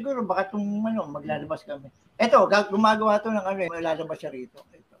chat. Siguro baka maglalabas kami. Ito, gumagawa to ng maglalabas siya rito.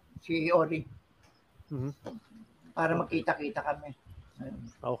 Ito, si Ori. Para magkita-kita kami.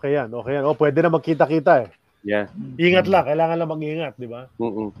 Okay yan. Pwede na magkita-kita eh. Yeah. Ingat lang. Kailangan lang mag-ingat, di ba?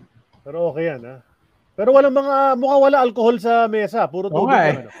 Pero okay yan, ha? Pero mukhang wala alcohol sa mesa. Puro tubig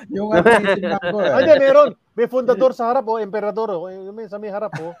lang. Yung titignan ko. Hindi, meron. May fundador sa harap, emperador. Sa may harap,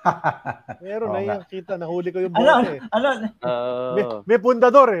 Meron, nakikita. Nahuli ko yung bote. May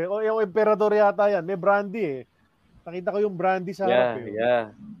fundador, O emperador yata yan. May brandy, Nakita ko yung brandy sa harap, Yeah.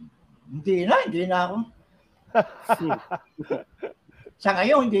 Hindi na ako. Sa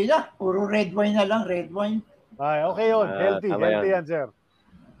ngayon, hindi na. Puro red wine na lang, red wine. Ay, okay yun. Healthy yan. yan, sir.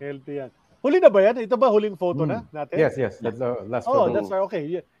 Healthy yan. Huli na ba yan? Ito ba huling photo na natin? Yes. That's the last photo. That's right.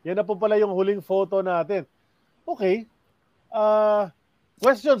 Okay. Yan na po pala yung huling photo natin. Okay.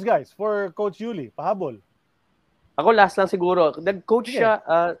 Questions, guys, for Coach Yuli. Pahabol. Ako last lang siguro. Nag-coach siya,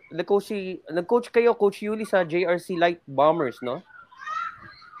 nag-coach kayo, Coach Yuli, sa JRC Light Bombers, no?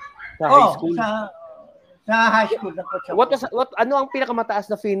 Sa high school. Sa high school. Ano ang pinakamataas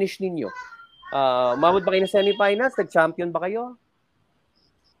na finish ninyo? Umabot ba kayo na semifinals? Nag-champion ba kayo?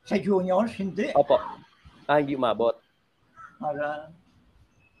 Sa juniors, hindi. Opo. Hindi umabot.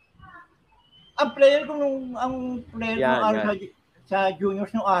 Ang player ko nung sa juniors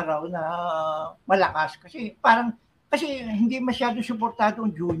nung araw na malakas kasi hindi masyado suportado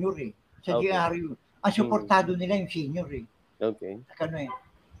ang junior sa GRU. Ang suportado nila yung senior Okay.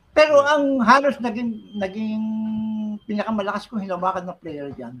 Pero ang halos naging pinakamalakas kong hinawakan ng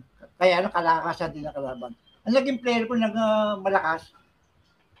player diyan. Kaya kalakasan din ang kalaban. Ang naging player ko malakas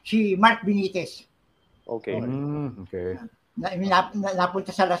si Mark Benitez. Okay. Okay.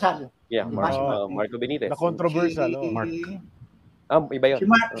 Napunta sa Lasal. Yeah, Marco Benitez. Na controversial, Mark. Iba yun.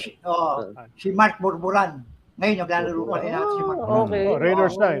 Si Mark Borboran. Ngayon naglalaro ko rin natin si Mark. Okay.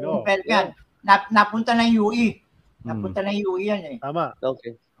 Raiders 9. Napunta na yung UE. Napunta na yung UE yan Tama.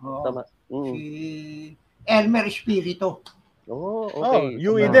 Okay. Tama. Si Elmer Espirito. Okay.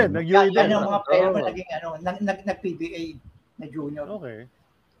 UE din. Nag-UE din. Yan ang mga player ko naging nag-PBA na junior. Okay.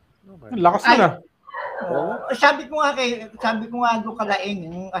 Lakas na. Sabi ko nga doon kalaing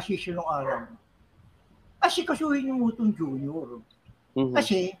yung assistant ng araw. Asikasuhin yung utong junior.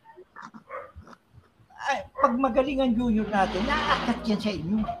 Kasi pag magaling ang junior natin, naakat yan sa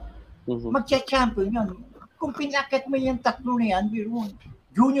inyo. Magcha-champion yan. Kung pinakit mo yung tatlo na yan, biro,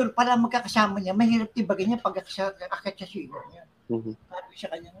 junior pala magkakasama niya, mahirap tibagin niya pag akit sa senior niya. Sabi sa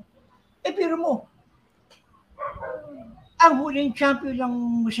kanya. Biro mo, ang huling champion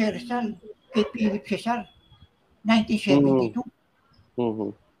ng Jose Rizal, kay Philip Cesar, 1972.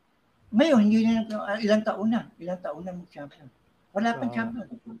 Ngayon, hindi na ilang taon na mag-champion. Wala pang champion.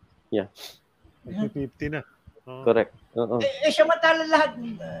 Yeah. 50 na. Correct. Samantala lahat,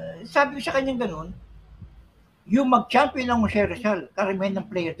 sabi ko sa kanyang ganun, yung mag-champion ng Jose Rizal, karamihan ng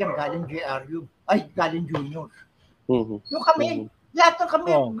player dyan, galing JRU, galing juniors. Yung kami, lahat ng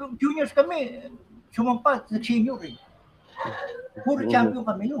kami, juniors kami, sumampat, nag-senior eh. Puro champion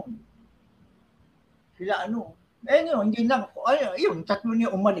kami noon. Sila hindi lang, yun, tatlo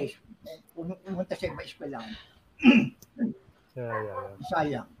niya umalis. Pumunta sa iba eskwelahan.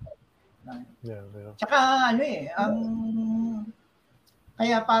 Sayang. Tsaka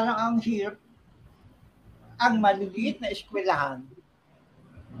kaya parang ang hirap, ang maliliit na eskwelahan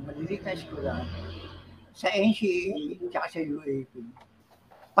sa NCAA tsaka sa UAP,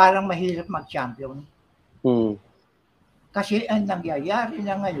 parang mahirap mag-champion. Kasi ang nangyayari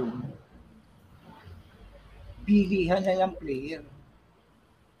na ngayon, pilihan na lang player.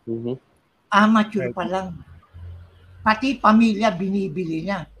 Amateur pa lang. Pati pamilya binibili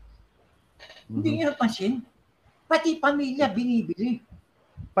na. Hindi niyo napansin? Pati pamilya binibili.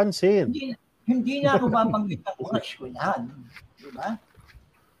 Pansin. Hindi na ako babanggit ng mga eskwelahan. Diba?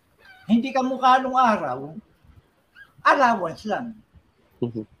 Hindi ka mukha nung araw, allowance lang.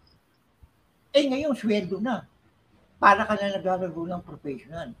 Ngayon, sweldo na. Para ka na naglalaro ng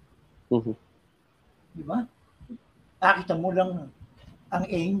professional. Diba? Nakita mo lang ang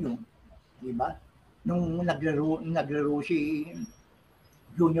Enyo. Diba? Nung naglaro si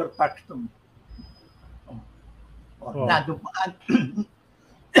Junior Paxton. Nadupaan.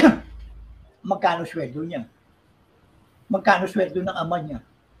 Magkano sweldo niya? Magkano sweldo ng ama niya?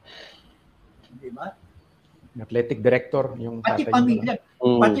 Diba? Athletic director yung pati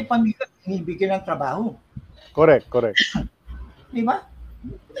pamilya, hinibigyan ng trabaho. Correct. Diba?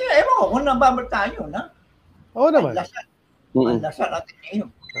 Ewan ko kung nababaltaan yun, ha? Oo naman. Ang lasal natin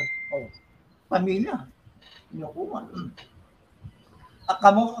ngayon. Pamilya. Inukuha.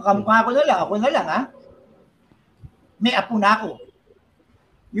 Kamukha ako na lang, ha? May apo na ako.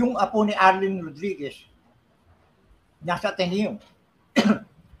 Yung apo ni Arlene Rodriguez, nasa Ateneo.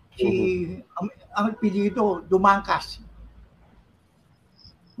 Ang apelyido, Dumangkas.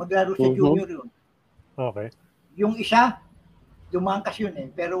 Maglaro sa junior yun. Okay. Yung isa, Dumangkas yun eh.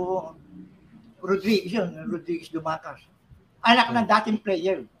 Pero Rodriguez Dumangkas. Anak ng dating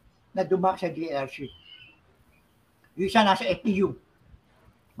player na dumangkas sa JRC. Yung isa nasa FPU.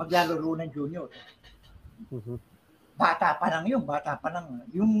 Maglalaro ng junior. Bata pa lang.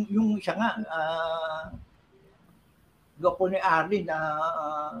 Yung isa nga, po ni Arlene na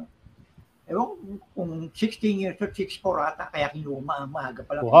ewan kung 16 years or 6'4 ata, kaya kinuma maaga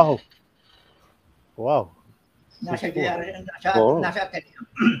pa lang. Wow. Nasa Ateneo. Nasa Ateneo.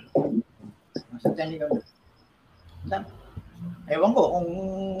 Ewan ko kung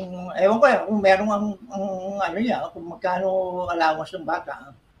meron ang kung magkano allowance ng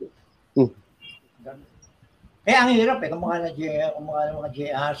bata. Kaya ang hirap kung mga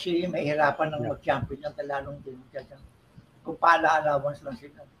JRC, may hirapan ng mag-champion ng talalong din. Kung pala allowance lang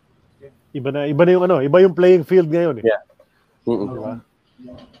sila. Iba na yung iba yung playing field ngayon eh. Yeah. Diba?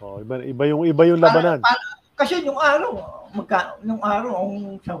 Iba yung labanan. Kasi yung araw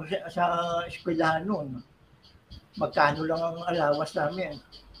sa eskwelahan noon, magkano lang ang allowance namin?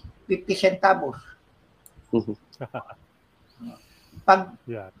 50 centavos. Pag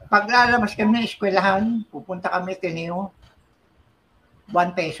lalabas kami ng eskwelahan, pupunta kami Ateneo,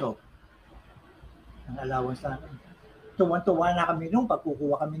 1 peso ang allowance namin. Tuwan-tuwa na kami nung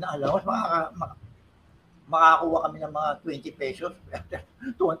pagkukuha kami ng allowance, makakuha kami ng mga 20 pesos.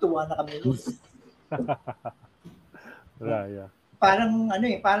 Tuwan-tuwa na kami nung. Parang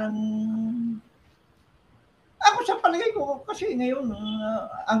ako sa palagay ko kasi ngayon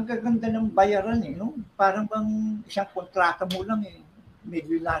ang gaganda ng bayaran eh, no? Parang bang isang kontrata mo lang eh,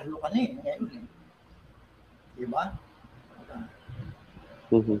 milyonaryo ka na eh ngayon eh. Diba?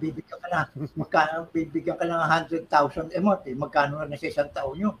 Bibigyan ka ng 100,000 a month eh. Magkano na sa isang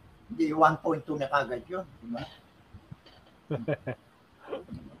taon nyo? Hindi 1.2 na kagad yun. Diba?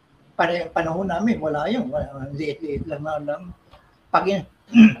 Panahon namin, wala yun. Liit-liit lang na.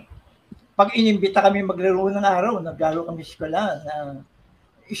 Pag inimbita kami maglaro ng araw, naglaro kami sa eskwela.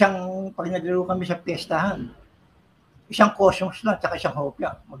 Pag naglaro kami sa piyestahan, isang Cosmos lang, tsaka isang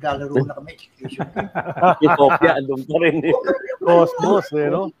Hopia. Maglalaro na kami. Yung Hopia, andun pa rin eh. Cosmos,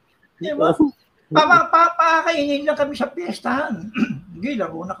 no? Di ba? Pakakainin lang kami sa piyestahan. Hindi,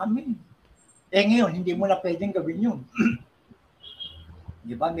 laro na kami. Ngayon, hindi mo na pwedeng gawin yun.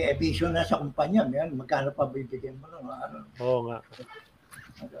 Di ba? May episyon na sa kumpanya. Magkano pa bibigyan mo lang? Oo nga.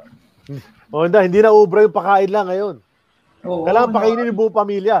 Hindi na ubra yung pakain lang ngayon. Kailangan pakainin yung buong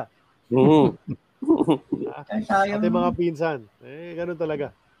pamilya. At yung mga pinsan. Ganun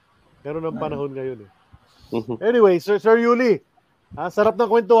talaga. Ganun ang panahon ngayon. Anyway, Sir Yuli, sarap ng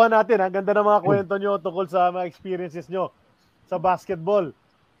kwentuhan natin. Ang ganda ng mga kwento nyo tungkol sa mga experiences nyo sa basketball.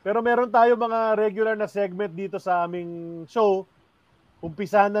 Pero meron tayo mga regular na segment dito sa aming show.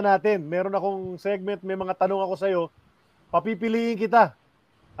 Umpisahan na natin. Meron akong segment, may mga tanong ako sa'yo. Papipiliin kita.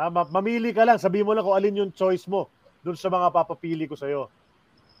 Mamili ka lang. Sabihin mo lang kung alin yung choice mo dun sa mga papapili ko sa'yo.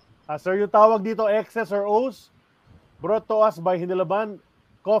 Sir, yung tawag dito, X's or O's, brought to us by Hinilaban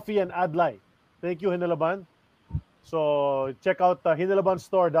Coffee and Adlai. Thank you, Hinilaban. So, check out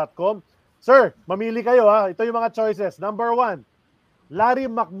hinilabanstore.com. Sir, mamili kayo ha. Ito yung mga choices. Number 1, Larry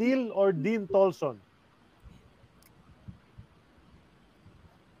McNeil or Dean Tolson?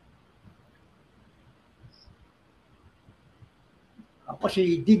 Ako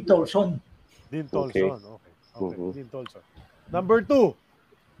si Dean Tolson. Dean Tolson, okay. Dean Tolson. Number 2,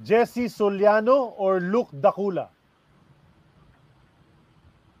 Jesse Soliano or Luke Dakula?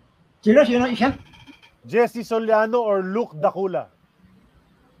 Sino isa? Jesse Soliano or Luke Dakula?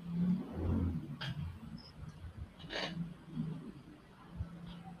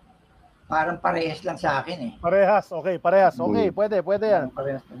 Parang parehas lang sa akin eh. Parehas, okay, parehas. Okay, pwede yan.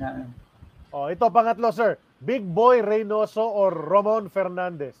 Parehas na. Ito pangatlo, sir. Big Boy Reynoso or Ramon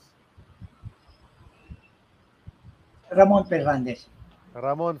Fernandez? Ramon Fernandez.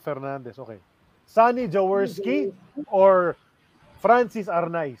 Ramon Fernandez, okay. Sonny Jaworski or Francis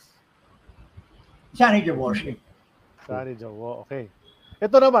Arnaiz? Sonny Jaworski. Sonny Jawo, okay.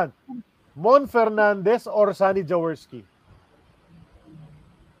 Ito naman, Mon Fernandez or Sonny Jaworski?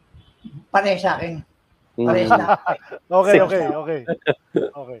 Parehas sa akin. Parehas na.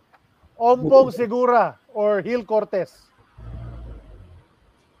 Okay. Ompong Segura or Gil Cortez?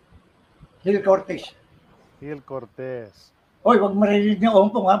 Gil Cortez. Gil Cortez. Oy, wag marinig niya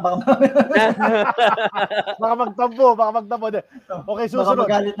Ompong ha. Baka magtampo. Okay, susunod. Baka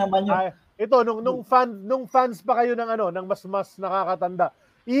magalit naman yun. Ito, nung fans pa kayo ng mas nakakatanda.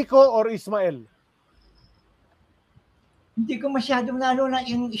 Iko or Ismael? Hindi ko masyadong na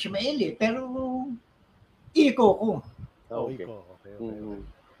yung Ismael eh. Pero Iko ko. Okay.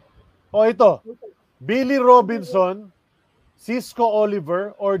 Ito. Billy Robinson, Cisco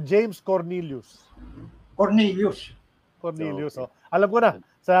Oliver, or James Cornelius? Cornelius. Alam ko na.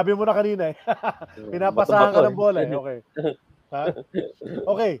 Sabi mo na kanina eh. Pinapasahan ka ng bola eh. Okay.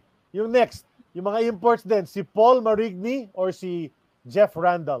 Okay. Yung next. Yung mga imports din. Si Paul Marigny or si Jeff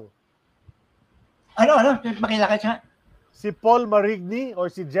Randall? Ano? Makilakad siya. Si Paul Marigny or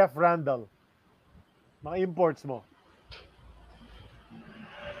si Jeff Randall? Mga imports mo.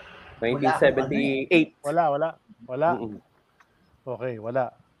 1978. Wala. Okay,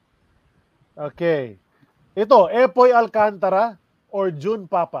 wala. Okay. Ito, Epoy Alcantara or June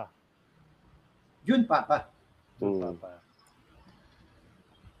Papa? June Papa.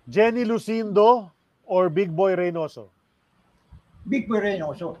 Jenny Lucindo or Big Boy Reynoso? Big Boy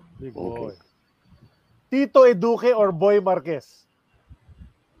Reynoso. Big Boy. Tito Eduque or Boy Marquez?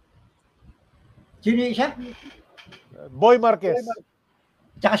 Sino isa? Boy Marquez.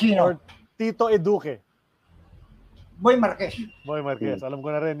 Tsaka sino? Or Tito Eduque? Boy Marquez. Alam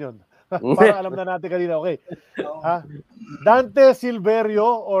ko na rin yun. Parang alam na natin kanina. Okay. Dante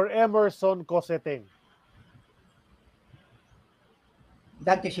Silverio or Emerson Coseteng?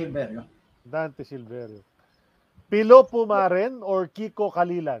 Dante Silverio. Pilo Pumaren or Kiko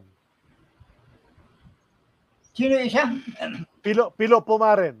Kalilan? Sino isa? Pilo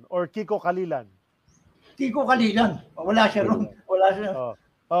Pumaren or Kiko Kalilan? Kiko Kalilan. Wala siya ron.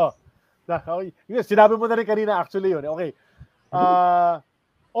 Sinabi mo na rin kanina actually yun. Okay.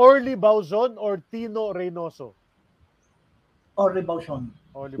 Orly Bauzon or Tino Reynoso? Orly Bauzon.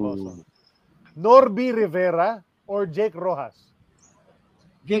 Norby Rivera or Jake Rojas?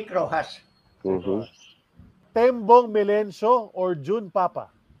 Jake Rojas. Tembong Melencio or June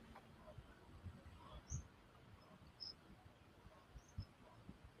Papa?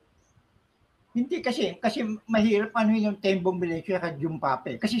 Hindi kasi mahirap yung Tembong Melencio at June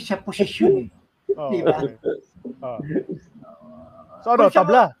Papa. Kasi sa posisyon eh. Di ba? So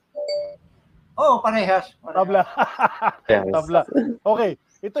tabla? Parehas. Tabla. Okay.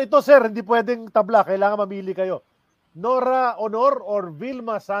 Ito sir, hindi pwedeng tabla. Kailangan mamili kayo. Nora Honor or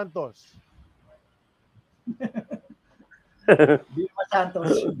Vilma Santos?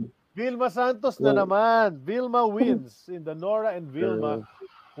 Vilma Santos na naman. Vilma wins in the Nora and Vilma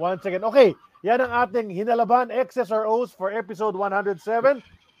once again. Okay, yan ang ating Hinalaban X's or O's for episode 107.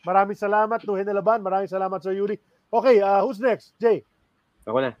 Maraming salamat to Hinalaban. Maraming salamat, Sir Yuli. Okay, who's next? Jay.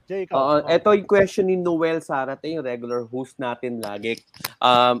 Ako na. Jay, ikaw. Ito yung question ni Noel Zarate, yung regular host natin lagi.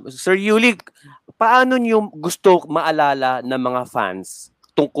 Sir Yuli, paano nyo gusto maalala ng mga fans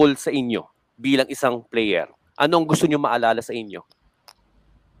tungkol sa inyo bilang isang player? Anong gusto nyo maalala sa inyo?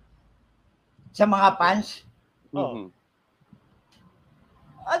 Sa mga fans? Mm-hmm.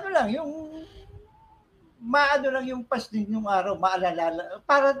 Ano lang, maano lang yung fans din nung araw, maalala.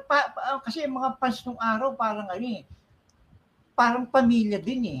 Kasi yung mga fans nung araw, parang pamilya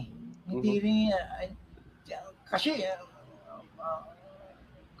din eh. Hindi rin, kasi,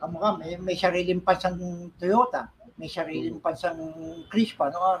 kamukha, may sariling fans ang Toyota, may sariling fans ang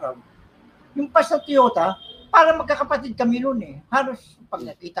Crispa nung araw. Yung fans ng Toyota, para magkakapatid kami noon eh. Halos pag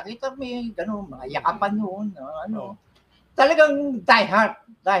nakita-kita may gano'n, mga yakapan noon, Talagang die hard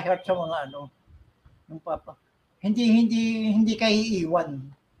sa mga yung papa. Hindi kayo iiwan.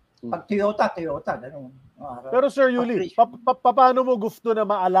 Pag Toyota, gano'n. Pero Sir Yuli, paano mo gusto na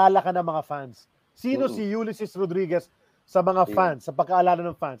maalala ka ng mga fans? Sino si Ulysses Rodriguez sa mga fans, sa pagkaalala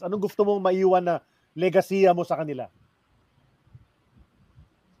ng fans? Anong gusto mong maiwan na legasiya mo sa kanila?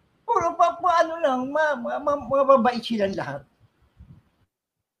 Puro ano lang, mababait silang lahat.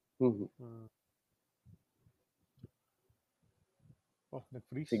 Oh,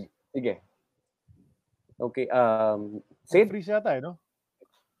 nag-freeze. Sige. Okay, Sid? Nag-freeze yata no?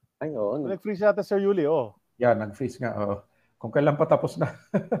 Ay, oo. Nag-freeze yata, Sir Yuli, Yeah, nag-freeze nga, Kung kailan pa tapos na.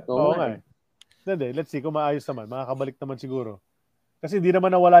 Oo nga. Hindi, let's see kung maayos naman. Makakabalik naman siguro. Kasi hindi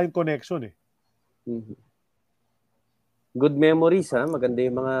naman nawala yung connection eh. Good memories, ha? Maganda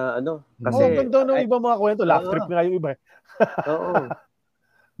yung mga Kasi, ganda ng ibang mga kwento. Laugh trip nga yung iba. Oo.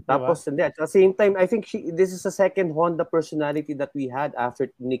 Tapos, hindi. At the same time, I think this is the second Honda personality that we had after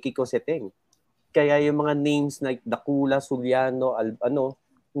Nikki Coseteng. Kaya yung mga names like Dakula, Suliano,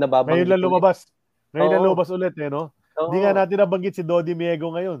 nababanggit. Ngayon lang lumabas ulit no? Hindi nga natin nabanggit si Dodi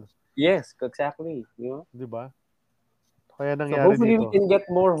Miego ngayon. Yes, exactly. Di ba? Kaya nangyari hopefully dito. we can get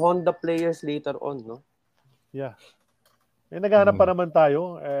more Honda players later on, no? Yeah. Naghahanap pa naman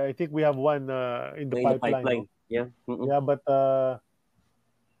tayo. I think we have one in the pipeline. No? Yeah. Yeah, but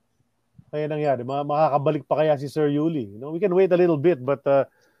kaya nangyari. Makakabalik pa kaya si Sir Yuli? We can wait a little bit, but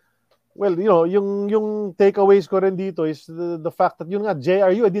well, yung takeaways ko rin dito is the fact that yun nga,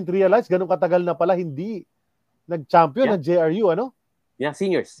 JRU, I didn't realize ganun katagal na pala hindi nag-champion ng JRU, Yeah,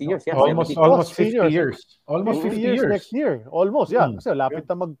 seniors. Yeah. Almost 50 years. Almost 50 years next year. Almost, yeah. Kasi lapit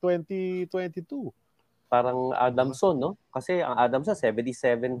na mag-2022. Parang Adamson, no? Kasi ang Adamson,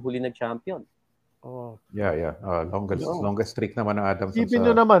 77 huli nag-champion. Yeah. Longest streak naman ng Adamson. Isipin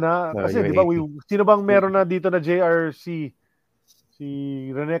nyo naman, ha? Kasi di ba, sino bang meron na dito na JRC? Si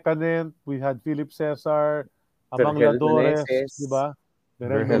Rene Canent, we had Philip Cesar, Amang Ladores, di ba?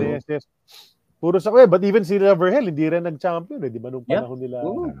 Vergel. Puro sa but even si Vergel, hindi rin nag-champion, di ba? Nung panahon nila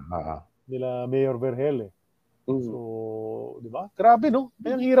Mayor Vergel, So, di ba? Grabe, no?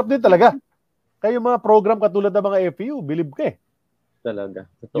 Kaya ang hirap din talaga. Kaya yung mga program katulad ng mga FEU, believe ka Talaga.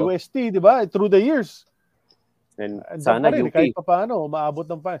 UST, di ba? Through the years. And sana rin, UP. kahit pa paano, maabot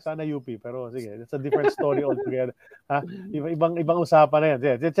ng pa. Sana UP. Pero sige, it's a different story altogether. Ibang usapan na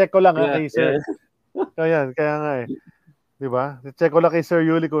yan. Check ko lang kay Sir. Kaya nga Di ba? Check ko lang kay Sir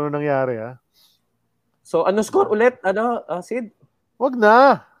Yuli kung ano nangyari, So, ano score ulit? Sid? Wag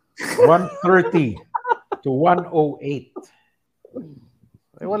na. 130 to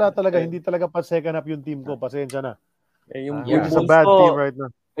 108. Wala talaga. Hindi talaga pa second up yung team ko. Pasensya na. Yung It's a bad team right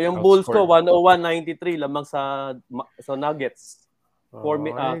now. Yung Bulls ko, 101-93 lamang sa Nuggets. 3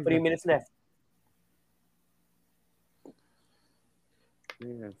 minutes left.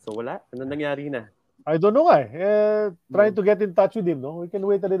 So wala? Ano nangyari na? I don't know trying to get in touch with him, no? We can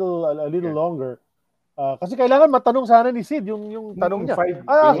wait a little longer. Kasi kailangan matanong sana ni Sid yung tanong niya.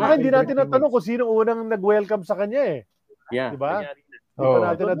 Hindi natin natanong kung sino unang nag-welcome sa kanya Yeah. Diba? Hindi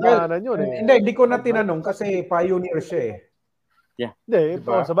natin nadaanan yun Hindi ko na tinanong kasi pioneer siya Yeah. Hindi,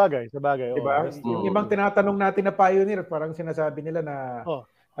 diba? sa bagay. Diba? Yung ibang tinatanong natin na pioneer, parang sinasabi nila na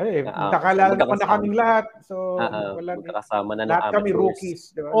nakalala naman na kaming lahat. So, magkakasama na lahat kami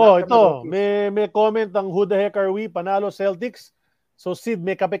rookies. Diba? Ito. May comment ang Who the heck are we? Panalo Celtics. So, Sid,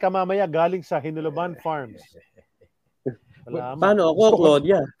 may kape ka mamaya galing sa Hinuluban Farms. Paano ako,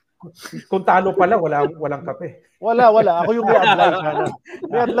 Claudia? Kung talo pala, walang kape. Wala. Ako yung may advice sana.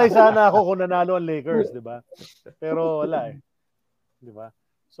 May advice sana ako kung nanalo ang Lakers, di ba? Pero wala Di ba?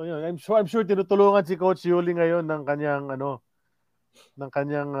 So yun, I'm sure tinutulungan si Coach Yuli ngayon ng kanyang ng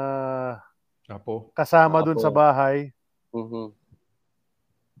kanyang Apo. kasama dun sa bahay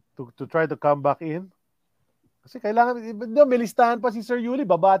to try to come back in. Kasi kailangan, may listahan pa si Sir Yuli,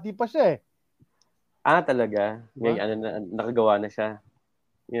 babati pa siya eh. Talaga? Diba? May nakagawa na siya.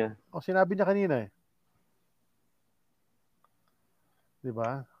 Yeah. Sinabi niya kanina eh.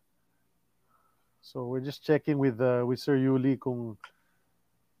 Diba? So we're just checking with Sir Yuli kung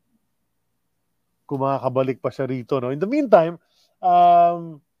makakabalik pa siya rito. No? In the meantime,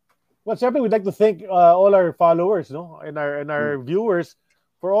 well, syempre we'd like to thank all our followers, no, and our viewers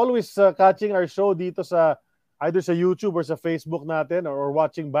for always catching our show dito sa either sa YouTube or sa Facebook natin, or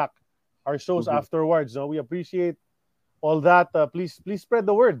watching back our shows afterwards. No, we appreciate all that. Please spread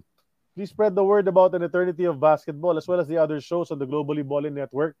the word. Please spread the word about An Eternity of Basketball as well as the other shows on the Globally Ballin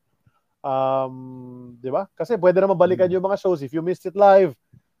Network. Diba? Kasi pwede naman balikan yung mga shows. If you missed it live,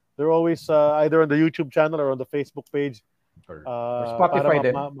 they're always either on the YouTube channel or on the Facebook page. Or Spotify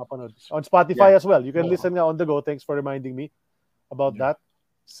din. On Spotify as well. You can listen nga on the go. Thanks for reminding me about that,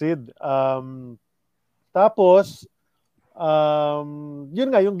 Sid. Tapos, yun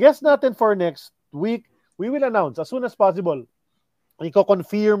nga, yung guest natin for next week, we will announce as soon as possible.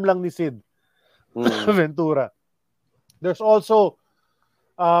 Iko-confirm lang ni Sid Ventura. There's also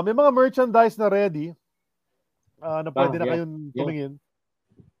may mga merchandise na ready na pwede na kayong tumingin.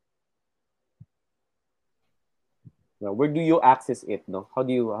 Where do you access it? No? How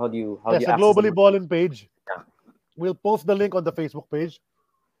do you access sa Globally Ballin page. We'll post the link on the Facebook page.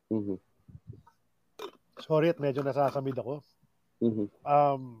 Sorry, medyo nasasamid ako.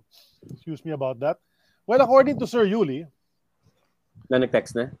 Excuse me about that. Well, according to Sir Yuli, na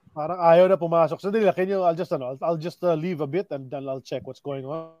nag-text na? Parang ayaw na pumasok. So, I'll just leave a bit and then I'll check what's going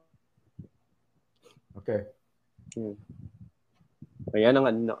on. Okay. Yan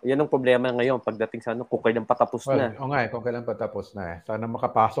ang problema ngayon pagdating sa kung kailan patapos na. Kung kailan patapos na. Sana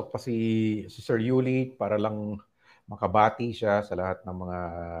makapasok pa si Sir Yuli para lang makabati siya sa lahat ng mga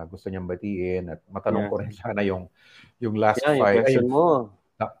gusto niyang batiin at matanong ko rin sana yung last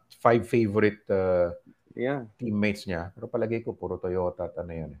five favorite teammates niya. Pero palagay ko puro Toyota at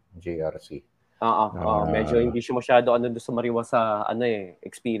JRC. Medyo hindi siya masyado doon sa Mariwa sa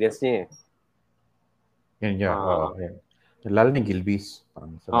experience niya Yan niya. Lalo ni Gilbis.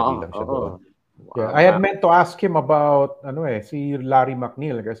 Parang sanay lang siya doon. I had meant to ask him about si Larry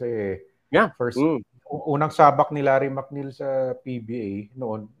McNeil kasi unang sabak ni Larry McNeil sa PBA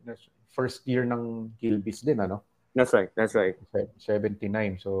noon, first year ng Gilbis din, That's right.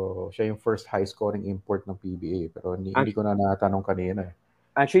 79. So, siya yung first high-scoring import ng PBA. Pero hindi ko na natanong kanina.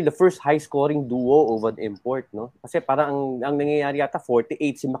 Actually, the first high-scoring duo of an import, no? Kasi parang ang nangyayari yata, 48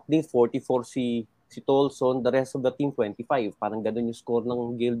 si McNeil, 44 si Tolson, the rest of the team, 25. Parang ganun yung score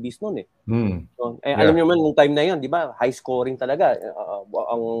ng Gilbis noon So, alam niyo man, nung time na yun, di ba? High-scoring talaga.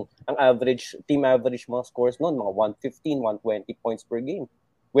 Ang average, team average mga scores noon, mga 115, 120 points per game.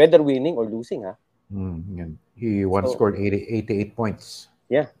 Whether winning or losing, ha? He once scored 88 points.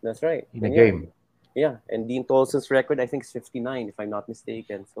 Yeah, that's right. In a game. Yeah, and Dean Tolson's record, I think, is 59, if I'm not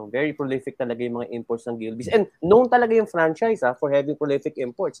mistaken. So, very prolific talaga yung mga imports ng Gilbis. And known talaga yung franchise for having prolific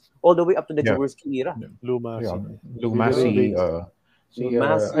imports all the way up to the Jaworski era. Lumasi.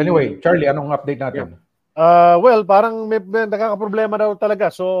 Anyway, Charlie, anong update natin? Well, parang may nakakaproblema daw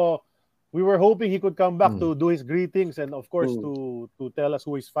talaga. So, we were hoping he could come back to do his greetings and, of course, to tell us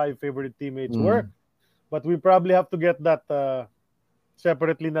who his 5 favorite teammates were. But we probably have to get that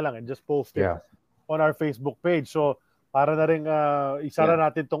separately na lang and just post it on our Facebook page. So, para na rin isara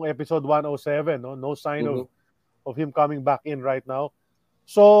natin tong episode 107. No sign of him coming back in right now.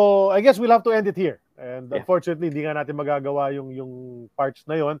 So, I guess we'll have to end it here. And unfortunately, hindi nga natin magagawa yung parts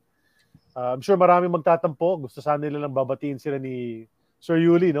na yon. I'm sure maraming magtatampo. Gusto sana nila lang babatiin sila ni Sir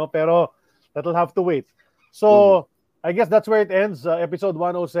Yuli, no? Pero that'll have to wait. So, I guess that's where it ends. Episode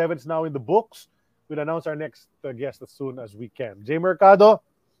 107 is now in the books. We'll announce our next guest as soon as we can. Jay Mercado,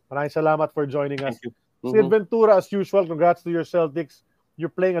 maraming salamat for joining us. Sid Ventura, as usual, congrats to your Celtics. You're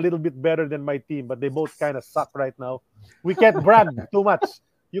playing a little bit better than my team, but they both kind of suck right now. We can't brag too much.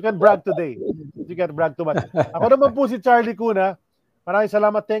 You can brag today. You can't brag too much. Ako naman po si Charlie Cuna. Maraming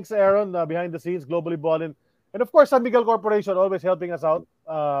salamat. Thanks, Aaron, behind the scenes, Globally Ballin. And of course, San Miguel Corporation, always helping us out.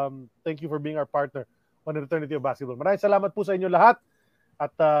 Thank you for being our partner on the Eternity of Basketball. Maraming salamat po sa inyo lahat.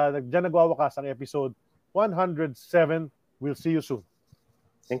 At dyan nagwawakas ang episode 107. We'll see you soon.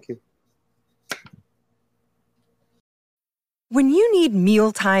 Thank you. When you need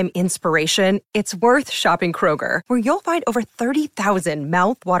mealtime inspiration, it's worth shopping Kroger, where you'll find over 30,000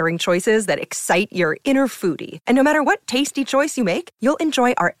 mouth-watering choices that excite your inner foodie. And no matter what tasty choice you make, you'll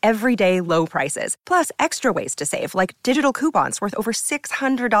enjoy our everyday low prices, plus extra ways to save, like digital coupons worth over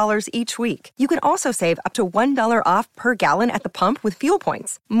 $600 each week. You can also save up to $1 off per gallon at the pump with fuel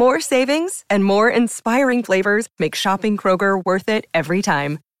points. More savings and more inspiring flavors make shopping Kroger worth it every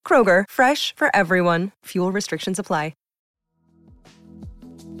time. Kroger, fresh for everyone. Fuel restrictions apply.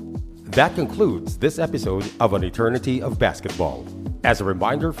 That concludes this episode of An Eternity of Basketball. As a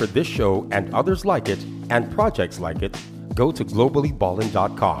reminder for this show and others like it and projects like it, go to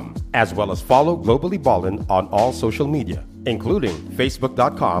globallyballin.com, as well as follow Globally Ballin on all social media, including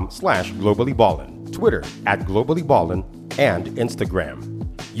facebook.com/globallyballin, Twitter @globallyballin, and Instagram.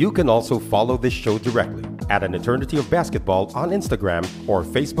 You can also follow this show directly at An Eternity of Basketball on Instagram or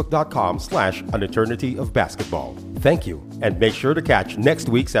facebook.com/An Eternity of Basketball. Thank you, and make sure to catch next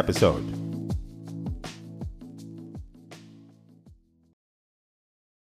week's episode.